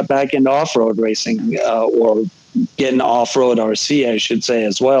why I got back into off-road racing, or getting off-road RC, I should say,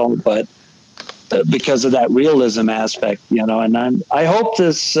 as well. But because of that realism aspect, you know, and I hope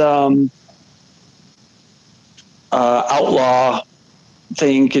this outlaw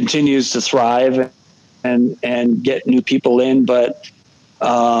thing continues to thrive and get new people in. But,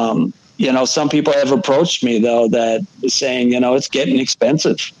 you know, some people have approached me, though, that saying, you know, it's getting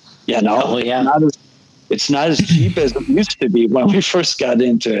expensive, you know. Oh, yeah. It's not as cheap as it used to be when we first got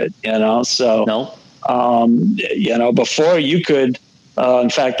into it, you know. So, no. You know, before you could, in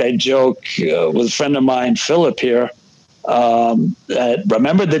fact, I joke with a friend of mine, Philip here, that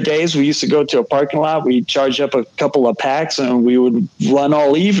remember the days we used to go to a parking lot, we'd charge up a couple of packs and we would run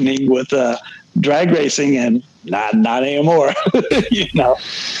all evening with drag racing, and not anymore, you know.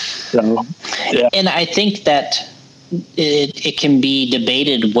 So, yeah. And I think that it can be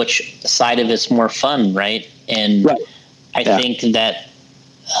debated which side of it's more fun, right? And right. I think that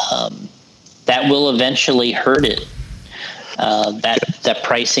that will eventually hurt it. That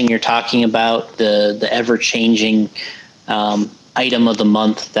pricing you're talking about, the ever changing item of the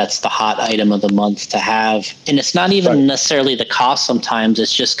month, that's the hot item of the month to have. And it's not even necessarily the cost sometimes,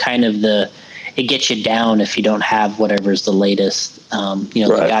 it's just kind of it gets you down if you don't have whatever's the latest. You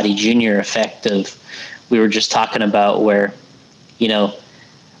know, the Gotti Jr. effect of, we were just talking about, where, you know,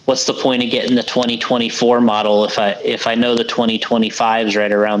 what's the point of getting the 2024 model if I know the 2025 is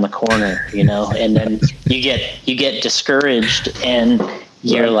right around the corner, you know? And then you get discouraged and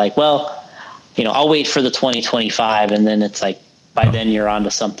you're like, well, you know, I'll wait for the 2025, and then it's like by then you're on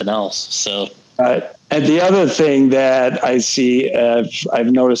to something else. So and the other thing that I see,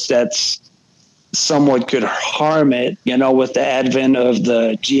 I've noticed that's somewhat could harm it, you know, with the advent of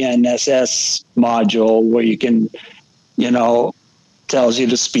the GNSS module, where you can, you know, tells you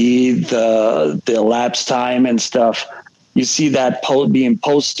the speed, the elapsed time and stuff. You see that being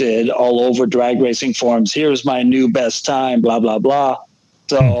posted all over drag racing forums. Here's my new best time, blah, blah, blah.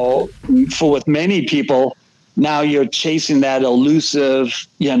 So with many people, now you're chasing that elusive,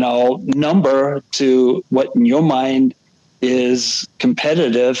 you know, number to what in your mind is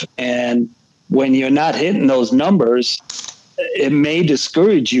competitive. And when you're not hitting those numbers, it may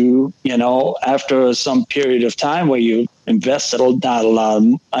discourage you, you know, after some period of time where you invested not a lot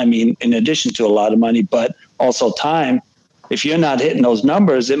of, I mean, in addition to a lot of money, but also time. If you're not hitting those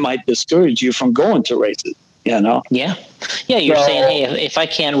numbers, it might discourage you from going to races, you know? Yeah. Yeah. You're saying, hey, if I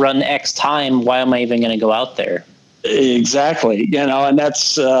can't run X time, why am I even going to go out there? Exactly. You know, and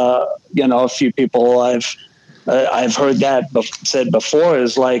that's, you know, a few people I've heard that said before,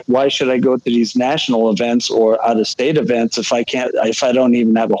 is like, why should I go to these national events or out of state events if I don't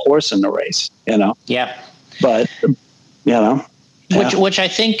even have a horse in the race, you know? Yeah. But, you know, which I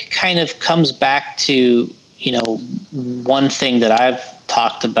think kind of comes back to, you know, one thing that I've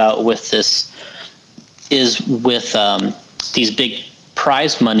talked about with this is with these big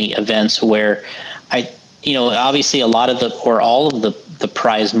prize money events where you know, obviously all of the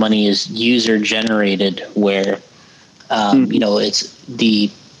prize money is user generated, where, you know, it's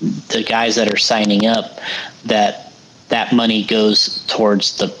the guys that are signing up, that money goes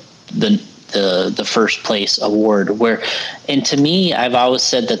towards the first place award, and to me, I've always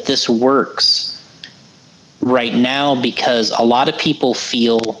said that this works right now because a lot of people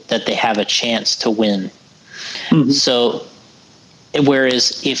feel that they have a chance to win. Mm-hmm. So,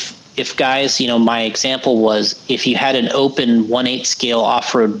 whereas if guys, you know, my example was, if you had an open 1/8 scale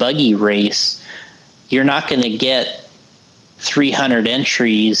off-road buggy race, you're not going to get 300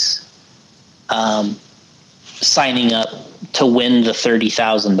 entries signing up to win the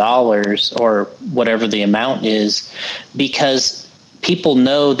 $30,000 or whatever the amount is, because people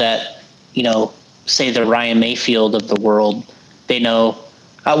know that, you know, say the Ryan Mayfield of the world, they know,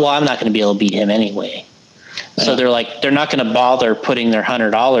 well, I'm not going to be able to beat him anyway. So they're not going to bother putting their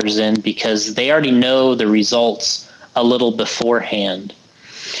 $100 in because they already know the results a little beforehand.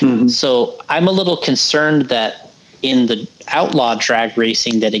 Mm-hmm. So I'm a little concerned that in the outlaw drag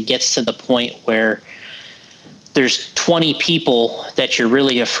racing, that it gets to the point where there's 20 people that you're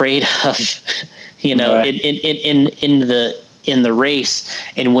really afraid of, you know, right, in the race.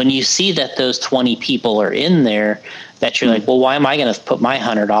 And when you see that those 20 people are in there, that you're like, well, why am I going to put my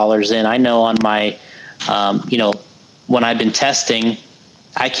 $100 in? I know on my, you know, when I've been testing,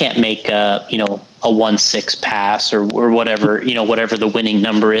 I can't make a 1-6 pass or whatever, whatever the winning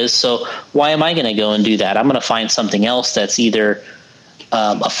number is. So why am I going to go and do that? I'm going to find something else that's either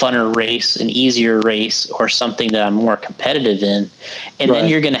a funner race, an easier race, or something that I'm more competitive in. And then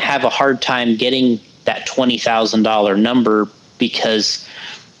you're going to have a hard time getting that $20,000 number because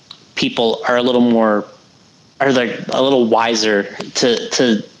people are a little wiser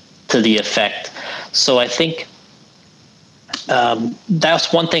to the effect. So I think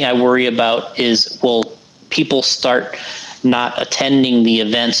that's one thing I worry about is, will people start not attending the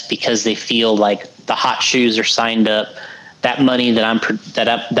events because they feel like the hot shoes are signed up? That money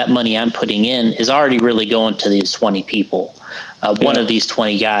that money I'm putting in is already really going to these 20 people, one of these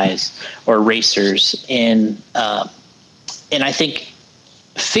 20 guys or racers, and I think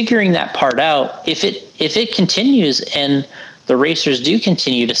figuring that part out, if it continues and the racers do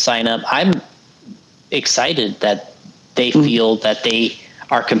continue to sign up, I'm excited that they feel that they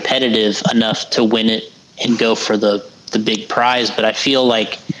are competitive enough to win it and go for the big prize. But I feel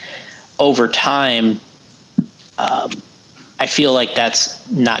like over time, I feel like that's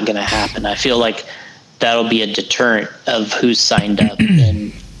not going to happen. I feel like that'll be a deterrent of who's signed up,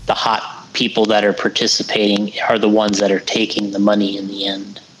 and the hot people that are participating are the ones that are taking the money in the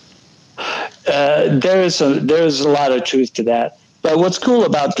end. There's a lot of truth to that. But what's cool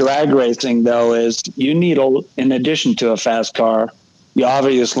about drag racing, though, is you need, in addition to a fast car, you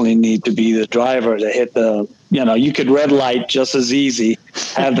obviously need to be the driver to hit you could red light just as easy,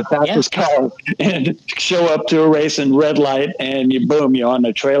 have the fastest car and show up to a race and red light, and you're on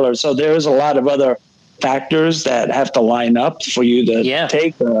the trailer. So there's a lot of other factors that have to line up for you to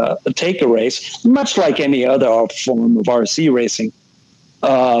take a race, much like any other form of RC racing.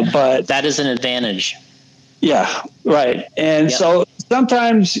 But that is an advantage. Yeah, right. And so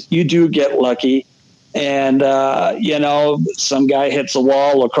sometimes you do get lucky, and some guy hits a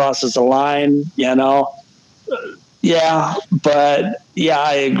wall or crosses a line, but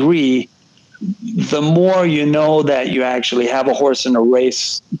I agree. The more you know that you actually have a horse in a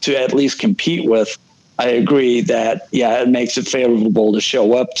race to at least compete with, I agree that, it makes it favorable to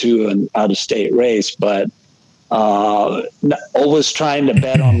show up to an out-of-state race, but always trying to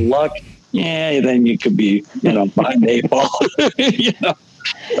bet on luck, then you could be, behind the 8 ball.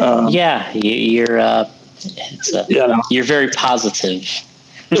 You're very positive.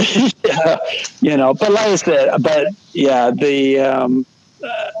 But like I said,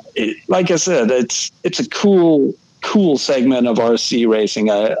 like I said, it's a cool segment of RC racing.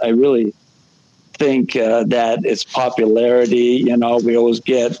 I really think that its popularity, we always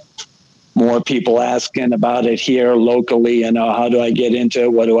get more people asking about it here locally, how do I get into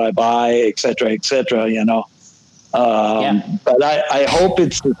it? What do I buy? Et cetera, But I hope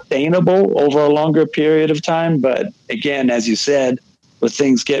it's sustainable over a longer period of time. But again, as you said, with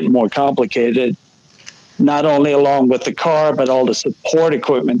things getting more complicated, not only along with the car, but all the support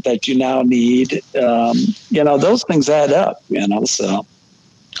equipment that you now need, those things add up, so.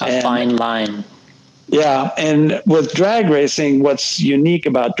 A fine line. Yeah, and with drag racing, what's unique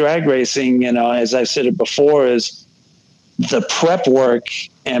about drag racing, as I said it before, is the prep work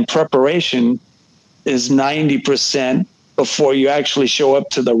and preparation is 90% before you actually show up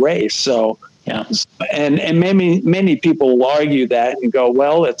to the race. So, and many people will argue that and go,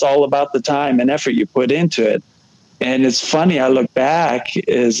 well, it's all about the time and effort you put into it. And it's funny, I look back,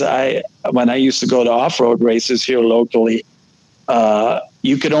 when I used to go to off-road races here locally,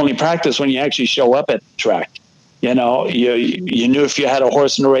 you could only practice when you actually show up at the track. You knew if you had a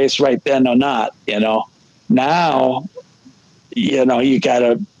horse in the race right then or not. Now, you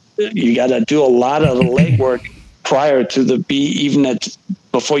gotta do a lot of the legwork prior to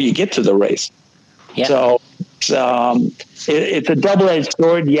before you get to the race. Yeah. So it's a double-edged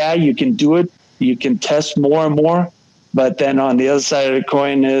sword. Yeah, you can do it. You can test more and more, but then on the other side of the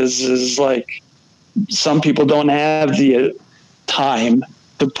coin is like some people don't have the time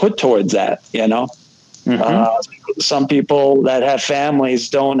to put towards that. Some people that have families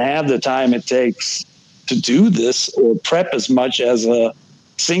don't have the time it takes to do this or prep as much as a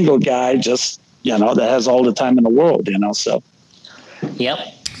single guy just that has all the time in the world. So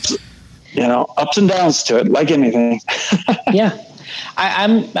ups and downs to it, like anything. Yeah,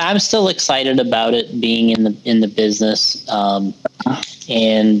 I'm still excited about it being in the business,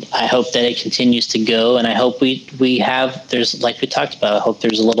 and I hope that it continues to go. And I hope there's, like we talked about, I hope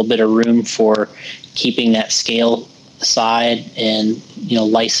there's a little bit of room for keeping that scale aside and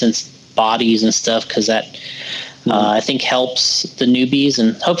licensed bodies and stuff, because that I think helps the newbies,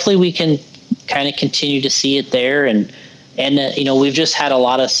 and hopefully we can kind of continue to see it there. And we've just had a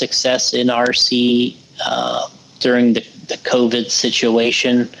lot of success in RC during the the COVID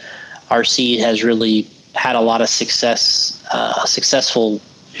situation, RC has really had a lot of successful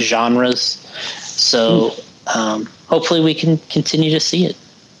genres. So hopefully we can continue to see it.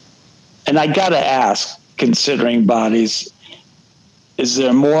 And I got to ask, considering bodies, is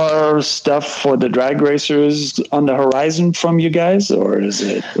there more stuff for the drag racers on the horizon from you guys, or is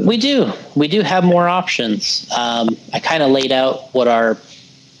it? We do have more options. I kind of laid out what our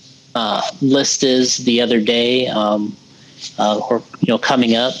list is the other day, or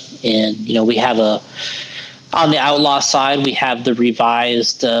coming up, and we have on the Outlaw side, we have the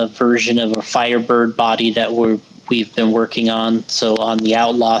revised version of a Firebird body that we've been working on. So on the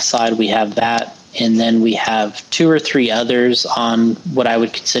Outlaw side, we have that. And then we have 2 or 3 others on what I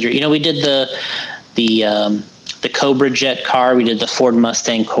would consider. We did the Cobra Jet car. We did the Ford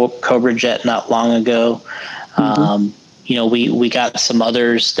Mustang Cobra Jet not long ago. We got some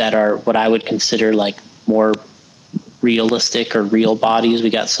others that are what I would consider like more realistic or real bodies. We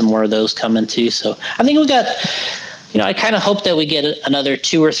got some more of those coming too. So I think we got. I kind of hope that we get another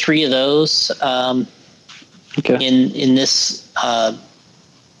 2 or 3 of those in this.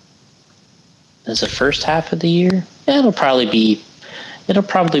 As the first half of the year, it'll probably be,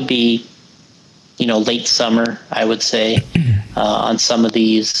 late summer, I would say, on some of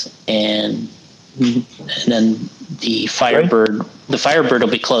these, and then the Firebird will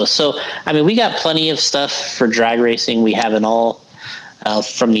be close. So, we got plenty of stuff for drag racing. We have it all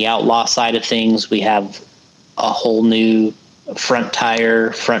from the Outlaw side of things. We have a whole new front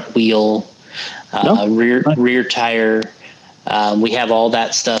tire, front wheel, rear tire. We have all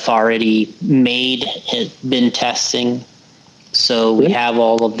that stuff already made and been testing. So we have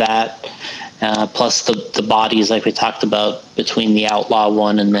all of that, plus the bodies like we talked about between the Outlaw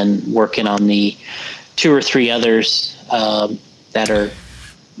one and then working on the 2 or 3 others that are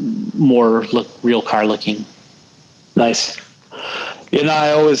more real car looking. Nice.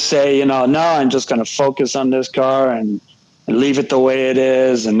 I always say, no, I'm just going to focus on this car and leave it the way it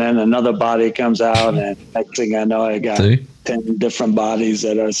is. And then another body comes out, and next thing I know, I got 10 different bodies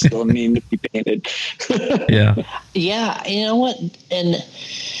that are still need to be painted. Yeah. Yeah. You know what? And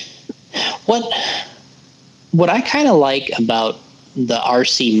what I kind of like about the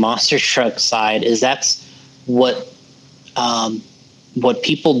RC monster truck side is that's what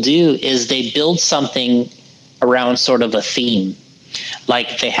people do is they build something around sort of a theme.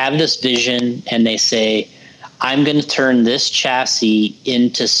 Like they have this vision and they say, I'm going to turn this chassis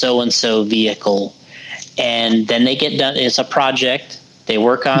into so-and-so vehicle. And then they get done. It's a project. They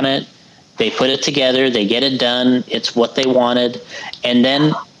work on it. They put it together. They get it done. It's what they wanted. And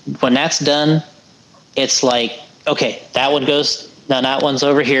then when that's done, it's like, okay, that one goes, now that one's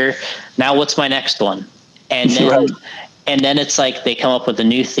over here. Now what's my next one? And then, and then it's like they come up with a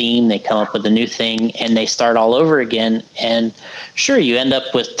new theme. They come up with a new thing and they start all over again. And sure, you end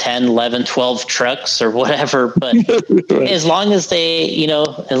up with 10, 11, 12 trucks or whatever. But as long as they,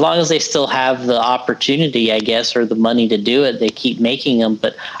 as long as they still have the opportunity, I guess, or the money to do it, they keep making them.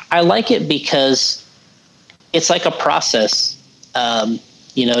 But I like it because it's like a process.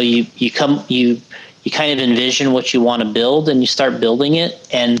 You kind of envision what you want to build and you start building it.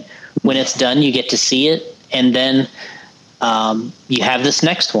 And when it's done, you get to see it. And then you have this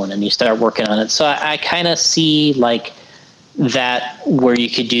next one and you start working on it. So I kind of see like that where you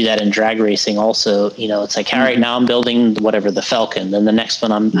could do that in drag racing also. It's like, all right, now I'm building whatever, the Falcon. Then the next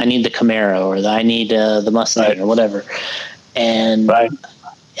one, I need the Camaro or I need the Mustang or whatever. And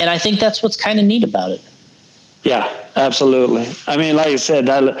I think that's what's kind of neat about it. Yeah, absolutely. Like I said,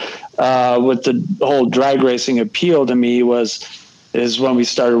 what the whole drag racing appeal to me is when we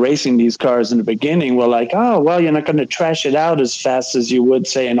started racing these cars in the beginning, we're like, oh, well, you're not going to trash it out as fast as you would,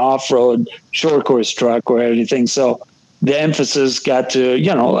 say, an off-road short course truck or anything. So the emphasis got to,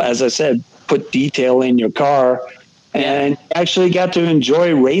 as I said, put detail in your car and actually got to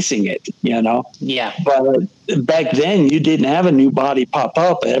enjoy racing it, Yeah. But back then you didn't have a new body pop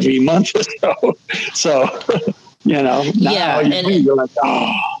up every month or so. So, now you're like,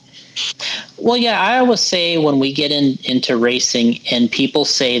 oh. Well, yeah, I always say when we get into racing and people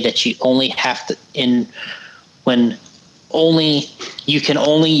say that you only have to you can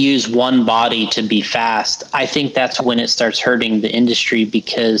only use one body to be fast. I think that's when it starts hurting the industry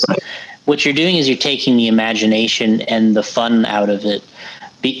because what you're doing is you're taking the imagination and the fun out of it.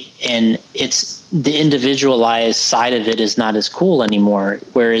 And it's the individualized side of it is not as cool anymore.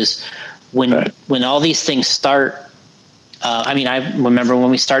 Whereas when all these things start, I remember when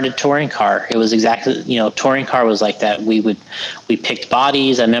we started Touring Car, it was exactly, Touring Car was like that. We picked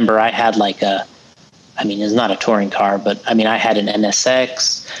bodies. I remember I had it's not a touring car, but I had an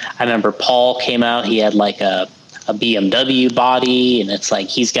NSX. I remember Paul came out. He had like a a BMW body, and it's like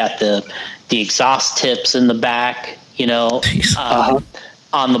he's got the exhaust tips in the back,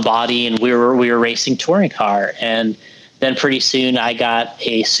 on the body, and we were racing touring car, and then pretty soon I got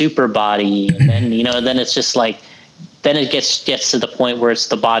a super body, and then then it's just like then it gets to the point where it's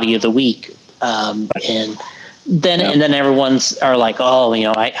the body of the week, and then everyone's are like, oh,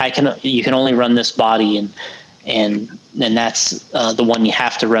 you can only run this body, and that's the one you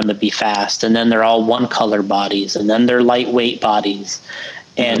have to run to be fast, and then they're all one color bodies, and then they're lightweight bodies,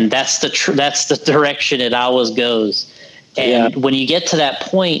 and that's the direction it always goes. And when you get to that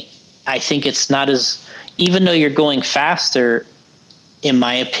point, I think it's not as, even though you're going faster, in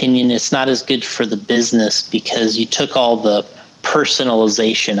my opinion, it's not as good for the business because you took all the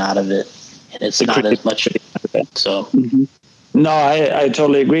personalization out of it, and it's not as much. So, no, I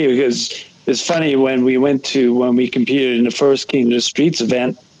totally agree, because it's funny when we competed in the first King of the Streets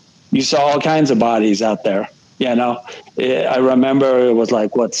event, you saw all kinds of bodies out there. I remember it was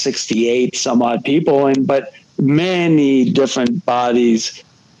like 68 some odd people, but many different bodies.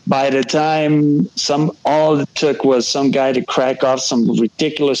 By the time all it took was some guy to crack off some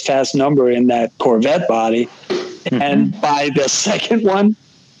ridiculous fast number in that Corvette body, and by the second one,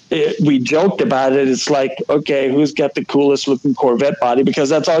 we joked about it. It's like, okay, who's got the coolest looking Corvette body? Because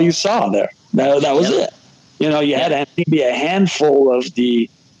that's all you saw there. That was it. You had maybe a handful of the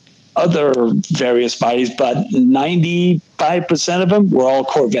other various bodies, but 95% of them were all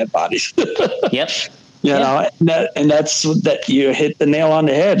Corvette bodies. Yep. And that's that you hit the nail on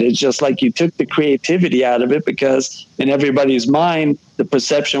the head. It's just like you took the creativity out of it, because in everybody's mind, the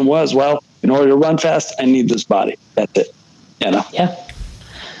perception was, well, in order to run fast, I need this body. That's it. Yeah.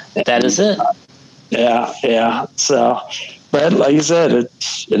 That is it. Yeah. So, but like you said, it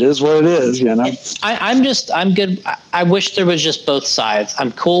is what it is, I'm good. I wish there was just both sides.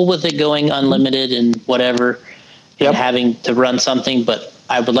 I'm cool with it going unlimited and whatever, and having to run something, but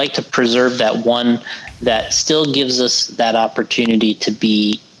I would like to preserve that one that still gives us that opportunity to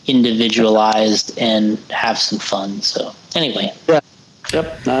be individualized and have some fun. So anyway. Yeah.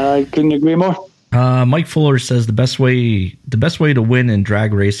 Yep. I couldn't agree more. Mike Fuller says the best way to win in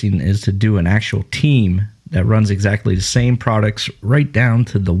drag racing is to do an actual team that runs exactly the same products right down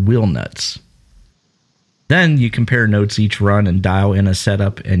to the wheel nuts. Then you compare notes each run and dial in a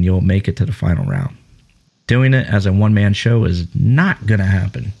setup, and you'll make it to the final round. Doing it as a one-man show is not going to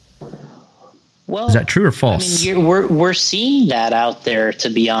happen. Well, is that true or false? We're seeing that out there, to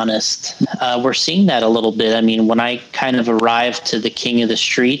be honest. We're seeing that a little bit. I mean, when I kind of arrived to the King of the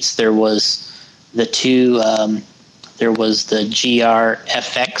Streets, there was the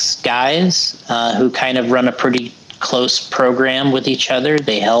GRFX guys who kind of run a pretty close program with each other.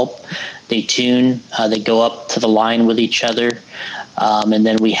 They help, they tune, they go up to the line with each other. And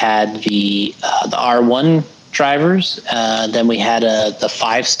then we had the R1 drivers. Then we had the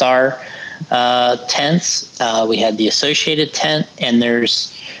 5-star tents. We had the Associated tent, and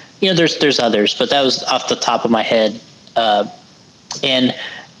there's others, but that was off the top of my head. And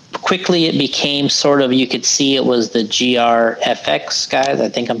quickly it became sort of, you could see it was the GRFX guys. I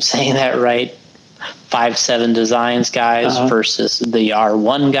think I'm saying that right. 5-7 Designs guys versus the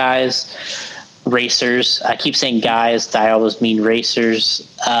R1 guys. Racers. I keep saying guys. I always mean racers,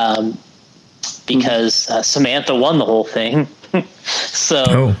 because Samantha won the whole thing.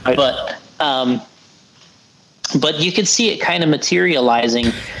 So, but you could see it kind of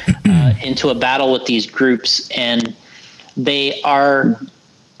materializing into a battle with these groups, and they are.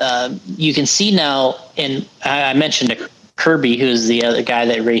 You can see now, and I mentioned Kirby, who's the other guy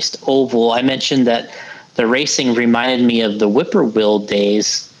that raced oval. I mentioned that the racing reminded me of the whippoorwill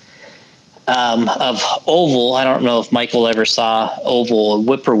days. Of oval. I don't know if Michael ever saw oval or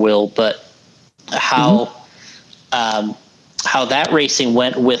whippoorwill, but how that racing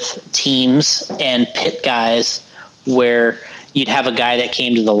went with teams and pit guys, where you'd have a guy that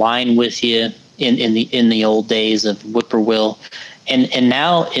came to the line with you in the old days of whippoorwill, and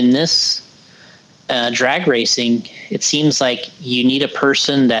now in this drag racing, it seems like you need a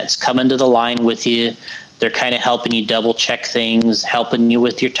person that's coming to the line with you. They're kind of helping you double check things, helping you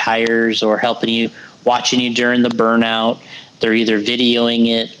with your tires, or watching you during the burnout. They're either videoing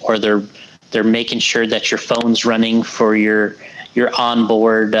it, or they're making sure that your phone's running for your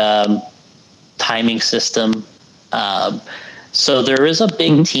onboard timing system. So there is a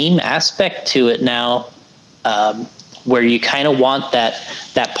big team aspect to it now, where you kind of want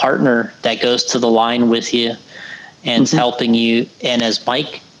that partner that goes to the line with you and is helping you. And as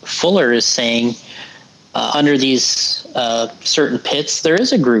Mike Fuller is saying, under these certain pits, there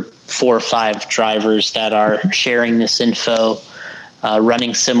is a group 4 or 5 drivers that are sharing this info,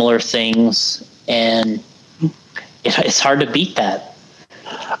 running similar things, and it's hard to beat that.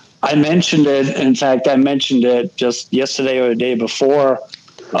 I mentioned it. In fact, I mentioned it just yesterday or the day before,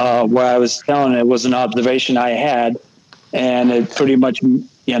 where I was telling it was an observation I had, and it pretty much,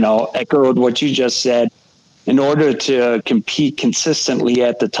 echoed what you just said. In order to compete consistently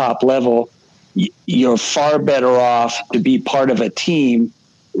at the top level, you're far better off to be part of a team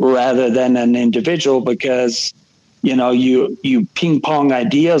rather than an individual, because you ping pong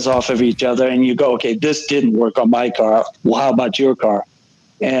ideas off of each other and you go, okay, this didn't work on my car. Well, how about your car?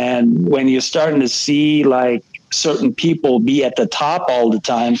 And when you're starting to see like certain people be at the top all the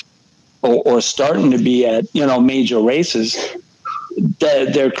time, or starting to be at, major races,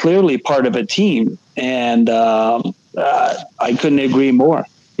 they're clearly part of a team. And I couldn't agree more,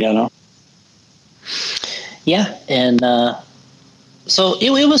 Yeah. And so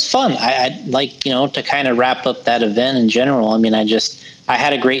it was fun. I'd like, to kind of wrap up that event in general. I mean, I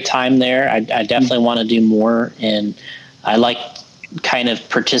had a great time there. I definitely want to do more. And I like kind of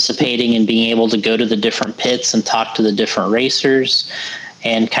participating and being able to go to the different pits and talk to the different racers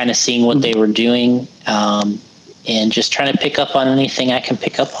and kind of seeing what they were doing, and just trying to pick up on anything I can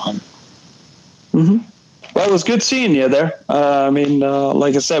pick up on. Mm-hmm. Well, it was good seeing you there.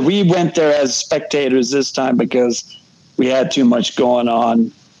 Like I said, we went there as spectators this time because we had too much going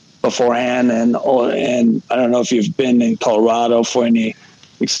on beforehand. And I don't know if you've been in Colorado for any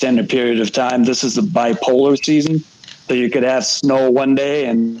extended period of time. This is the bipolar season. So you could have snow one day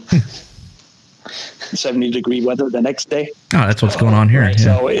and 70-degree weather the next day. Oh, that's what's going on here. Right.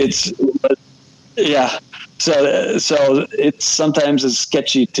 Yeah. So it's sometimes it's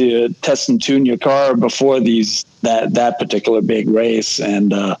sketchy to test and tune your car before that particular big race,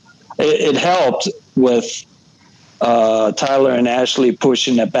 and it helped with Tyler and Ashley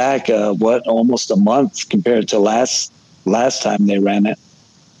pushing it back almost a month compared to last time they ran it.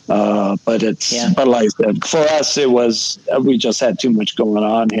 But like I said, for us we just had too much going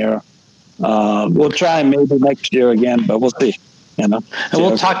on here. We'll try maybe next year again, but we'll see. And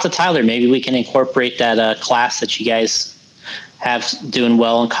we'll talk to Tyler. Maybe we can incorporate that class that you guys have doing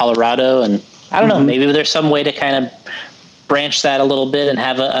well in Colorado. And I don't know, maybe there's some way to kind of branch that a little bit and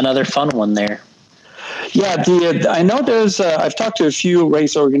have another fun one there. Yeah, I know there's. I've talked to a few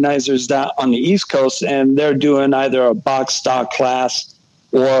race organizers down on the East Coast, and they're doing either a box stock class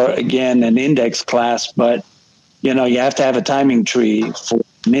or again an index class. But you have to have a timing tree for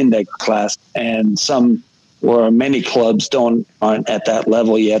an index class, and many clubs aren't at that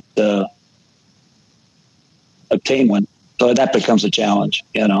level yet to obtain one. So that becomes a challenge,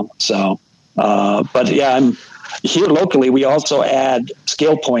 So, but yeah, I'm here locally. We also add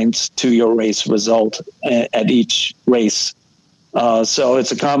scale points to your race result at each race. So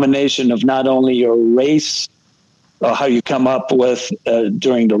it's a combination of not only your race, how you come up with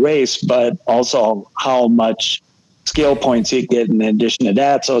during the race, but also how much scale points you get in addition to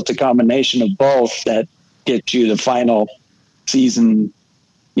that. So it's a combination of both that get you the final season,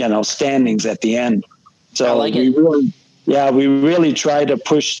 standings at the end. So we really try to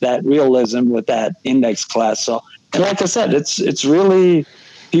push that realism with that index class. So, and like I said, it's really,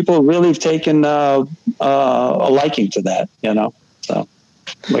 people really have taken a liking to that, So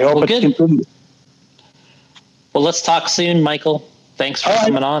we hope it continues. Well, let's talk soon, Michael. Thanks for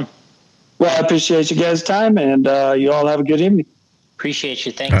coming on. Well, I appreciate you guys' time, and you all have a good evening. Appreciate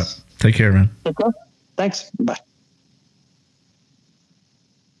you. Thanks. Take care, man. Okay. Thanks. Bye.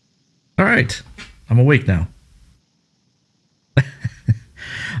 All right. I'm awake now.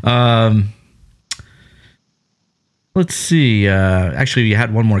 Let's see. Actually, you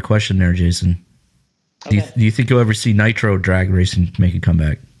had one more question there, Jason. Okay. Do you think you'll ever see Nitro drag racing make a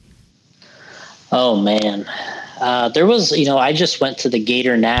comeback? Oh, man. There was, I just went to the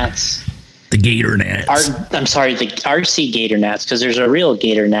Gator Nats. The Gator Nats. I'm sorry, the RC Gator Nats, because there's a real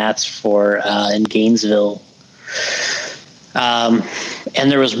Gator Nats in Gainesville. And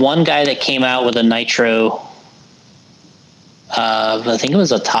there was one guy that came out with a Nitro. I think it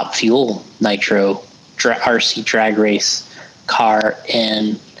was a Top Fuel Nitro RC drag race car,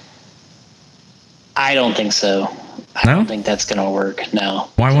 and I don't think so. I don't think that's going to work. No.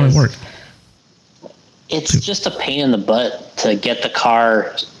 Why won't it work? It's just a pain in the butt to get the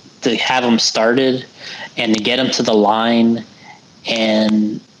car, to have them started and to get them to the line,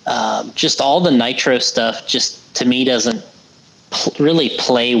 and just all the Nitro stuff just to me doesn't really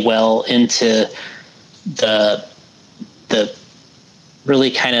play well into the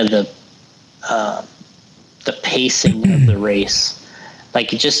really kind of the pacing of the race.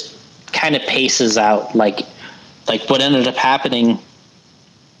 Like it just kind of paces out. Like what ended up happening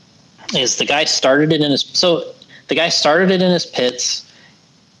is the guy started it in his pits.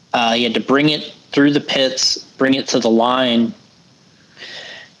 He had to bring it through the pits, bring it to the line.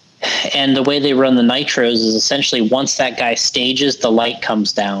 And the way they run the nitros is essentially once that guy stages, the light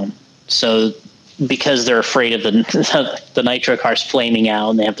comes down. So because they're afraid of the nitro cars flaming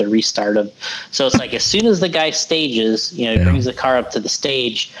out and they have to restart them. So it's like as soon as the guy stages, he brings the car up to the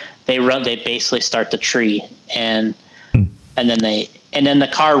stage, they basically start the tree and then the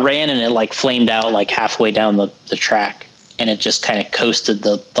car ran and it like flamed out like halfway down the track and it just kind of coasted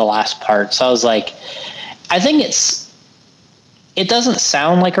the last part. So I was like, I think it doesn't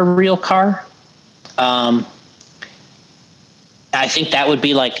sound like a real car. I think that would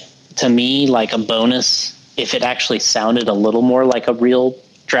be like, to me, like a bonus if it actually sounded a little more like a real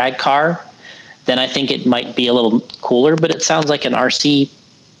drag car. Then I think it might be a little cooler. But it sounds like an RC.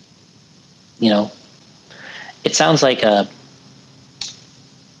 It sounds like a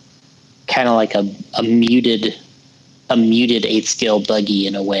kind of like a muted 8th scale buggy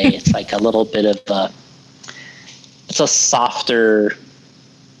in a way. It's like a little bit of it's a softer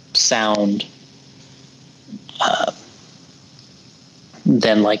sound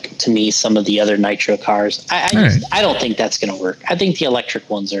than, like, to me, some of the other nitro cars. I don't think that's going to work. I think the electric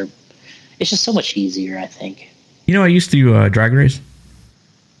ones it's just so much easier, I think. I used to drag race.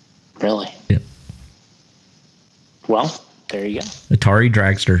 Really? Yeah. Well, there you go. Atari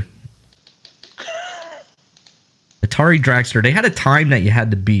Dragster. They had a time that you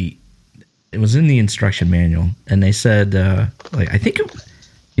had to beat. It was in the instruction manual, and they said, I think it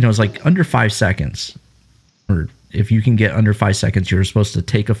was like under 5 seconds, or if you can get under 5 seconds, you're supposed to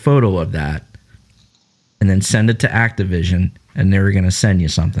take a photo of that and then send it to Activision, and they were going to send you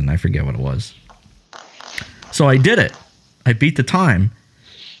something. I forget what it was. So I did it. I beat the time.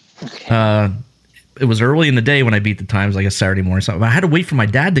 Okay. It was early in the day when I beat the time. It was like a Saturday morning. So I had to wait for my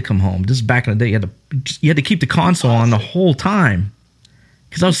dad to come home. This is back in the day. You had to keep the console on the whole time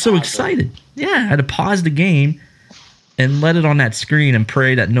because I was so excited. Yeah, I had to pause the game and let it on that screen and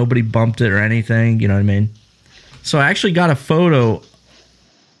pray that nobody bumped it or anything. You know what I mean? So I actually got a photo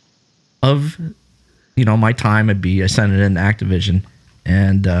of, my time at B. I sent it in to Activision,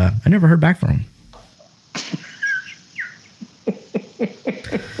 and I never heard back from them.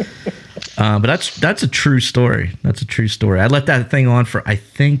 But that's a true story. That's a true story. I let that thing on for, I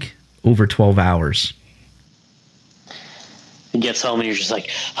think, over 12 hours. He gets home and you're just like,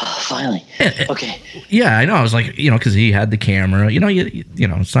 oh, finally. Okay. Yeah, I know. I was like, because he had the camera.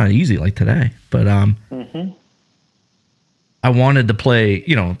 It's not easy like today. But I wanted to play,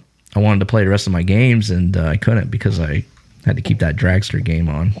 the rest of my games, and I couldn't because I had to keep that Dragster game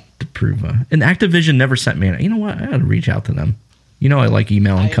on to prove. And Activision never sent me. You know what? I got to reach out to them. I like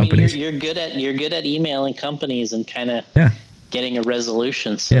emailing companies. You're good at emailing companies and kind of getting a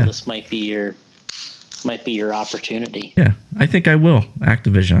resolution. So this might be your opportunity. Yeah, I think I will.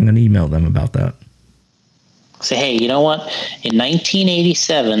 Activision. I'm going to email them about that. Say, hey, you know what? In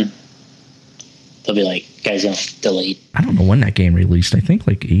 1987, they'll be like, guys, don't delete. I don't know when that game released. I think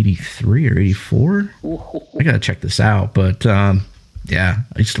like 83 or 84. I got to check this out. But I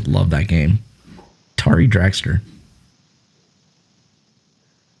used to love that game. Atari Dragster.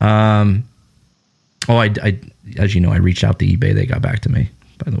 I as you know, I reached out to eBay. They got back to me,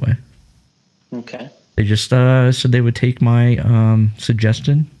 by the way. Okay. They just said they would take my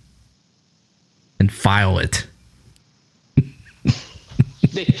suggestion and file it.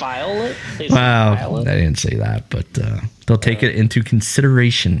 They file it? I didn't say that, but they'll take it into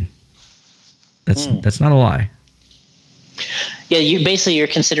consideration. That's not a lie. Yeah, your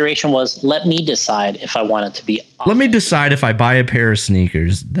consideration was, let me decide if I want it to be. Let me decide if I buy a pair of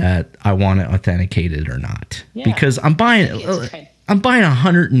sneakers that I want it authenticated or not. Yeah. Because I'm buying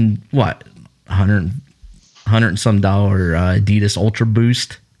 100 and some dollar Adidas Ultra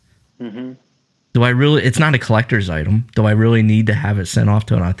Boost. Mm-hmm. Do I really? It's not a collector's item. Do I really need to have it sent off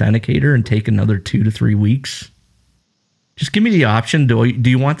to an authenticator and take another 2 to 3 weeks? Just give me the option. Do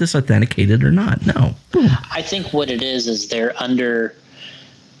you want this authenticated or not? No. Boom. I think what it is they're under.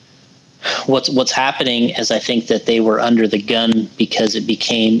 What's happening is I think that they were under the gun because it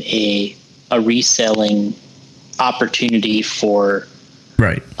became a reselling opportunity for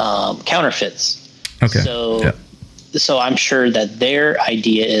counterfeits. Okay. So I'm sure that their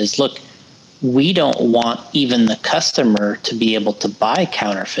idea is, look, we don't want even the customer to be able to buy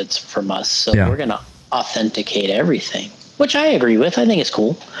counterfeits from us. So we're going to authenticate everything, which I agree with. I think it's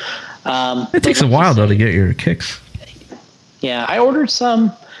cool. It takes a while, though, to get your kicks. Yeah, I ordered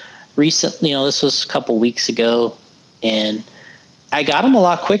some recently. This was a couple weeks ago, and I got them a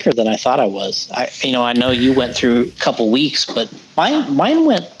lot quicker than I thought I was. I know you went through a couple weeks, but mine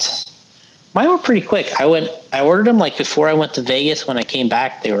were pretty quick. I ordered them like before I went to Vegas. When I came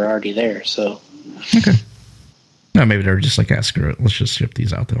back, they were already there. So Okay. No, maybe they're just like, screw it. Let's just ship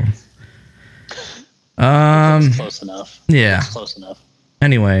these out to them. Close enough. Yeah. It's close enough.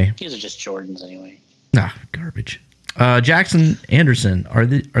 Anyway. These are just Jordans anyway. Garbage. Jackson Anderson, are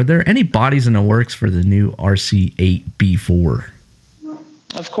there any bodies in the works for the new RC8 B4?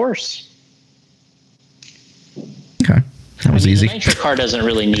 Of course. Okay. That was easy. The Nitro car doesn't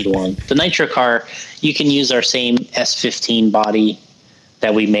really need one. The Nitro car, you can use our same S15 body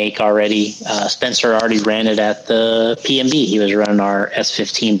that we make already. Spencer already ran it at the PMB. He was running our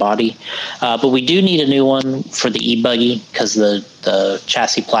S15 body. But we do need a new one for the e-buggy because the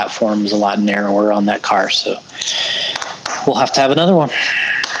chassis platform is a lot narrower on that car. So we'll have to have another one.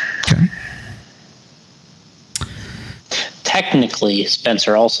 Okay. Technically,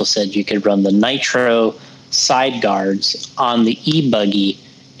 Spencer also said you could run the Nitro side guards on the e-buggy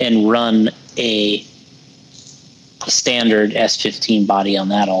and run a standard S15 body on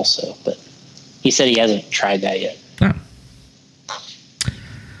that also, but he said he hasn't tried that yet.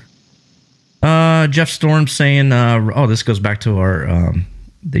 Jeff Storm saying, this goes back to our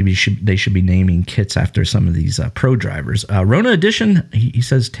they should be naming kits after some of these pro drivers. Rona Edition, he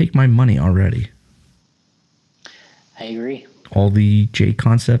says, take my money already. I agree. All the J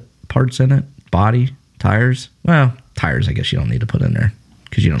Concept parts in it, body, tires. Well, tires, I guess you don't need to put in there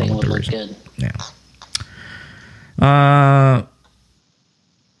because you don't know what the reason. Good. Yeah.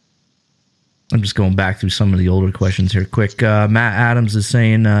 I'm just going back through some of the older questions here quick. Matt Adams is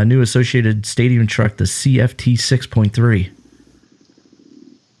saying new Associated Stadium truck, the CFT 6.3.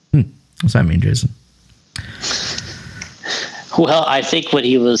 What's that mean, Jason? Well, I think what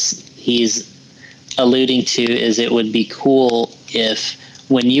he's alluding to is it would be cool if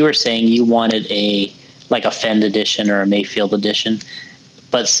when you were saying you wanted a Fend edition or a Mayfield edition,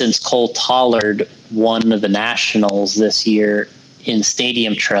 but since Cole Tollard won the Nationals this year in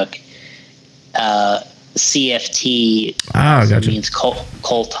Stadium Truck, CFT gotcha. means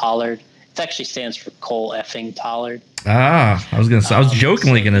Cole Tollard. It actually stands for Cole effing Tollard. I was gonna say, I was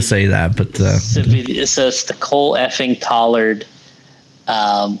jokingly gonna say that, but so it's the Cole effing Tollard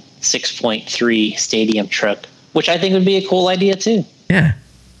 6.3 Stadium Truck, which I think would be a cool idea too. Yeah.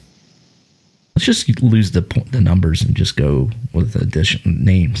 Let's just lose the numbers and just go with addition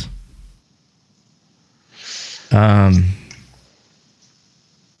names.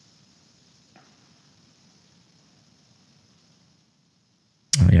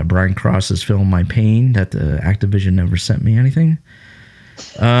 Brian Cross is feeling my pain that the Activision never sent me anything.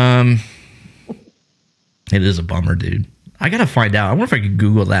 It is a bummer, dude. I gotta find out. I wonder if I could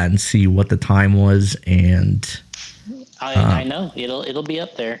Google that and see what the time was and. I know it'll be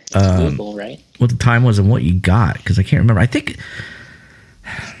up there. It's Google, right? What the time was and what you got, because I can't remember. I think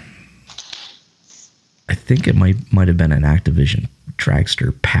it might have been an Activision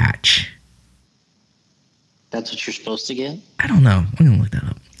Dragster patch. That's what you're supposed to get? I don't know. I'm gonna look that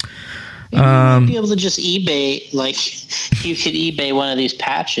up. You might be able to just eBay, you could eBay one of these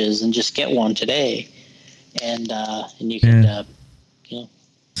patches and just get one today, and you could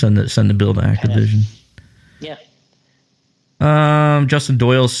send the bill to Activision. Yeah. Justin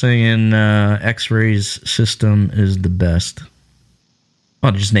Doyle saying X-Ray's system is the best.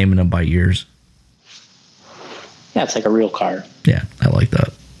 Well, just naming them by years. Yeah, it's like a real car. Yeah, I like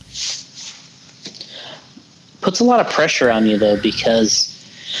that. Puts a lot of pressure on you though, because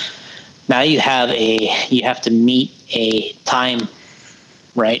now you have to meet a time,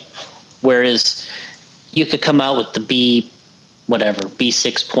 right? Whereas you could come out with the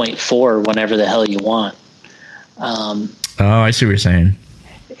B6.4, whenever the hell you want. I see what you're saying.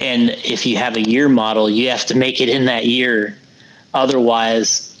 And if you have a year model, you have to make it in that year.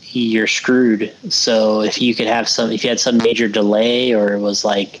 Otherwise, you're screwed. So if you had some major delay, or it was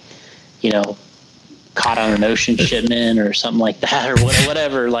caught on an ocean shipment or something like that, or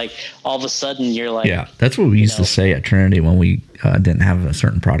whatever, all of a sudden you're like, yeah, that's what we used to say at Trinity when we didn't have a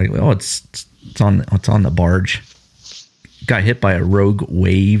certain product. Oh, it's on the barge. Got hit by a rogue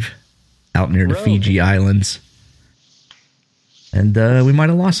wave out near the Fiji Islands. And we might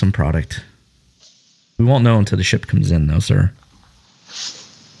have lost some product. We won't know until the ship comes in, though, sir.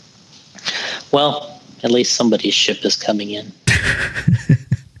 Well, at least somebody's ship is coming in.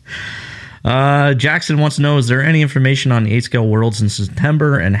 Jackson wants to know, is there any information on the 8-Scale Worlds in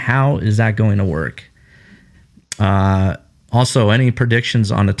September, and how is that going to work? Also, any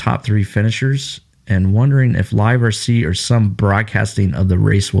predictions on the top 3 finishers, and wondering if Live RC or some broadcasting of the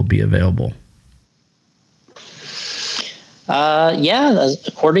race will be available.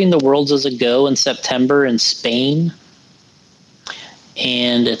 According to Worlds is a go in September in Spain,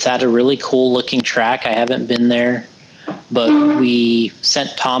 and it's at a really cool looking track. I haven't been there. but we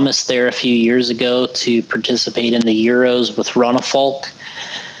sent Thomas there a few years ago to participate in the Euros with Ronnefolk.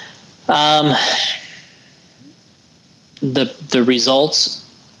 The results,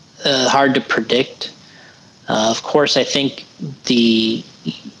 hard to predict. Of course, I think the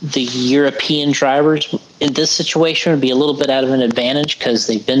European drivers in this situation would be a little bit out of an advantage because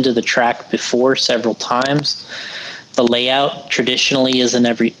they've been to the track before several times. The layout traditionally isn't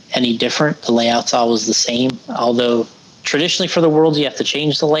any different. The layout's always the same, although traditionally for the Worlds you have to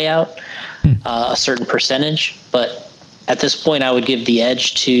change the layout a certain percentage. But at this point, I would give the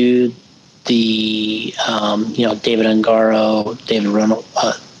edge to the David Ungaro, David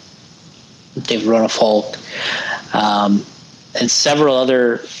Ronnefolk, and several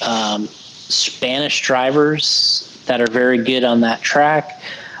other Spanish drivers that are very good on that track.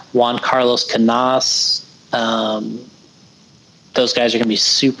 Juan Carlos Canas. Those guys are going to be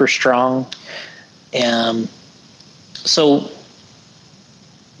super strong. So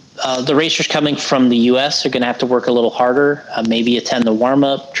the racers coming from the U.S. are going to have to work a little harder, maybe attend the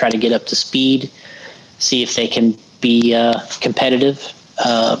warm-up, try to get up to speed, see if they can be competitive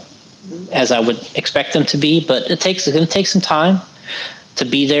as I would expect them to be. But it's going to take some time to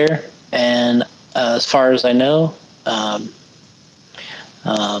be there. And as far as I know, I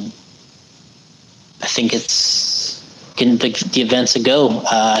think the event's a go.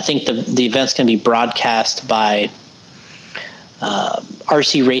 I think the event's going to be broadcast by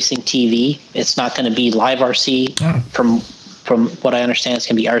RC Racing TV. It's not going to be live RC. From what I understand, it's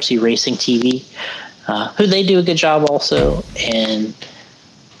going to be RC Racing TV, who they do a good job also. And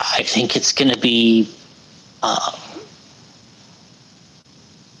I think it's going to be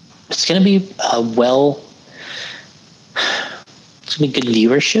it's going to be it's going to be good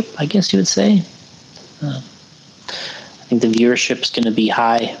viewership, I guess you would say. I think the viewership's going to be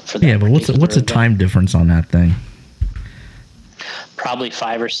high for that. Yeah, but what's the time difference on that thing? Probably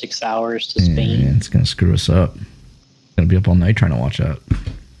 5 or 6 hours to Spain. Yeah, it's going to screw us up. Going to be up all night trying to watch that.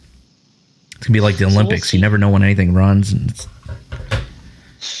 It's going to be like the Olympics. You never know when anything runs. And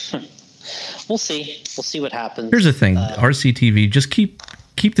We'll see. We'll see what happens. Here's the thing. RCTV, just keep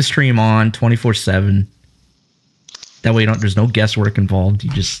the stream on 24/7. That way there's no guesswork involved.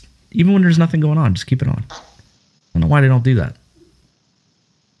 You just, even when there's nothing going on, just keep it on. I don't know why they don't do that.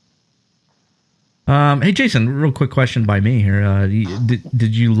 Hey, Jason, real quick question by me here.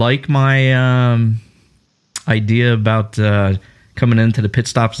 Did you like my idea about coming into the pit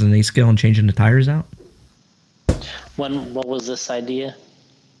stops in A scale and changing the tires out? What was this idea?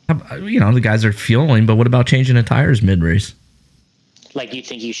 The guys are fueling, but what about changing the tires mid-race? Like, you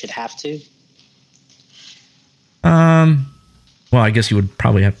think you should have to? Well, I guess you would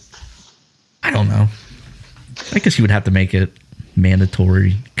probably have... I don't know. I guess you would have to make it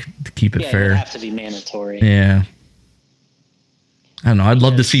mandatory to keep it fair. It would have to be mandatory. Yeah. I don't know. I'd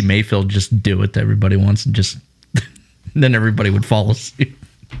love to see Mayfield just do it to everybody once and just... then everybody would follow suit.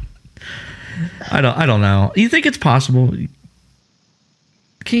 I don't know. You think it's possible?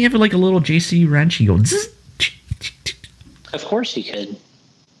 Can you have like a little JC wrench? You go... Zzz, of course you could.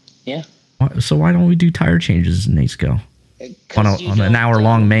 Yeah. So why don't we do tire changes in A-Scale? On an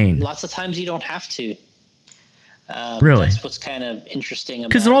hour-long main. Lots of times you don't have to. Really? That's what's kind of interesting about it.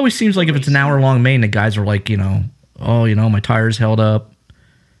 Because it always seems like if it's an hour-long main, the guys are like, my tire's held up.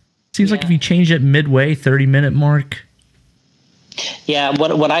 Seems like if you change it midway, 30-minute mark. Yeah,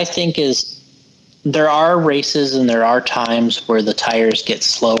 what I think is there are races and there are times where the tires get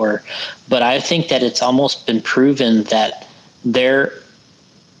slower, but I think that it's almost been proven that they're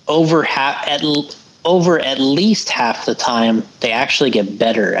over at least half the time they actually get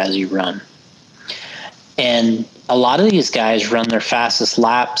better as you run. And a lot of these guys run their fastest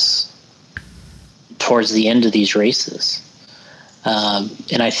laps towards the end of these races.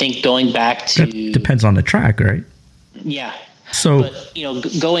 And I think going back to... That depends on the track, right? Yeah. So, but,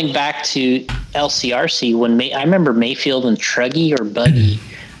 going back to LCRC, I remember Mayfield and Truggy or Buggy,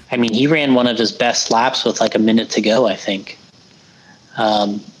 I mean, he ran one of his best laps with like a minute to go, I think,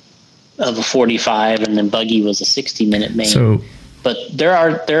 of a 45, and then Buggy was a 60-minute main. But there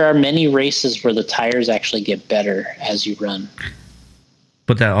are many races where the tires actually get better as you run.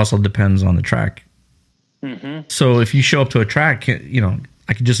 But that also depends on the track. Mm-hmm. So if you show up to a track,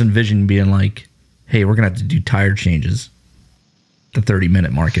 I could just envision being like, hey, we're going to have to do tire changes. The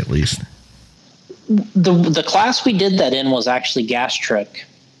 30-minute mark at least. The class we did that in was actually gas truck.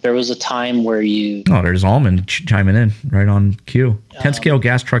 There was a time where you... Oh, there's Allman chiming in right on cue. 10-scale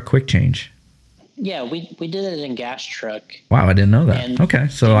gas truck quick change. Yeah, we did it in gas truck. Wow, I didn't know that. Okay,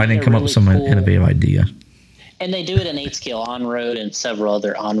 so I didn't come up with some innovative idea. And they do it in 8-scale on-road and several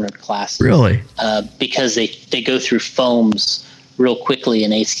other on-road classes. Really? Because they go through foams real quickly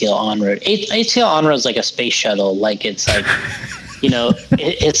in 8-scale on-road. 8-scale on-road is like a space shuttle. Like it's like,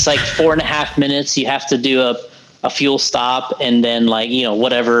 it's like 4.5 minutes. You have to do a fuel stop and then like,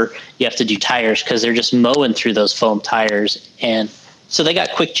 whatever you have to do tires because they're just mowing through those foam tires. And so they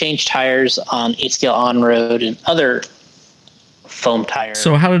got quick change tires on 8-scale on-road and other foam tires.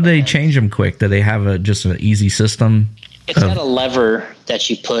 So how did they change them quick? Do they have just an easy system? It's got a lever that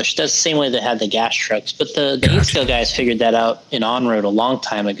you push. That's the same way they had the gas trucks. But the 8-scale guys figured that out in on-road a long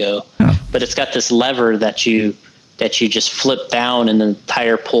time ago. Oh. But it's got this lever that you just flip down and the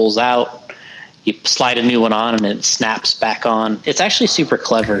tire pulls out. You slide a new one on and it snaps back on. It's actually super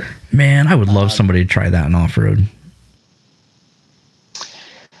clever. Man, I would love somebody to try that in off-road.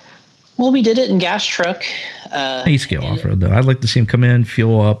 Well, we did it in gas truck. 8-scale off-road, though. I'd like to see him come in,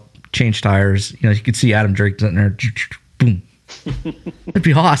 fuel up, change tires. You could see Adam Drake sitting there. Boom. It'd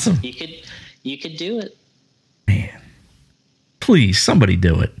be awesome. You could do it. Man. Please, somebody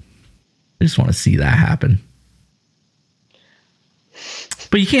do it. I just want to see that happen.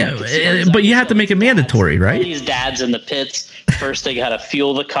 But you can't. But you have to make it mandatory, right? All these dads in the pits. First, they got to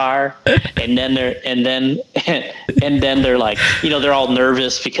fuel the car, and then they're like, they're all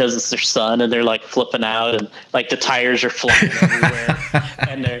nervous because it's their son, and they're like flipping out, and like the tires are flying everywhere,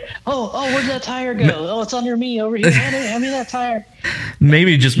 and they're where'd that tire go? Oh, it's under me over here. Hand me that tire.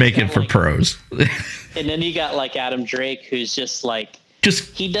 Maybe just make it for pros. And then you got like Adam Drake, who's just like,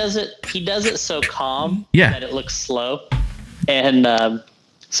 he does it so calm that it looks slow, and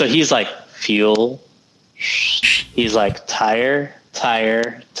so he's like fuel. He's like tire.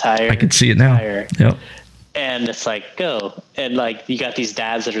 I can see it now. Tire. Yep. And it's like go, and like you got these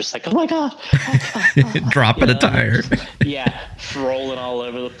dads that are just like, oh my god, dropping a tire. rolling all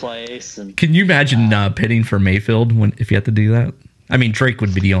over the place. And can you imagine pitting for Mayfield if you had to do that? I mean, Drake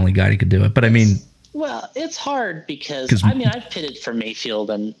would be the only guy who could do it, but I mean, well, it's hard because I've pitted for Mayfield,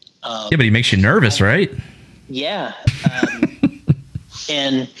 and but he makes you nervous, right? Yeah,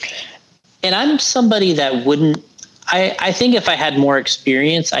 and I'm somebody that wouldn't. I think if I had more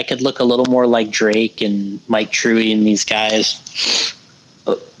experience, I could look a little more like Drake and Mike Truey and these guys,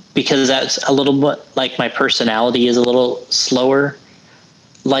 because that's a little bit like my personality is a little slower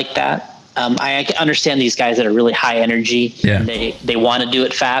like that. I understand these guys that are really high energy. Yeah. And they want to do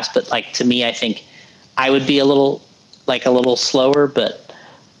it fast, but like to me, I think I would be a little slower, but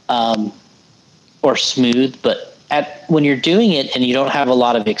or smooth. But when you're doing it and you don't have a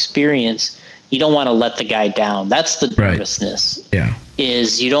lot of experience, you don't want to let the guy down. That's the nervousness. Right. Yeah.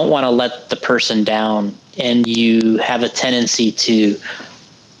 Is you don't want to let the person down, and you have a tendency to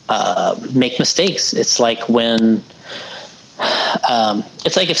make mistakes. It's like when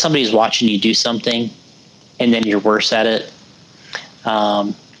it's like if somebody's watching you do something and then you're worse at it.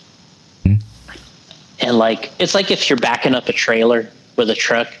 And like it's like if you're backing up a trailer with a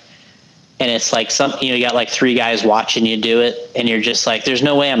truck, and it's like you got like 3 guys watching you do it, and you're just like, there's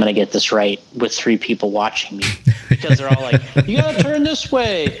no way I'm going to get this right with 3 people watching me, because they're all like, you got to turn this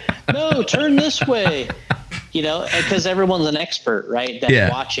way. No, turn this way. Because everyone's an expert, right?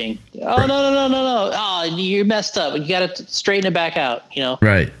 That's watching. Oh, no. Oh, you messed up. You got to straighten it back out,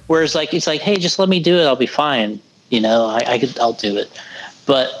 Right. Whereas like, it's like, hey, just let me do it. I'll be fine. I'll do it.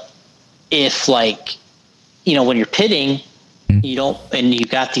 But if like, when you're pitting, you don't, and you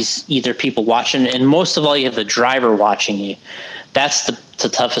got these either people watching, and most of all, you have the driver watching you. That's the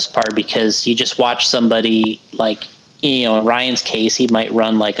toughest part, because you just watch somebody like, in Ryan's case, he might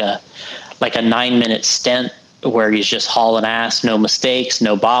run like a 9-minute stint where he's just hauling ass, no mistakes,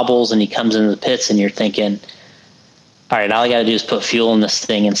 no bobbles, and he comes into the pits, and you're thinking, all right, all I got to do is put fuel in this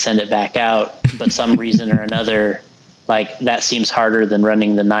thing and send it back out. But some reason or another, like that seems harder than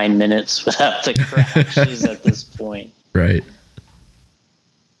running the 9 minutes without the crashes at this point. Right.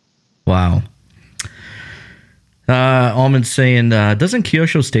 Wow. Almond's saying, doesn't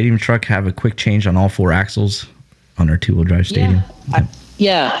Kyosho Stadium truck have a quick change on all 4 axles on their 2-wheel drive stadium?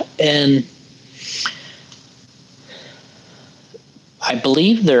 And I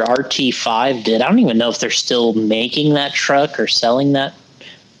believe their RT5 did. I don't even know if they're still making that truck or selling that.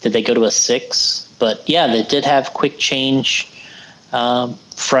 Did they go to a 6? But yeah, they did have quick change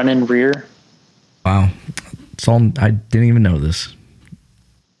front and rear. Wow. I didn't even know this.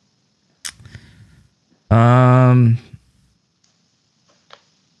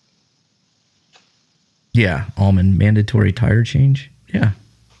 Yeah, Almond, mandatory tire change. Yeah.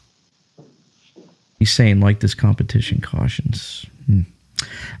 He's saying like this competition cautions.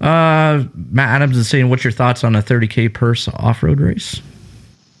 Matt Adams is saying, what's your thoughts on a 30K purse off-road race?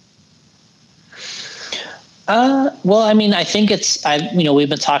 Well, I mean, I think we've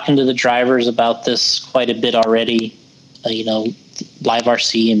been talking to the drivers about this quite a bit already. Live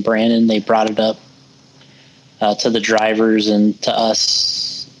RC and Brandon, they brought it up to the drivers and to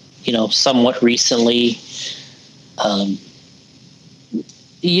us, somewhat recently.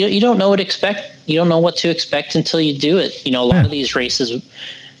 You don't know what to expect. You don't know what to expect until you do it. A lot of these races,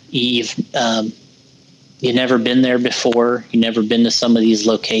 you've never been there before. You've never been to some of these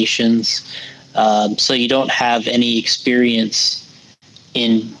locations. So you don't have any experience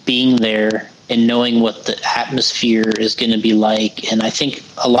in being there and knowing what the atmosphere is going to be like. And I think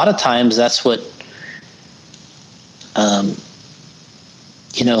a lot of times that's what,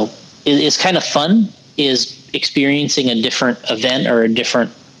 is kind of fun, is experiencing a different event or a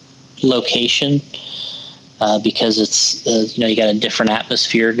different location, because it's, you got a different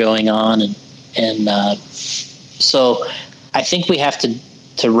atmosphere going on. And so I think we have to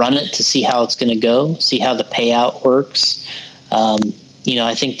run it to see how it's going to go, see how the payout works.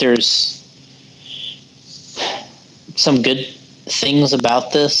 I think there's some good things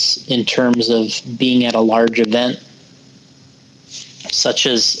about this in terms of being at a large event, such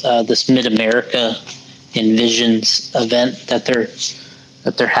as this Mid-America Envisions event that they're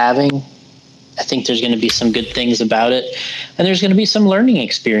having. I think there's going to be some good things about it, and there's going to be some learning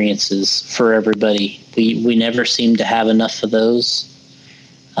experiences for everybody. We never seem to have enough of those.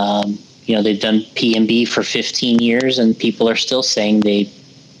 They've done PMB for 15 years and people are still saying they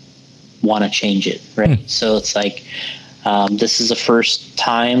want to change it. Right. So it's like, this is the first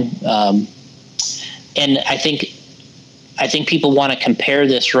time. And I think people want to compare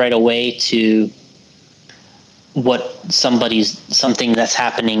this right away to something that's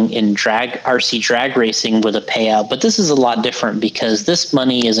happening in RC drag racing with a payout. But this is a lot different because this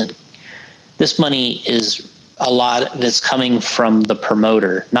money is a lot that's coming from the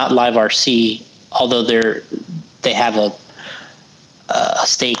promoter, not Live RC, although they have a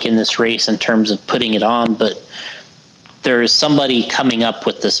stake in this race in terms of putting it on, but there is somebody coming up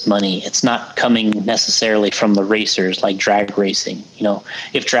with this money. It's not coming necessarily from the racers like drag racing.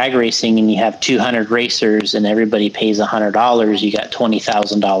 If drag racing and you have 200 racers and everybody pays $100, you got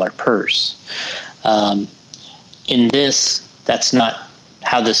 $20,000 purse. In this, that's not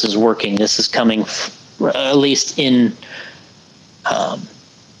how this is working. This is coming at least in,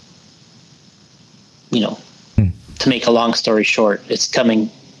 to make a long story short, it's coming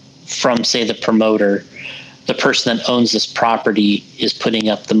from, say, the promoter. The person that owns this property is putting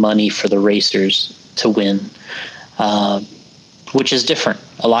up the money for the racers to win, which is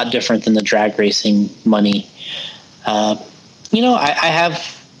a lot different than the drag racing money. I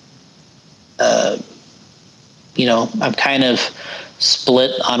have, I'm kind of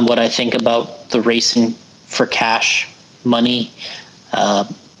split on what I think about the racing for cash money.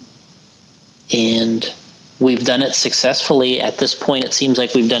 And we've done it successfully. At this point, it seems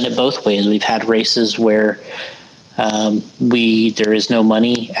like we've done it both ways. We've had races where there is no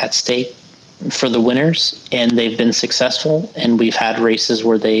money at stake for the winners, and they've been successful. And we've had races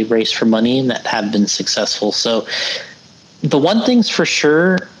where they race for money and that have been successful. So the one thing's for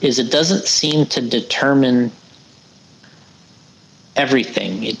sure is it doesn't seem to determine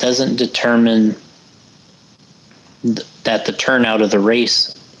everything. It doesn't determine that the turnout of the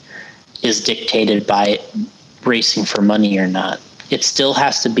race is dictated by racing for money or not. It still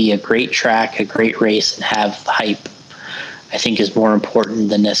has to be a great track, a great race, and have hype. I think is more important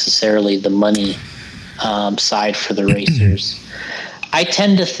than necessarily the money side for the racers. I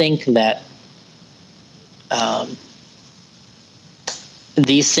tend to think that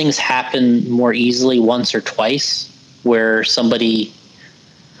these things happen more easily once or twice, where somebody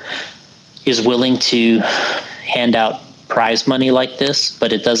is willing to hand out prize money like this,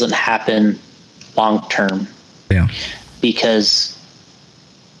 but it doesn't happen long term. Yeah. Because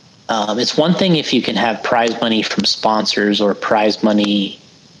it's one thing if you can have prize money from sponsors or prize money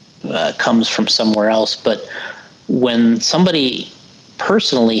comes from somewhere else, but when somebody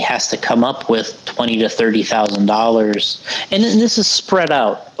personally has to come up with $20,000 to $30,000, and this is spread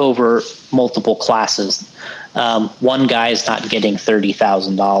out over multiple classes. One guy's not getting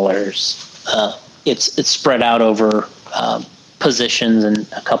 $30,000. It's spread out over positions and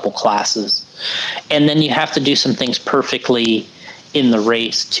a couple classes, and then you have to do some things perfectly in the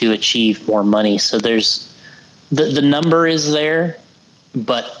race to achieve more money. So there's the number is there,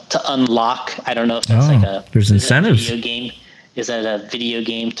 but to unlock, I don't know if that's there's incentives. Video game. Is that a video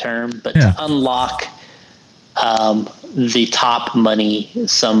game term? But to unlock the top money,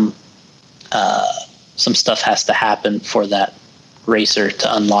 some stuff has to happen for that racer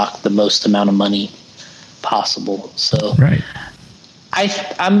to unlock the most amount of money possible. So right.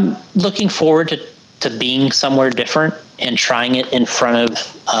 I'm looking forward being somewhere different and trying it in front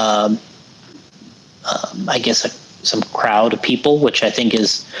of, I guess, some crowd of people, which I think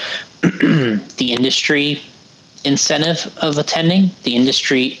is the industry incentive of attending. The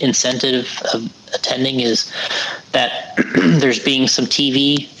industry incentive of attending is that there's being some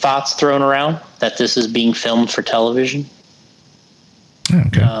TV thoughts thrown around that this is being filmed for television.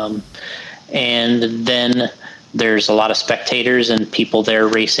 Okay. And then there's a lot of spectators and people there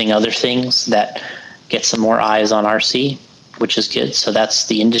racing other things that get some more eyes on RC, which is good. So that's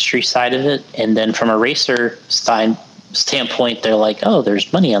the industry side of it. And then from a racer standpoint, they're like, oh,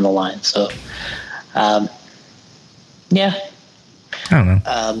 there's money on the line. So, yeah. I don't know.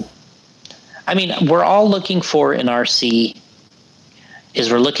 I mean, we're all looking for in RC is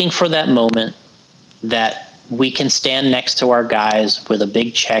we're looking for that moment that we can stand next to our guys with a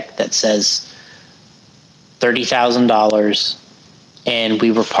big check that says $30,000 and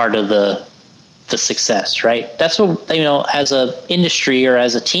we were part of the success, right? That's what, as a industry or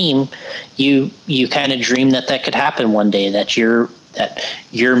as a team, you kind of dream that could happen one day, that your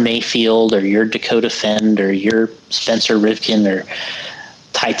Mayfield or your Dakota Fend or your Spencer Rivkin or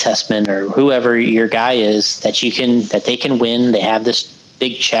Ty Tessman or whoever your guy is, that they can win. They have this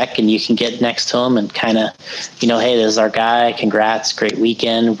big check and you can get next to them and kind of, hey, this is our guy. Congrats. Great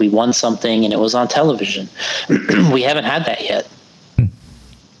weekend. We won something and it was on television. We haven't had that yet.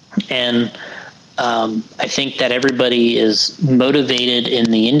 And I think that everybody is motivated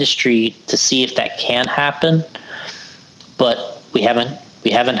in the industry to see if that can happen, but we haven't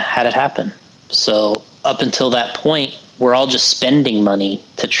had it happen. So up until that point, we're all just spending money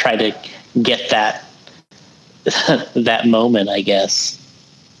to try to get that that moment, I guess.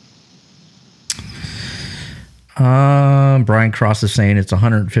 Brian Cross is saying it's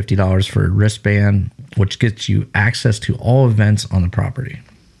 $150 for a wristband, which gets you access to all events on the property.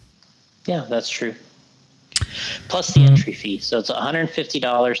 Yeah, that's true. Plus the entry fee. So it's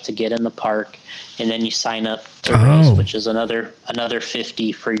 $150 to get in the park, and then you sign up to race, which is another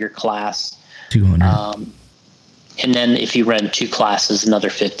 $50 for your class. $200. And then if you rent 2 classes, another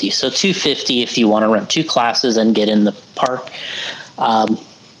 $50. So $250 if you want to rent 2 classes and get in the park. A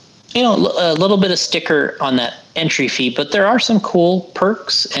little bit of sticker on that entry fee, but there are some cool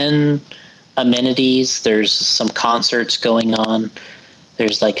perks and amenities. There's some concerts going on.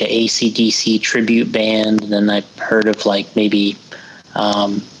 There's like a AC/DC tribute band, and then I've heard of like maybe,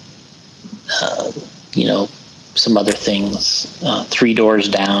 some other things, 3 Doors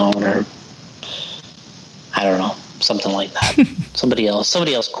Down, or I don't know, something like that. Somebody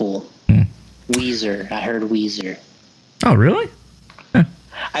else cool. Weezer, I heard Weezer. Oh, really?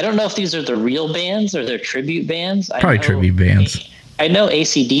 I don't know if these are the real bands or they're tribute bands. Probably tribute bands. I know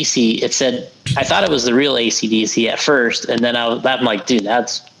AC/DC. It said, I thought it was the real AC/DC at first, and then I'm like, dude,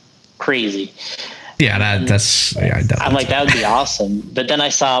 that's crazy. Yeah, that's. Yeah, I'm like, that would be awesome. But then I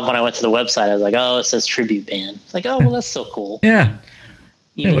saw when I went to the website, I was like, oh, it says tribute band. It's like, oh, well, that's so cool. Yeah.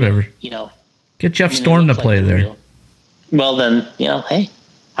 Whatever. Get Jeff Storm to play there. Real. Well, then, hey,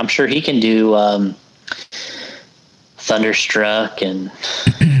 I'm sure he can do Thunderstruck and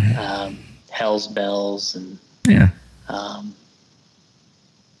Hell's Bells and yeah.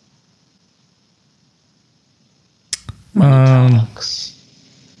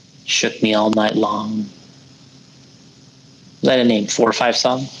 Shook Me All Night Long. Is that a name? 4 or 5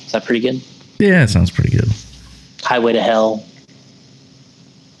 songs? Is that pretty good? Yeah, it sounds pretty good. Highway to Hell.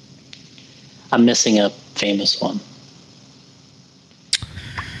 I'm missing a famous one.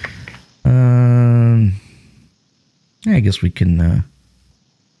 I guess we can.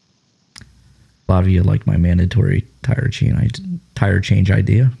 Flavia liked my mandatory tire change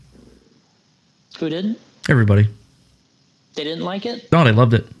idea. Who didn't? Everybody. They didn't like it? No, they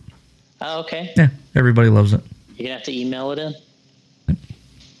loved it. Oh, okay. Yeah, everybody loves it. You're gonna have to email it in.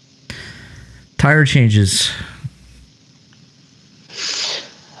 Tire changes.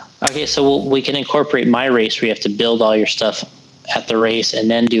 Okay, so we can incorporate my race where you have to build all your stuff at the race and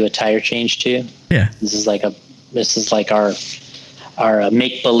then do a tire change too. Yeah. This is like our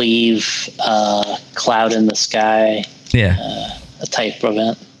make believe cloud in the sky. Yeah. A type of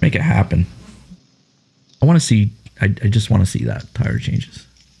event. Make it happen. I want to see. I just want to see that tire changes.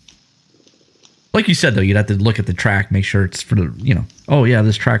 Like you said, though, you'd have to look at the track, make sure it's for the, oh yeah,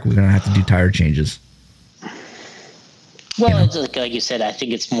 this track we're gonna have to do tire changes. Well, it's like you said, I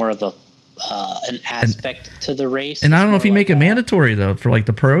think it's more of an aspect to the race. And I don't know if you make it mandatory though for like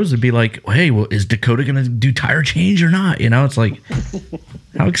the pros, it'd be like, hey, well, is Dakota gonna do tire change or not? It's like,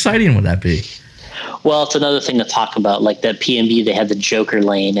 how exciting would that be? Well, it's another thing to talk about. Like that PMB, they had the Joker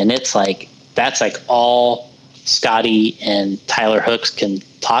lane, and it's like that's like all Scotty and Tyler Hooks can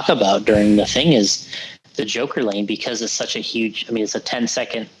talk about during the thing is the Joker lane, because it's such a huge, I mean, it's a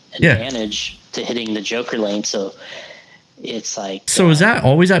 10-second advantage to hitting the Joker lane. So it's like. So is that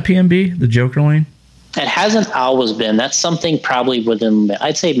always at PMB, the Joker lane? It hasn't always been. That's something probably within,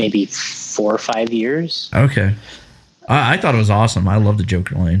 I'd say maybe 4 or 5 years. Okay. I thought it was awesome. I love the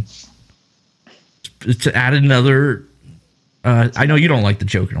Joker lane. To add another, I know you don't like the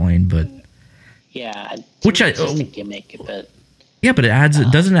Joker lane, but yeah, which it's just a gimmick, but yeah, but it adds.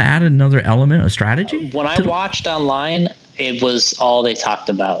 Doesn't it add another element of strategy? When I watched online, it was all they talked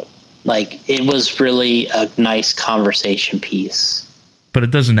about. Like, it was really a nice conversation piece. But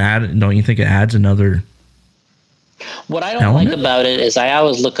it doesn't add. Don't you think it adds another? What I don't like about it is I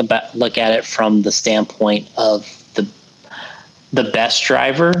always look at it from the standpoint of the best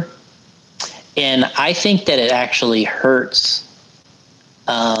driver, and I think that it actually hurts.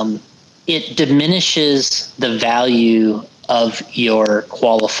 It diminishes the value of your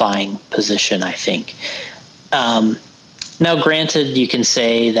qualifying position, I think. Now, granted, you can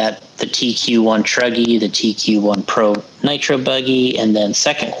say that the TQ1 Truggy, the TQ1 Pro Nitro Buggy, and then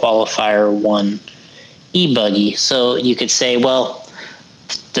second qualifier won E-Buggy. So you could say, well,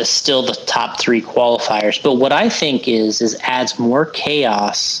 still the top 3 qualifiers. But what I think is adds more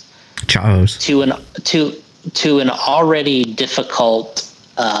chaos to an already difficult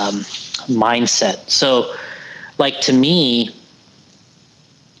mindset. So, like, to me,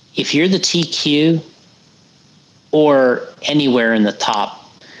 if you're the TQ or anywhere in the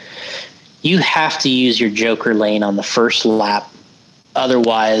top, you have to use your Joker lane on the first lap.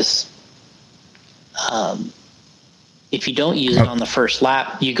 Otherwise, if you don't use it on the first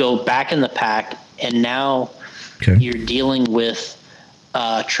lap, you go back in the pack, and now you're dealing with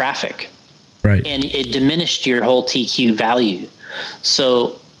traffic. Right. And it diminished your whole TQ value.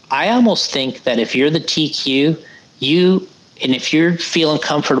 So I almost think that if you're the TQ, and if you're feeling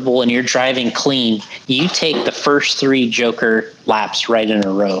comfortable and you're driving clean, you take the first 3 Joker laps right in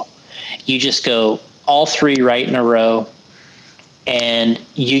a row. You just go all 3 right in a row, and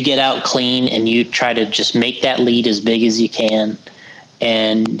you get out clean, and you try to just make that lead as big as you can,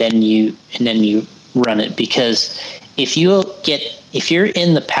 and then you run it. Because if you're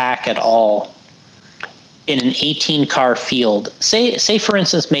in the pack at all in an 18 car field, say for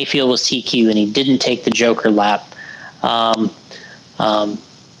instance Mayfield was TQ and he didn't take the Joker lap.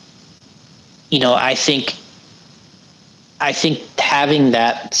 I think having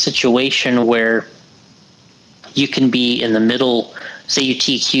that situation where you can be in the middle, say you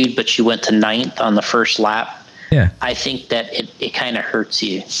TQ'd, but you went to 9th on the first lap. Yeah. I think that it kind of hurts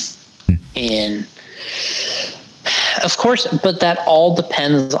you. And of course, but that all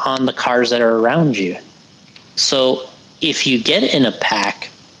depends on the cars that are around you. So if you get in a pack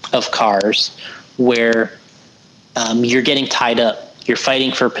of cars where you're getting tied up, you're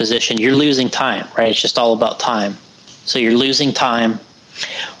fighting for position, you're losing time, right? It's just all about time. So you're losing time.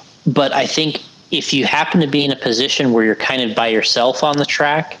 But I think if you happen to be in a position where you're kind of by yourself on the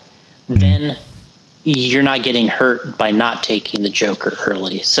track, then you're not getting hurt by not taking the Joker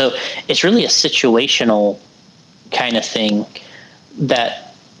early. So it's really a situational kind of thing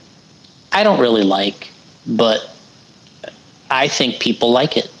that I don't really like, but I think people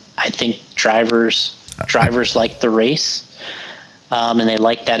like it. I think drivers like the race, and they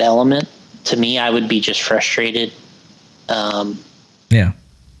like that element. To me, I would be just frustrated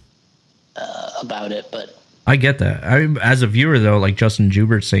about it, but I get that. I mean, as a viewer, though, like Justin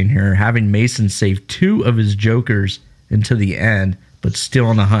Jubert's saying here, having Mason save 2 of his Jokers into the end, but still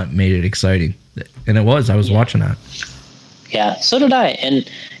on the hunt, made it exciting. And it was. I was watching that. Yeah, so did I. And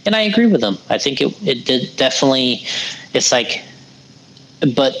I agree with him. I think it did definitely. It's like,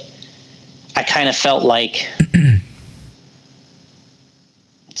 but I kind of felt like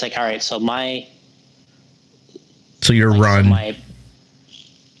it's like, all right, so your run.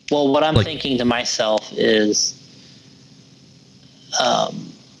 What I'm thinking to myself is,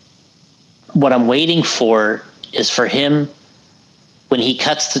 what I'm waiting for is for him when he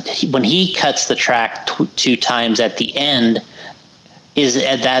cuts the track 2 times at the end. Is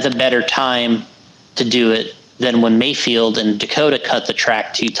that a better time to do it than when Mayfield and Dakota cut the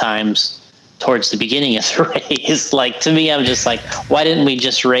track 2 times towards the beginning of the race? Like, to me, I'm just like, why didn't we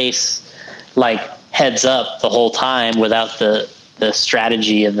just race like heads up the whole time without the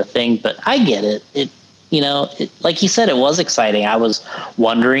strategy of the thing? But I get it. Like you said, it was exciting. I was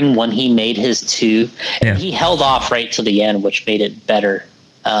wondering when he made his 2, and he held off right to the end, which made it better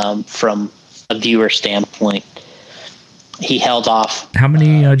from a viewer standpoint. He held off. How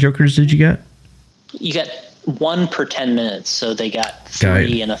many Jokers did you get? You got 1 per 10 minutes, so they got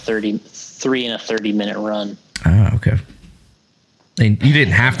 3 in a 30 minute run. Ah, okay. And you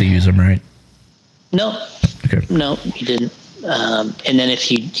didn't have to use them, right? No. Okay. No, you didn't. And then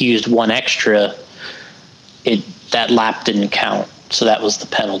if you used one extra, that lap didn't count. So that was the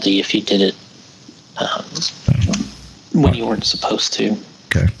penalty if you did it when you weren't supposed to.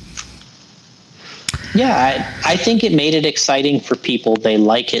 Okay. Yeah, I think it made it exciting for people. They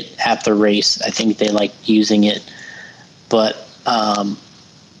like it at the race. I think they like using it. But I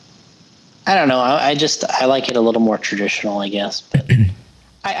don't know. I like it a little more traditional, I guess. But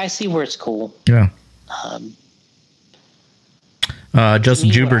I see where it's cool. Yeah. Justin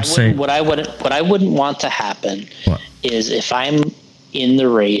Jubert saying what I wouldn't want to happen is if I'm in the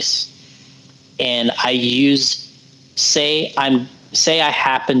race and I say I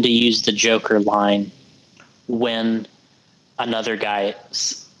happen to use the Joker line when another guy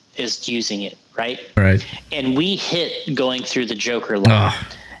is using it, right? Right. And we hit going through the Joker line.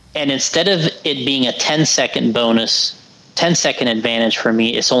 And instead of it being a 10-second bonus, 10-second advantage for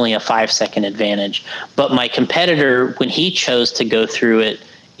me, it's only a 5-second advantage. But my competitor, when he chose to go through it,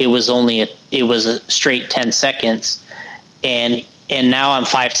 it was a straight 10 seconds. And now I'm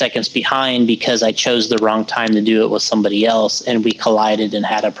 5 seconds behind because I chose the wrong time to do it with somebody else, and we collided and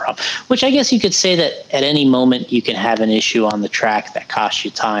had a problem. Which I guess you could say that at any moment you can have an issue on the track that costs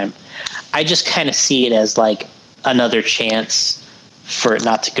you time. I just kind of see it as like another chance for it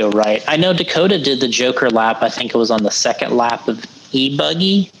not to go right. I know Dakota did the Joker lap. I think it was on the second lap of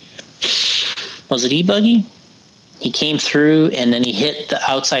E-Buggy. Was it E-Buggy? He came through and then he hit the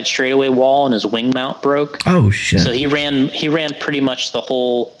outside straightaway wall and his wing mount broke. Oh shit! So he ran pretty much the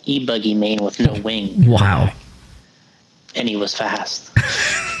whole E-Buggy main with no wing. Wow! And he was fast.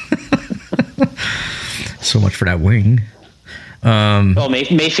 So much for that wing.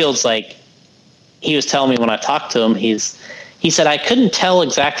 Mayfield's like, he was telling me when I talked to him, he said I couldn't tell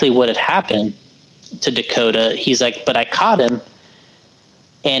exactly what had happened to Dakota. He's like, but I caught him.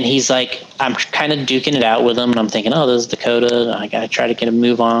 And he's like, I'm kind of duking it out with him. And I'm thinking, oh, this is Dakota. I got to try to get a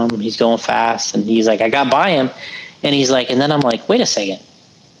move on him. He's going fast. And he's like, I got by him. And he's like, and then I'm like, wait a second.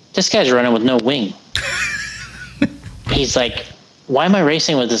 This guy's running with no wing. He's like, why am I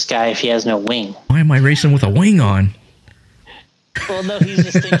racing with this guy if he has no wing? Why am I racing with a wing on? Well, no, he's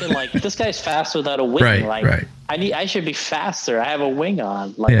just thinking like, this guy's fast without a wing. Right, like, right. I should be faster. I have a wing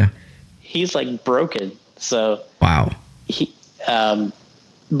on. Like, yeah. He's like broken. So wow.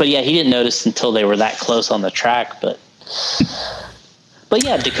 But yeah, he didn't notice until they were that close on the track. But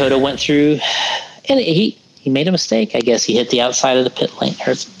yeah, Dakota went through, and he made a mistake. I guess he hit the outside of the pit lane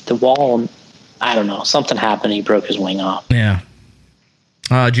or the wall, and I don't know, something happened. He broke his wing off. Yeah.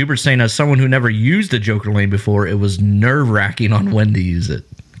 Jubert's saying, as someone who never used a Joker lane before, it was nerve-wracking on when to use it.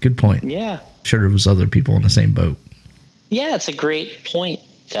 Good point. Yeah. Sure, there was other people in the same boat. Yeah, it's a great point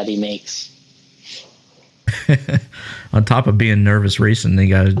that he makes. On top of being nervous racing, they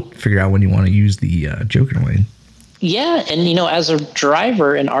got to figure out when you want to use the Joker lane. Yeah, and as a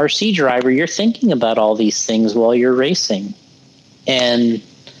driver, an RC driver, you're thinking about all these things while you're racing. And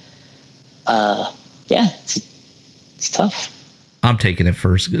it's tough. I'm taking it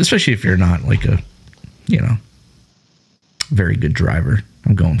first, especially if you're not like a, very good driver.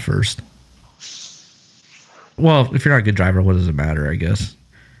 I'm going first. Well, if you're not a good driver, what does it matter, I guess?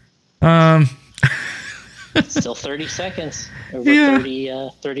 Still 30 seconds over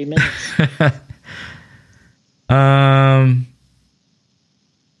 30 minutes.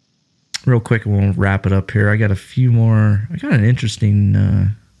 Real quick, we'll wrap it up here. I got a few more. I got an interesting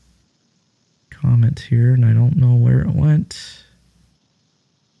comment here, and I don't know where it went.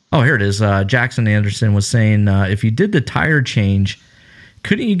 Oh, here it is. Jackson Anderson was saying, if you did the tire change,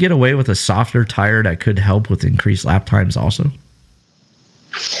 couldn't you get away with a softer tire that could help with increased lap times also?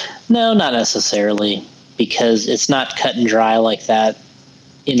 No, not necessarily, because it's not cut and dry like that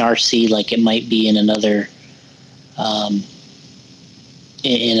in RC like it might be in another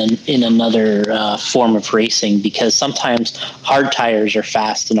in another form of racing, because sometimes hard tires are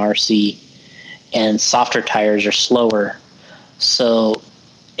fast in RC and softer tires are slower. So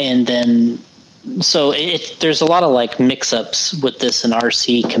there's a lot of like mix-ups with this in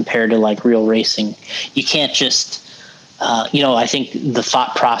RC compared to like real racing. You can't just I think the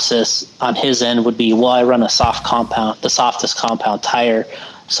thought process on his end would be, well, I run the softest compound tire,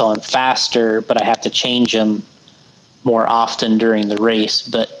 so I'm faster, but I have to change them more often during the race.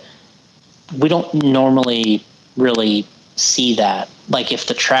 But we don't normally really see that. Like if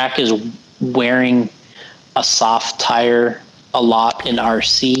the track is wearing a soft tire a lot in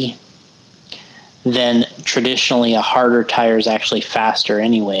RC, then traditionally a harder tire is actually faster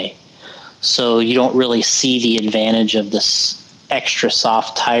anyway. So you don't really see the advantage of this extra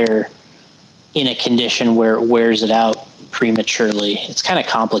soft tire in a condition where it wears it out prematurely. It's kind of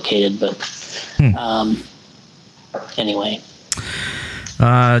complicated, but anyway.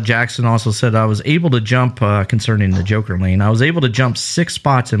 Jackson also said, I was able to jump, concerning the Joker lane, I was able to jump 6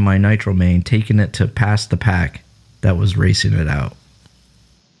 spots in my Nitro main, taking it to pass the pack that was racing it out.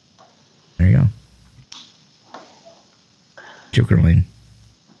 There you go. Joker lane.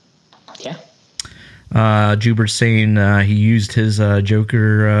 Yeah. Jubert's saying he used his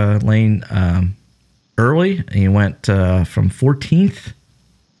Joker lane early, and he went from 14th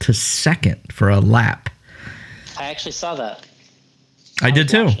to 2nd for a lap. I actually saw that. I did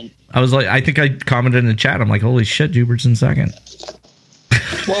too. I was like, I think I commented in the chat. I'm like, holy shit, Jubert's in 2nd.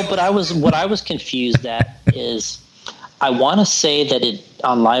 Well, but what I was confused at is I want to say that it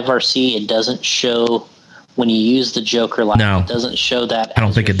on Live RC it doesn't show when you use the Joker lap. No. It doesn't show that. I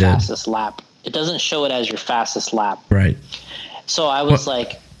don't think it did. Fastest lap. It doesn't show it as your fastest lap. Right. So I was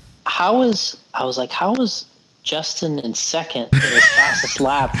like, how is Justin in 2nd? And his fastest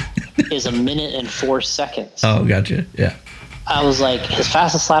lap is 1 minute and 4 seconds. Oh, gotcha. Yeah. I was like, his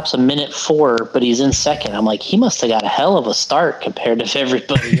fastest lap's 1 minute 4, but he's in 2nd. I'm like, he must have got a hell of a start compared to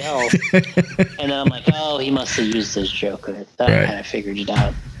everybody else. And then I'm like, oh, he must have used his Joker. That I kind of figured it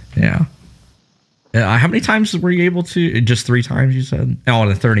out. Yeah. How many times were you able to? Just 3 times, you said? Oh, in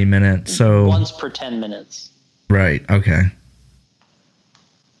a 30 minutes. So once per 10 minutes. Right. Okay.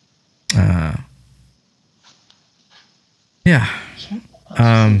 Yeah.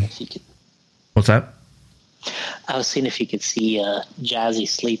 What's that? I was seeing if you could see Jazzy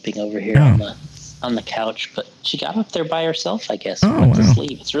sleeping over here on the couch, but she got up there by herself, I guess. Went to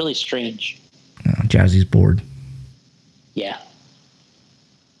sleep. It's really strange. Jazzy's bored. Yeah.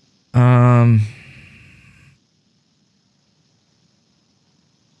 I'm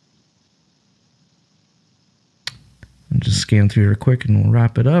just scanning through here quick and we'll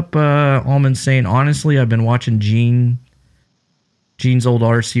wrap it up. Almond saying, honestly, I've been watching Gene's old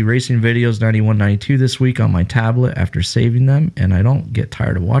RC racing videos, 91, 92 this week on my tablet after saving them, and I don't get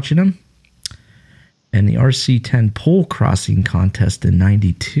tired of watching them. And the RC10 pole crossing contest in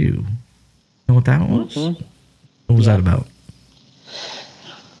 92. You know what that was? Mm-hmm. What was that about?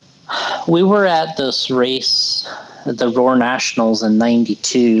 We were at this race, the Roar Nationals in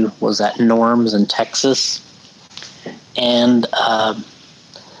 92, was at Norms in Texas. And,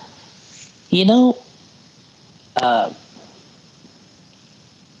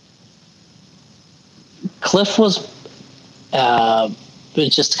 Cliff was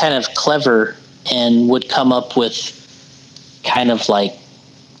just kind of clever and would come up with kind of like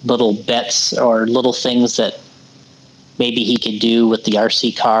little bets or little things that maybe he could do with the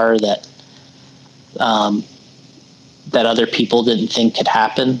RC car that that other people didn't think could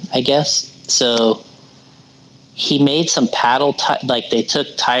happen, I guess. So he made some paddle like they took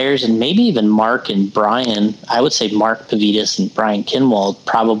tires, and maybe even Mark and Brian, I would say Mark Pavitas and Brian Kinwald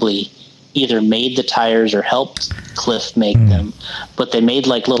probably either made the tires or helped Cliff make them, but they made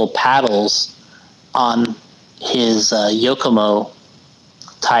like little paddles on his Yokomo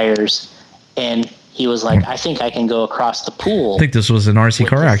tires, and he was like, I think I can go across the pool. I think this was an RC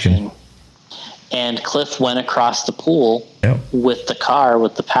car action. Thing. And Cliff went across the pool with the car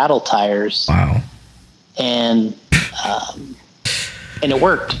with the paddle tires. Wow. And it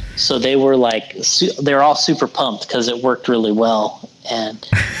worked. So they were like, they're all super pumped because it worked really well. And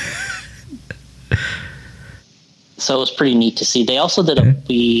so it was pretty neat to see. They also did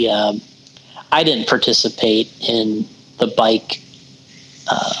I didn't participate in the bike.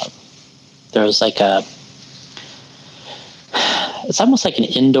 There was like it's almost like an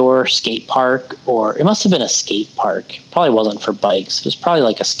indoor skate park, or it must have been a skate park. Probably wasn't for bikes. It was probably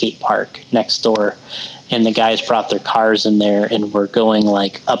like a skate park next door. And the guys brought their cars in there and were going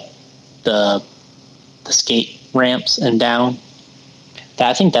like up the skate ramps and down.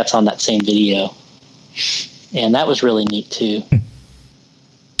 I think that's on that same video. And that was really neat too.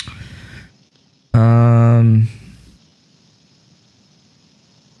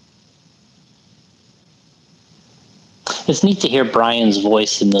 It's neat to hear Brian's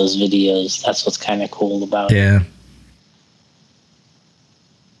voice in those videos. That's what's kind of cool about it. Yeah.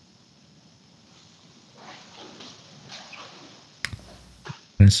 I'm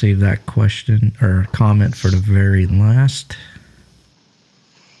going to save that question or comment for the very last.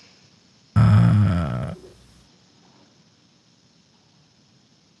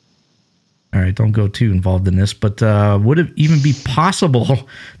 All right, don't go too involved in this, but would it even be possible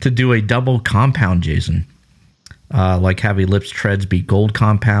to do a double compound, Jason? Like Heavy Lips treads be gold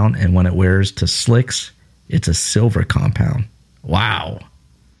compound, and when it wears to slicks, it's a silver compound. Wow.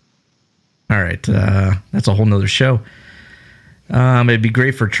 All right, that's a whole nother show. It'd be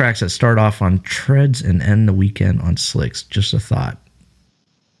great for tracks that start off on treads and end the weekend on slicks. Just a thought.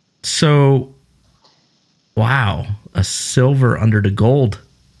 So, wow, a silver under the gold.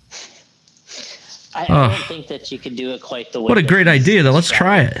 I don't think that you could do it quite the way. What a great idea, though. Let's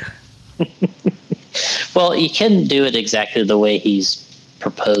try it. Well, you can do it exactly the way he's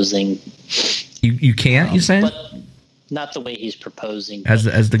proposing. You can't, you saying? But not the way he's proposing.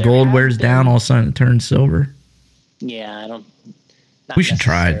 As the gold wears down, all of a sudden it turns silver? Yeah, I don't... We should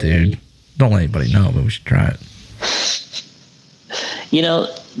try it, dude. Don't let anybody know, but we should try it. You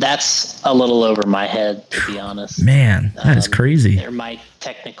know, that's a little over my head, to be honest. Man, that is crazy. They're my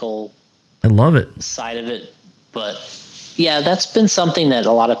technical... I love it. Side of it, but yeah, that's been something that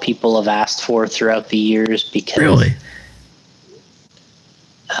a lot of people have asked for throughout the years because really,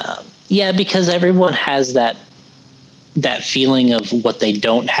 yeah, because everyone has that feeling of what they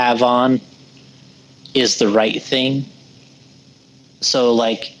don't have on is the right thing. So,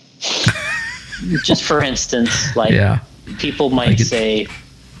 like, just for instance, like people might say,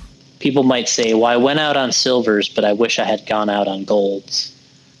 "Well, I went out on silvers, but I wish I had gone out on golds."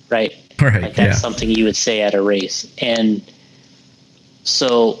 Right? Right. Like that's something you would say at a race. And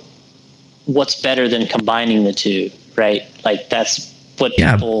so what's better than combining the two, right? Like that's what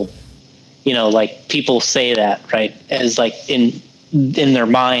people, you know, like people say that, right? As like in their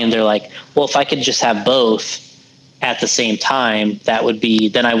mind, they're like, well, if I could just have both at the same time, that would be,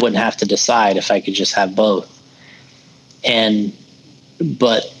 then I wouldn't have to decide if I could just have both.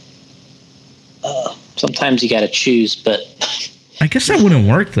 But sometimes you got to choose, but I guess that wouldn't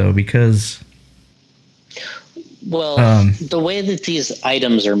work though, because the way that these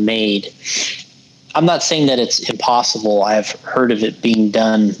items are made, I'm not saying that it's impossible. I've heard of it being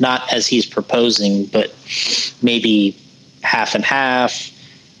done, not as he's proposing, but maybe half and half,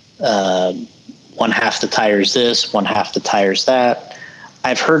 one half the tires this, one half the tires that.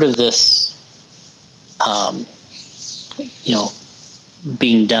 I've heard of this, you know,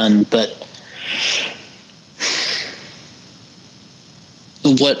 being done, but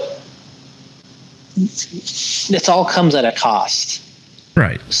it all comes at a cost.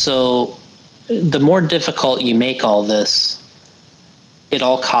 Right. So the more difficult you make all this, it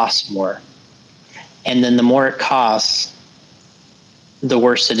all costs more. And then the more it costs, the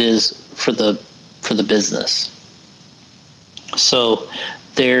worse it is for the business. So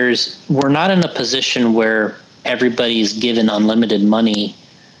we're not in a position where everybody's given unlimited money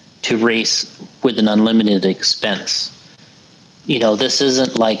to race with an unlimited expense. You know, this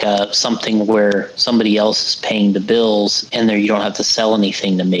isn't like something where somebody else is paying the bills and there you don't have to sell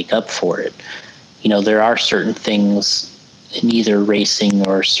anything to make up for it. You know, there are certain things in either racing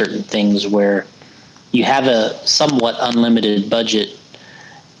or certain things where you have a somewhat unlimited budget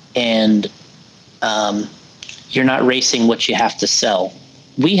and you're not racing what you have to sell.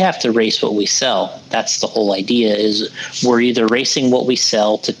 We have to race what we sell. That's the whole idea, is we're either racing what we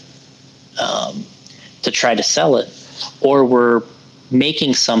sell to try to sell it, or we're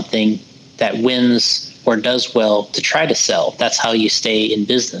making something that wins or does well to try to sell. That's how you stay in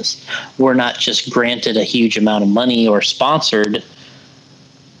business. We're not just granted a huge amount of money or sponsored.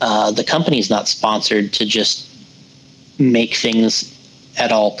 The company's not sponsored to just make things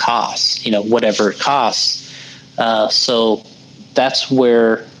at all costs, you know, whatever it costs. So that's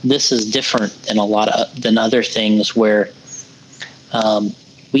where this is different than than other things where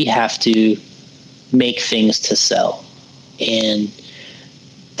we have to make things to sell. And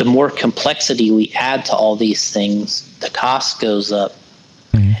the more complexity we add to all these things, the cost goes up.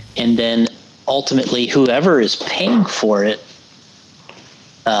 Mm-hmm. And then ultimately whoever is paying for it,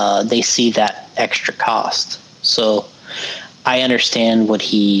 they see that extra cost. So I understand what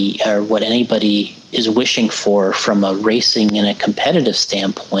anybody is wishing for from a racing and a competitive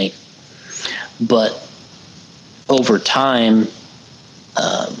standpoint, but over time,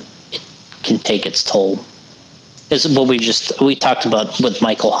 it can take its toll. This is what we talked about with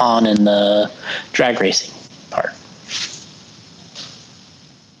Michael Hahn and the drag racing part.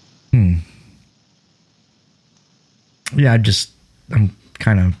 Yeah, I'm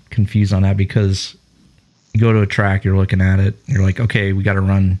kind of confused on that, because you go to a track, you're looking at it, you're like, okay, we got to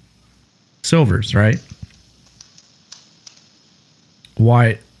run silvers, right?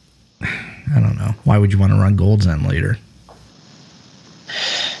 Why? I don't know. Why would you want to run golds then later?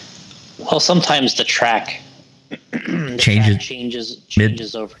 Well, sometimes the track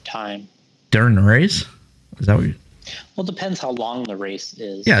changes over time. During the race? Is that what you... Well, it depends how long the race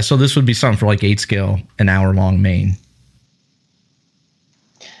is. Yeah, so this would be something for like 8 scale, an hour-long main.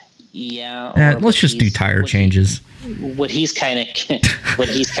 Yeah. Let's just do tire changes. What he's kind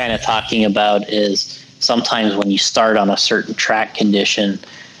of talking about is sometimes when you start on a certain track condition,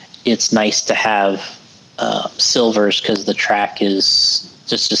 it's nice to have silvers because the track is,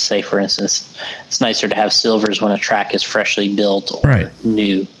 just to say, for instance, it's nicer to have silvers when a track is freshly built or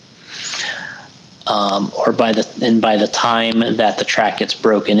new. Or by the time that the track gets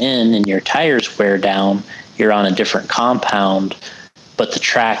broken in and your tires wear down, you're on a different compound, but the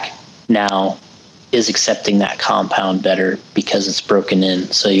track now is accepting that compound better because it's broken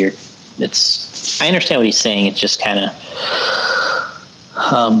in. So I understand what he's saying. It's just kind of,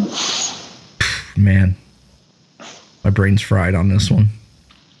 man, my brain's fried on this one.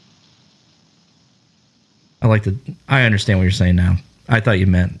 I understand what you're saying now. I thought you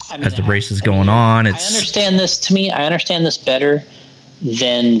meant as the race is going on. I understand this. To me, I understand this better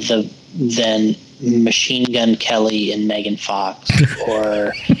than Machine Gun Kelly and Megan Fox,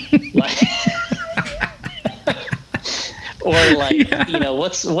 or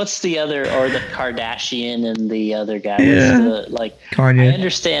what's the other, or the Kardashian and the other guy. Kanye. I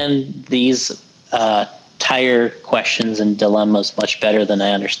understand these tire questions and dilemmas much better than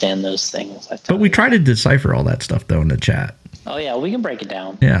I understand those things. But we try to decipher all that stuff though in the chat. Oh yeah, we can break it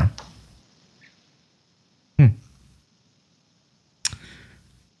down. Yeah.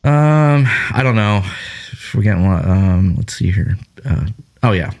 I don't know. We're getting a lot. Let's see here.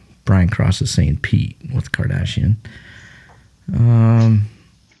 Oh yeah, Brian Cross is saying Pete with Kardashian.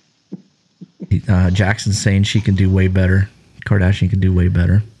 Jackson's saying she can do way better. Kardashian can do way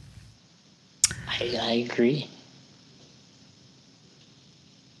better. I agree.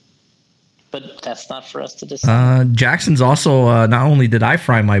 But that's not for us to decide. Jackson's also, not only did I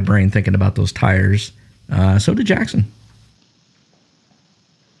fry my brain thinking about those tires, so did Jackson.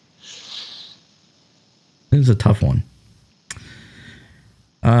 It was a tough one.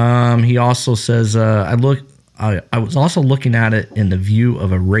 He also says, I was also looking at it in the view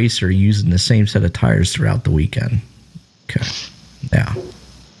of a racer using the same set of tires throughout the weekend. Okay. Yeah.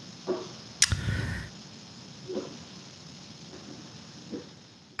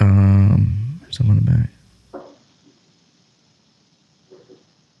 Someone in the back.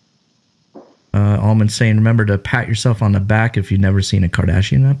 Almond saying, remember to pat yourself on the back if you've never seen a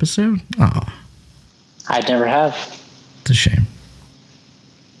Kardashian episode. Oh, I never have. It's a shame.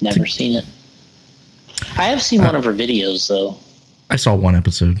 Never seen it. I have seen one of her videos though. I saw one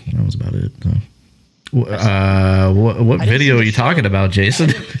episode. That was about it. So. What video are you talking about,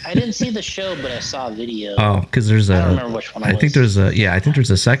 Jason? I didn't see the show, but I saw a video. Oh, because there's I don't remember which one it was. I think there's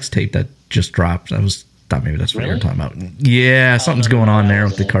a sex tape that just dropped. I thought maybe that's what you were talking about. Yeah, something's going on there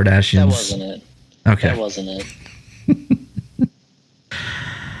with the Kardashians. That wasn't it. Okay. That wasn't it.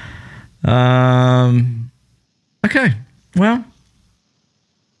 Okay. Well,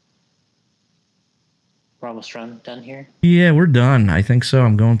 we're almost done here. Yeah, we're done. I think so.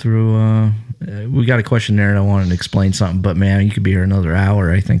 I'm going through. We got a question there, and I wanted to explain something. But man, you could be here another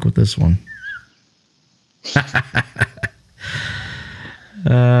hour. I think with this one.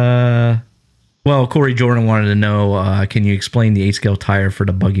 Well, Corey Jordan wanted to know, can you explain the 8-scale tire for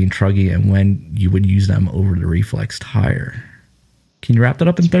the buggy and truggy and when you would use them over the reflex tire? Can you wrap that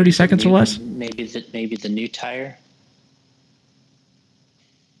up in 30 seconds or less? Maybe the new tire.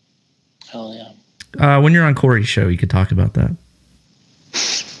 Oh, yeah. When you're on Corey's show, you could talk about that.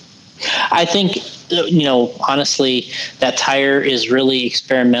 I think, honestly, that tire is really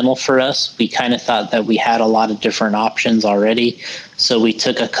experimental for us. We kind of thought that we had a lot of different options already. So we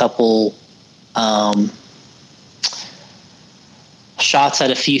took a couple shots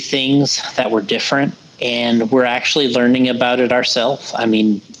at a few things that were different, and we're actually learning about it ourselves. I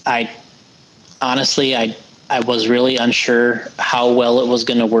mean, I was really unsure how well it was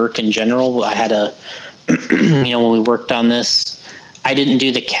going to work in general. I had when we worked on this, I didn't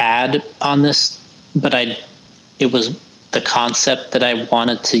do the CAD on this, but it was the concept that I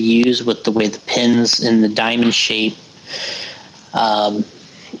wanted to use with the way the pins in the diamond shape.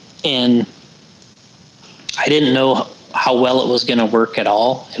 And I didn't know how well it was going to work at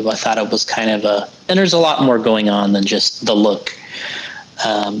all. I thought it was kind of and there's a lot more going on than just the look,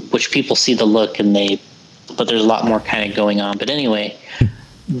 which people see the look but there's a lot more kind of going on. But anyway,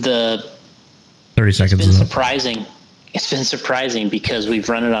 30 seconds. It's been surprising. It's been surprising because we've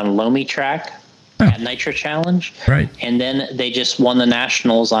run it on Lomi track at Nitro Challenge. Right. And then they just won the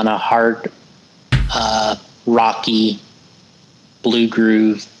nationals on a hard, rocky, blue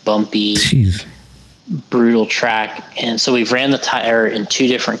groove, bumpy, brutal track. And so we've ran the tire in 2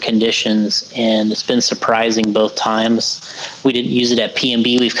 different conditions, and it's been surprising both times. We didn't use it at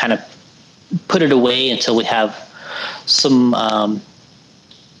PMB. We've kind of put it away until we have some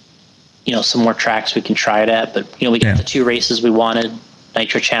some more tracks we can try it at. But we got the 2 races we wanted,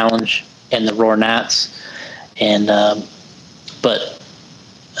 Nitro Challenge and the Roar Nats, and but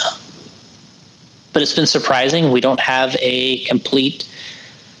it's been surprising. We don't have a complete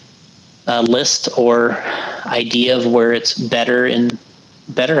list or idea of where it's better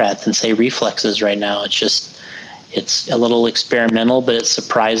at than say reflexes right now. It's a little experimental, but it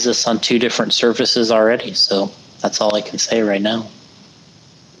surprised us on 2 different surfaces already. So that's all I can say right now.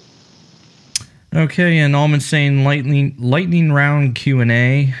 Okay, and Allman's saying lightning round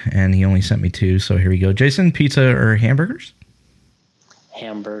Q&A, and he only sent me 2, so here we go. Jason, pizza or hamburgers?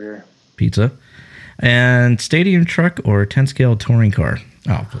 Hamburger. Pizza. And stadium truck or 10-scale touring car?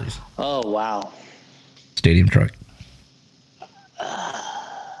 Oh, please. Oh, wow. Stadium truck.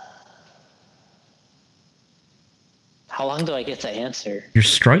 How long do I get to answer? You're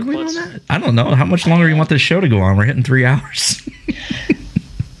struggling on that? I don't know. How much longer do you want this show to go on? We're hitting 3 hours.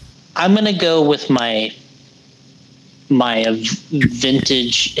 I'm going to go with my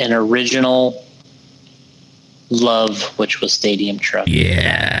vintage and original love, which was Stadium Truck.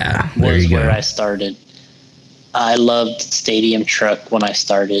 Yeah. There was you where go. I started. I loved Stadium Truck when I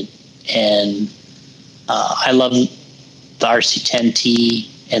started, and I love the RC10T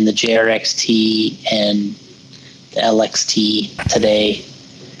and the JRXT and the LXT today.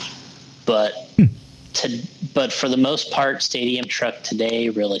 But for the most part, Stadium Truck today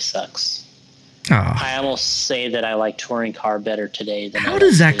really sucks. Oh. I almost say that I like touring car better today than How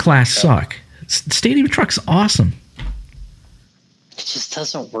does that class truck. suck? Stadium Truck's awesome. It just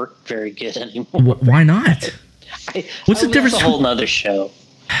doesn't work very good anymore. Why not? What's the difference? That's a whole nother show.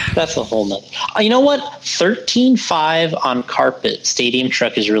 That's a whole nother. You know what? 13.5 on carpet Stadium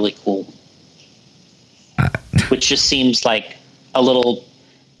Truck is really cool. Which just seems like a little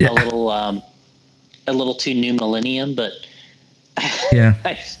too new millennium, but yeah.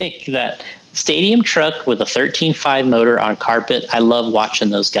 I think that Stadium Truck with a 13.5 motor on carpet, I love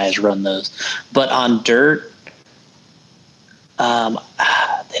watching those guys run those. But on dirt, they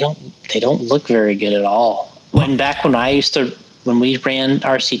don't look very good at all. When we ran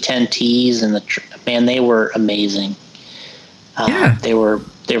RC10Ts and they were amazing. Yeah. They were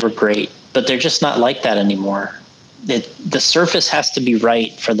great, but they're just not like that anymore. The surface has to be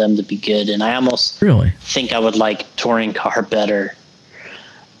right for them to be good, and I almost think I would like touring car better.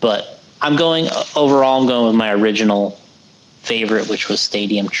 But I'm going with my original favorite, which was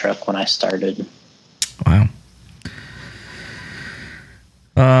Stadium Truck when I started. Wow.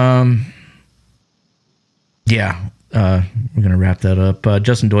 Yeah, we're going to wrap that up.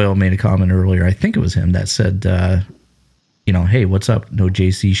 Justin Doyle made a comment earlier. I think it was him that said, hey, what's up? No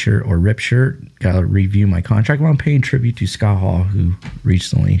JC shirt or Rip shirt. Got to review my contract. Well, I'm paying tribute to Scott Hall, who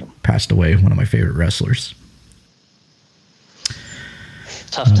recently passed away, one of my favorite wrestlers.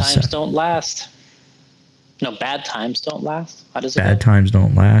 Tough times don't last. No, bad times don't last. How does it Bad times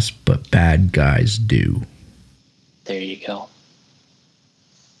don't last, but bad guys do. There you go.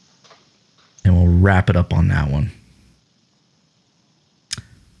 And we'll wrap it up on that one.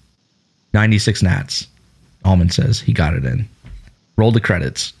 96 Nats. Allman says he got it in. Roll the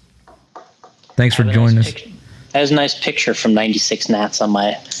credits. Thanks for joining us. I have a nice picture from 96 Nats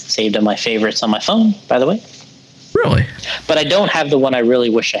saved on my favorites on my phone, by the way. Really? But I don't have the one I really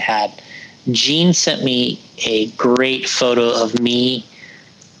wish I had. Gene sent me a great photo of me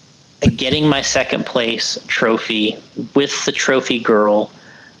getting my second place trophy with the trophy girl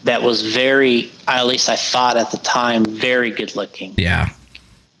that was very, at least I thought at the time, very good looking. Yeah.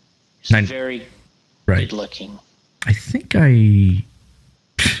 Very good looking. I think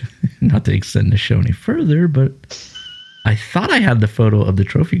not to extend the show any further, but I thought I had the photo of the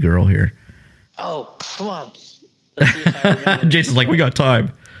trophy girl here. Oh, come on. Let's see if I remember. Jason's like, we got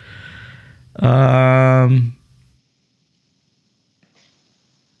time.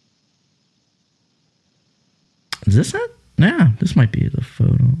 Is this it? Yeah, this might be the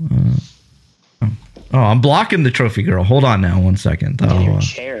photo. I'm blocking the trophy girl. Hold on now, 1 second. Your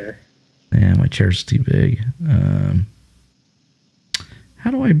chair. Yeah, my chair's too big. How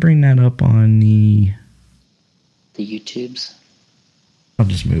do I bring that up on the YouTubes? I'll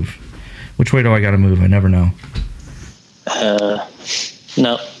just move. Which way do I got to move? I never know.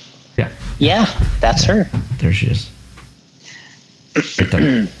 No. Yeah. Yeah, that's her. There she is. Right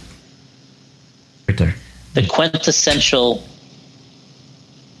there. Right there. The quintessential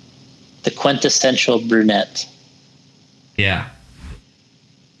brunette. Yeah.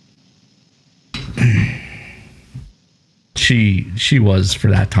 She was for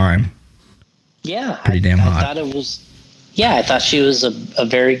that time. Yeah. Pretty damn hot. I thought she was a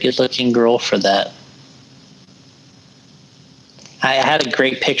very good looking girl for that. I had a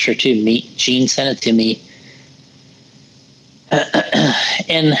great picture too. Gene sent it to me.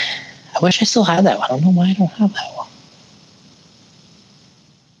 And wish I still had that one. I don't know why I don't have that one.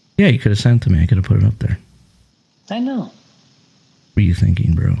 Yeah, you could have sent it to me. I could have put it up there. I know. What were you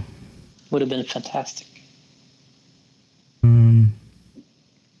thinking, bro? Would have been fantastic.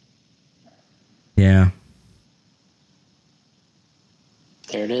 Yeah.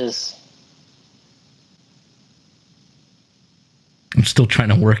 There it is. I'm still trying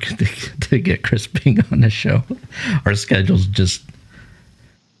to work to get Chris Bing on the show. Our schedule's just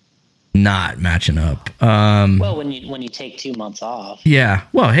not matching up. Well, when you take 2 months off. Yeah.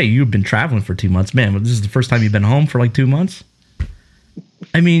 Well, hey, you've been traveling for 2 months, man. This is the first time you've been home for like 2 months.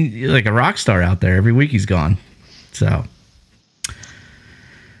 I mean, you're like a rock star out there. Every week he's gone. So,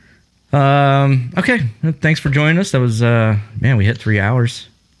 okay. Thanks for joining us. That was, man, we hit 3 hours.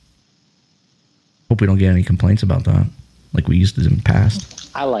 Hope we don't get any complaints about that, like we used to in the past.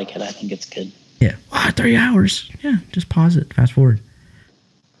 I like it. I think it's good. Yeah. 3 hours. Yeah. Just pause it. Fast forward.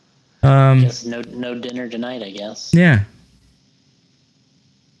 Just no dinner tonight, I guess. Yeah.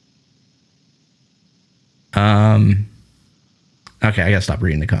 Okay, I gotta stop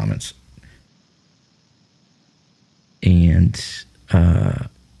reading the comments. And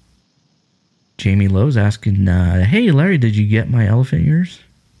Jamie Lowe's asking, hey Larry, did you get my elephant ears?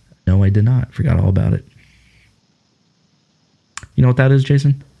 No, I did not. Forgot all about it. You know what that is,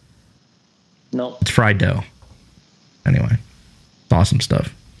 Jason? No. It's fried dough. Anyway, it's awesome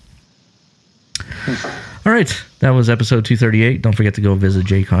stuff. All right, that was episode 238. Don't forget to go visit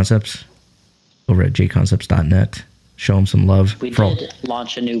J Concepts over at jconcepts.net. Show them some love. We did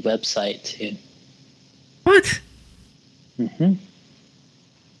launch a new website too. What? Mm-hmm.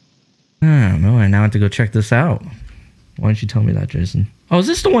 Oh, no, I now have to go check this out. Why don't you tell me that, Jason? Oh, is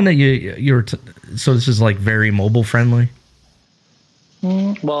this the one that you're so this is like very mobile friendly?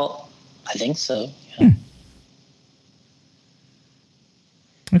 Well, I think so. Yeah.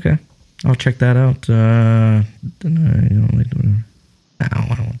 Okay. I'll check that out. I don't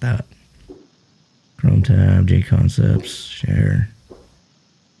want that. Chrome tab, J Concepts, share.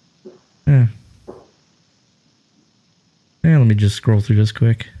 Yeah. Yeah, let me just scroll through this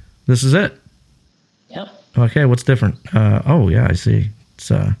quick. This is it. Yep. Okay, what's different? Oh yeah, I see.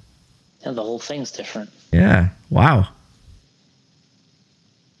 It's yeah, the whole thing's different. Yeah. Wow.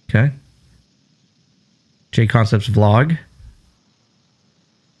 Okay. J Concepts vlog.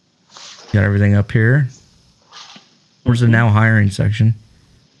 Got everything up here. Where's the now hiring section?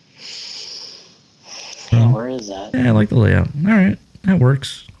 Yeah, where is that? Yeah, I like the layout. All right, that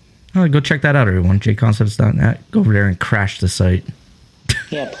works. Go check that out, everyone. jconcepts.net. Go over there and crash the site.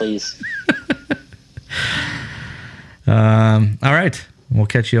 Yeah, please. All right, we'll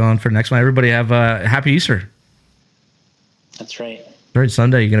catch you on for the next one. Everybody have a happy Easter. That's right. All right,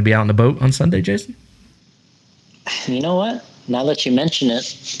 Sunday. You going to be out on the boat on Sunday, Jason? You know what? Now that you mention it,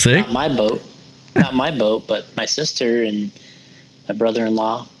 see? Not my boat, but my sister and my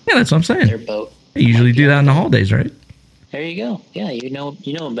brother-in-law. Yeah, that's what I'm saying. Their boat. You usually do that on the holidays, right? There you go. Yeah, you know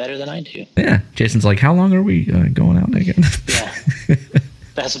better than I do. Yeah, Jason's like, how long are we going out again? Yeah,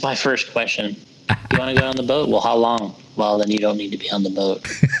 that's my first question. You want to go on the boat? Well, how long? Well, then you don't need to be on the boat.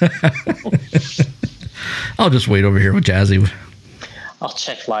 I'll just wait over here with Jazzy. I'll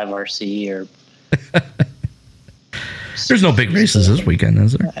check Live RC or. There's no big races this weekend,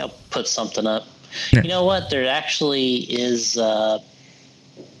 is there? I'll put something up. Yeah. You know what? There actually is.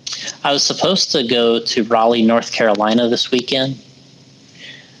 I was supposed to go to Raleigh, North Carolina this weekend.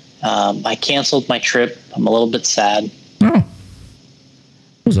 I canceled my trip. I'm a little bit sad. Oh.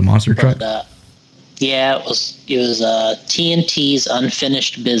 It was a monster truck. Yeah, it was TNT's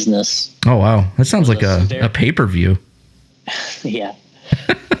Unfinished Business. Oh, wow. That sounds like a pay-per-view. Yeah.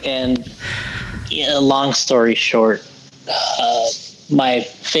 And long story short, my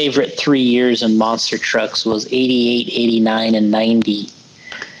favorite 3 years in monster trucks was 88, 89, and 90.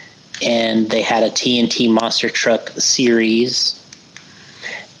 And they had a TNT monster truck series.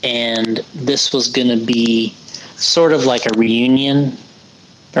 And this was going to be sort of like a reunion,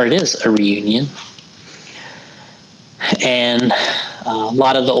 or it is a reunion. And a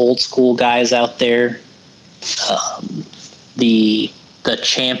lot of the old school guys out there, the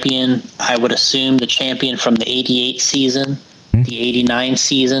champion, I would assume the champion from the 88 season, the 89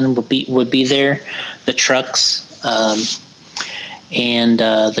 season would be there, the trucks, and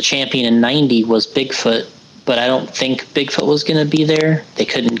the champion in 90 was Bigfoot, but I don't think Bigfoot was going to be there. They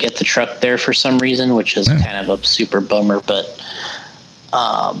couldn't get the truck there for some reason, which is kind of a super bummer, but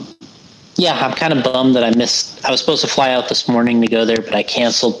yeah, I'm kind of bummed that I missed. I was supposed to fly out this morning to go there, but I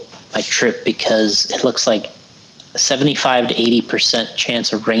canceled my trip because it looks like 75 to 80%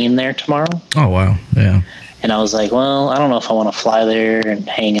 chance of rain there tomorrow. Oh, wow. Yeah. And I was like, well, I don't know if I want to fly there and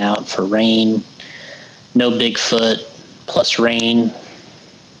hang out for rain. No Bigfoot plus rain.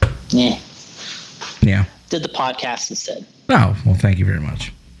 Yeah. Did the podcast instead. Oh, well, thank you very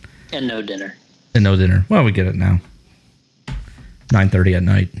much. And no dinner. Well, we get it now. 9:30 at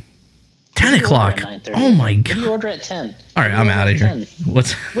night. 10 o'clock. Oh my God. What do you order at 10? All right, I'm out of here.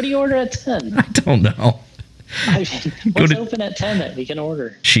 What do you order at 10? I don't know. I mean, what's open at 10 that we can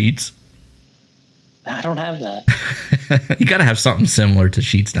order? Sheets. I don't have that. You got to have something similar to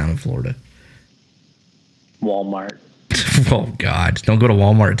Sheets down in Florida. Walmart. Oh, God. Don't go to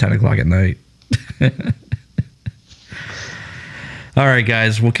Walmart at 10 o'clock at night. All right,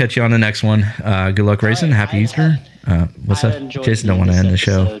 guys. We'll catch you on the next one. Good luck racing. Happy Easter. What's that? Jason don't want to end the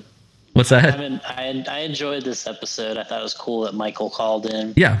show. What's that? I enjoyed this episode. I thought it was cool that Michael called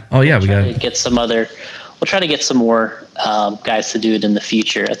in. Yeah. Oh, yeah. We'll try to get some more guys to do it in the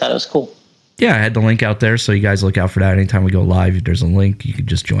future. I thought it was cool. Yeah, I had the link out there, so you guys look out for that. Anytime we go live, there's a link. You can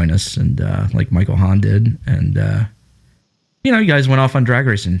just join us, and like Michael Hahn did. And, you guys went off on drag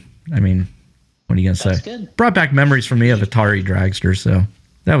racing. I mean, what are you going to say? Good. Brought back memories for me of Atari Dragster, so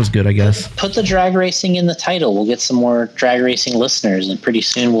that was good, I guess. Put the drag racing in the title. We'll get some more drag racing listeners, and pretty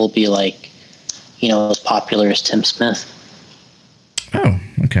soon we'll be like, as popular as Tim Smith. Oh,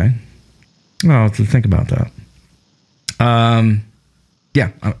 okay. Well, I'll have to think about that.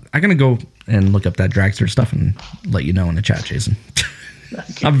 Yeah, I'm going to go and look up that dragster stuff and let you know in the chat, Jason.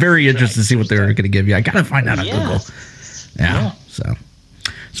 Okay. I'm very interested to see what they're going to give you. I got to find out on Google. Yeah. So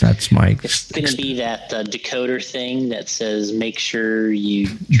that's my... It's going to be that decoder thing that says, make sure you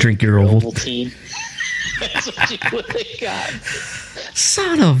drink your Ovaltine. That's what you would have got.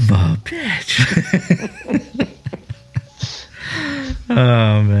 Son of a bitch.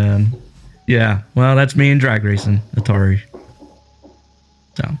 Oh, man. Yeah, well, that's me and drag racing, Atari.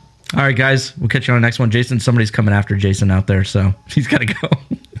 So, all right, guys, we'll catch you on the next one. Jason, somebody's coming after Jason out there, so he's got to go.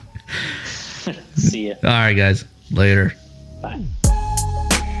 See ya. All right, guys, later. Bye.